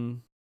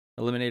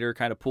 eliminator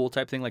kind of pool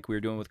type thing like we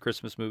were doing with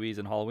Christmas movies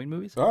and Halloween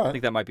movies. All right. I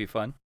think that might be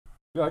fun.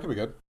 Yeah, that could be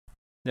good.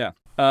 Yeah.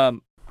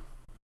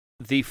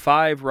 The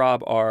 5,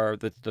 Rob, are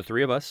the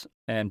 3 of us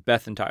and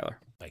Beth and Tyler.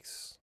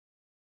 Nice.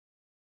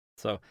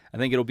 So I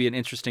think it'll be an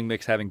interesting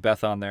mix having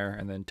Beth on there,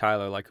 and then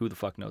Tyler, like, who the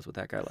fuck knows what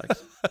that guy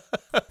likes?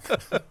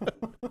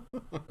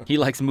 He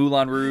likes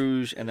Moulin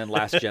Rouge and then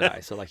Last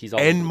Jedi. So like he's all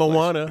and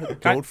Moana.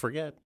 Don't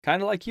forget.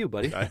 Kind of like you,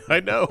 buddy. I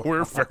know.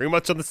 We're very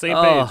much on the same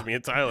page, me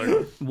and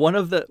Tyler. One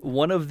of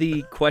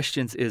the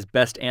questions is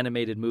best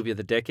animated movie of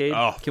the decade.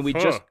 Oh, Can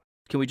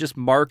we just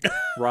mark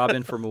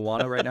Robin for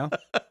Moana right now?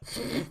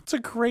 It's a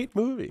great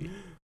movie.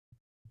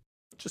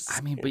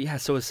 But yeah,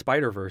 so is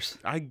Spider-Verse.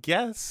 I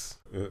guess.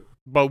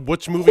 But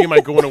which movie am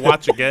I going to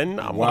watch again?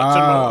 I'm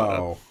watching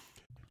Moana.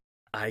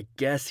 I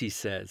guess he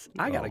says.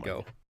 I gotta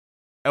go.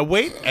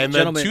 Wait, and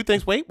then two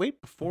things. Wait,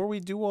 before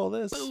we do all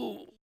this.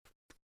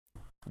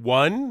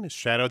 One,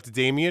 shout out to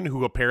Damien,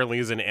 who apparently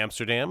is in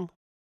Amsterdam.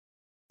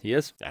 He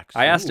is?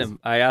 I asked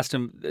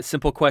him a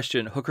simple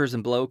question, hookers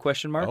and blow,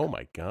 question mark. Oh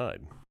my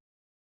God.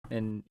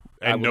 And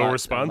no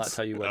response? I will not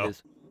tell you what it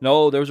is.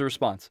 No, there was a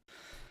response.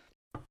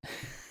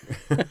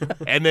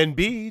 And then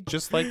B,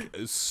 just like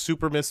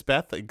super Miss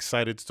Beth,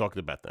 excited to talk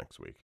to Beth next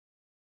week.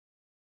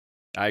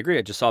 I agree.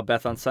 I just saw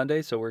Beth on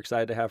Sunday, so we're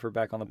excited to have her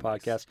back on the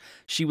podcast.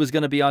 She was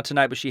going to be on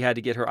tonight, but she had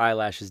to get her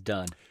eyelashes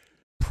done.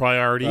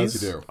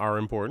 Priorities are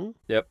important.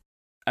 Yep.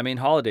 I mean,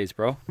 holidays,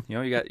 bro. You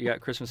know, you got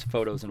Christmas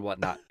photos and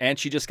whatnot. And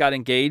she just got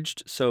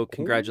engaged, so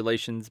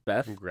congratulations,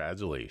 Beth.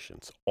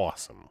 Congratulations.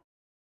 Awesome.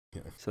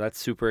 So that's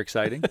super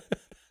exciting.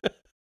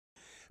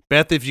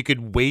 Beth, if you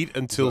could wait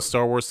until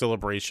Star Wars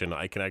Celebration,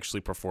 I can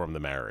actually perform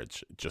the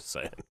marriage. Just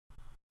saying.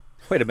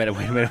 Wait a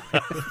minute.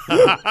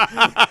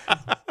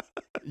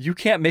 You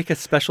can't make a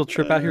special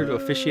trip out here to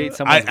officiate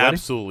someone's wedding?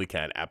 Absolutely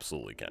can.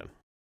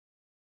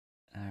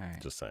 All right.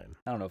 Just saying.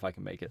 I don't know if I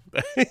can make it.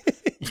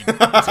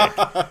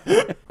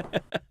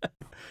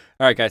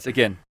 All right, guys.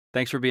 Again,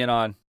 thanks for being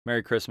on.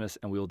 Merry Christmas,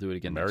 and we will do it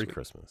again next week. Merry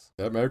Christmas.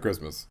 Yeah, Merry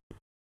Christmas.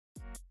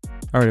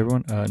 All right,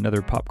 everyone.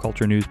 Another pop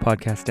culture news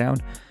podcast down.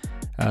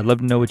 I'd love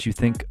to know what you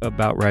think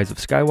about Rise of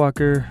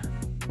Skywalker.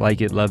 Like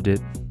it, loved it,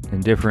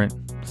 indifferent,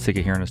 sick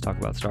of hearing us talk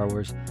about Star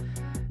Wars.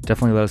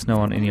 Definitely let us know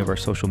on any of our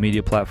social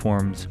media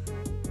platforms.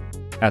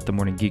 At The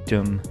Morning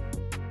Geekdom,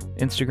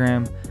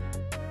 Instagram,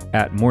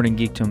 at Morning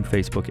Geekdom,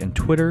 Facebook, and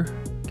Twitter.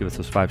 Give us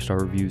those 5-star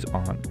reviews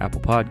on Apple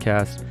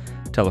Podcasts.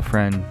 Tell a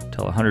friend,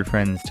 tell 100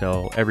 friends,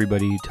 tell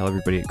everybody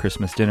at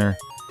Christmas dinner,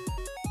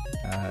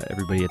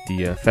 everybody at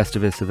the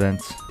Festivus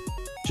events.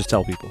 Just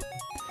tell people.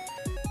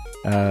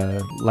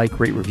 Like,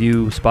 rate,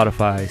 review,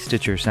 Spotify,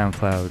 Stitcher,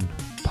 SoundCloud,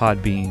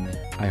 Podbean,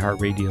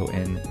 iHeartRadio,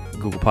 and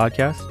Google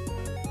Podcasts.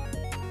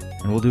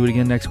 And we'll do it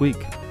again next week.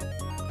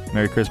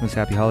 Merry Christmas,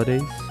 Happy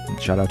Holidays,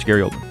 and shout out to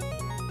Gary Oldman.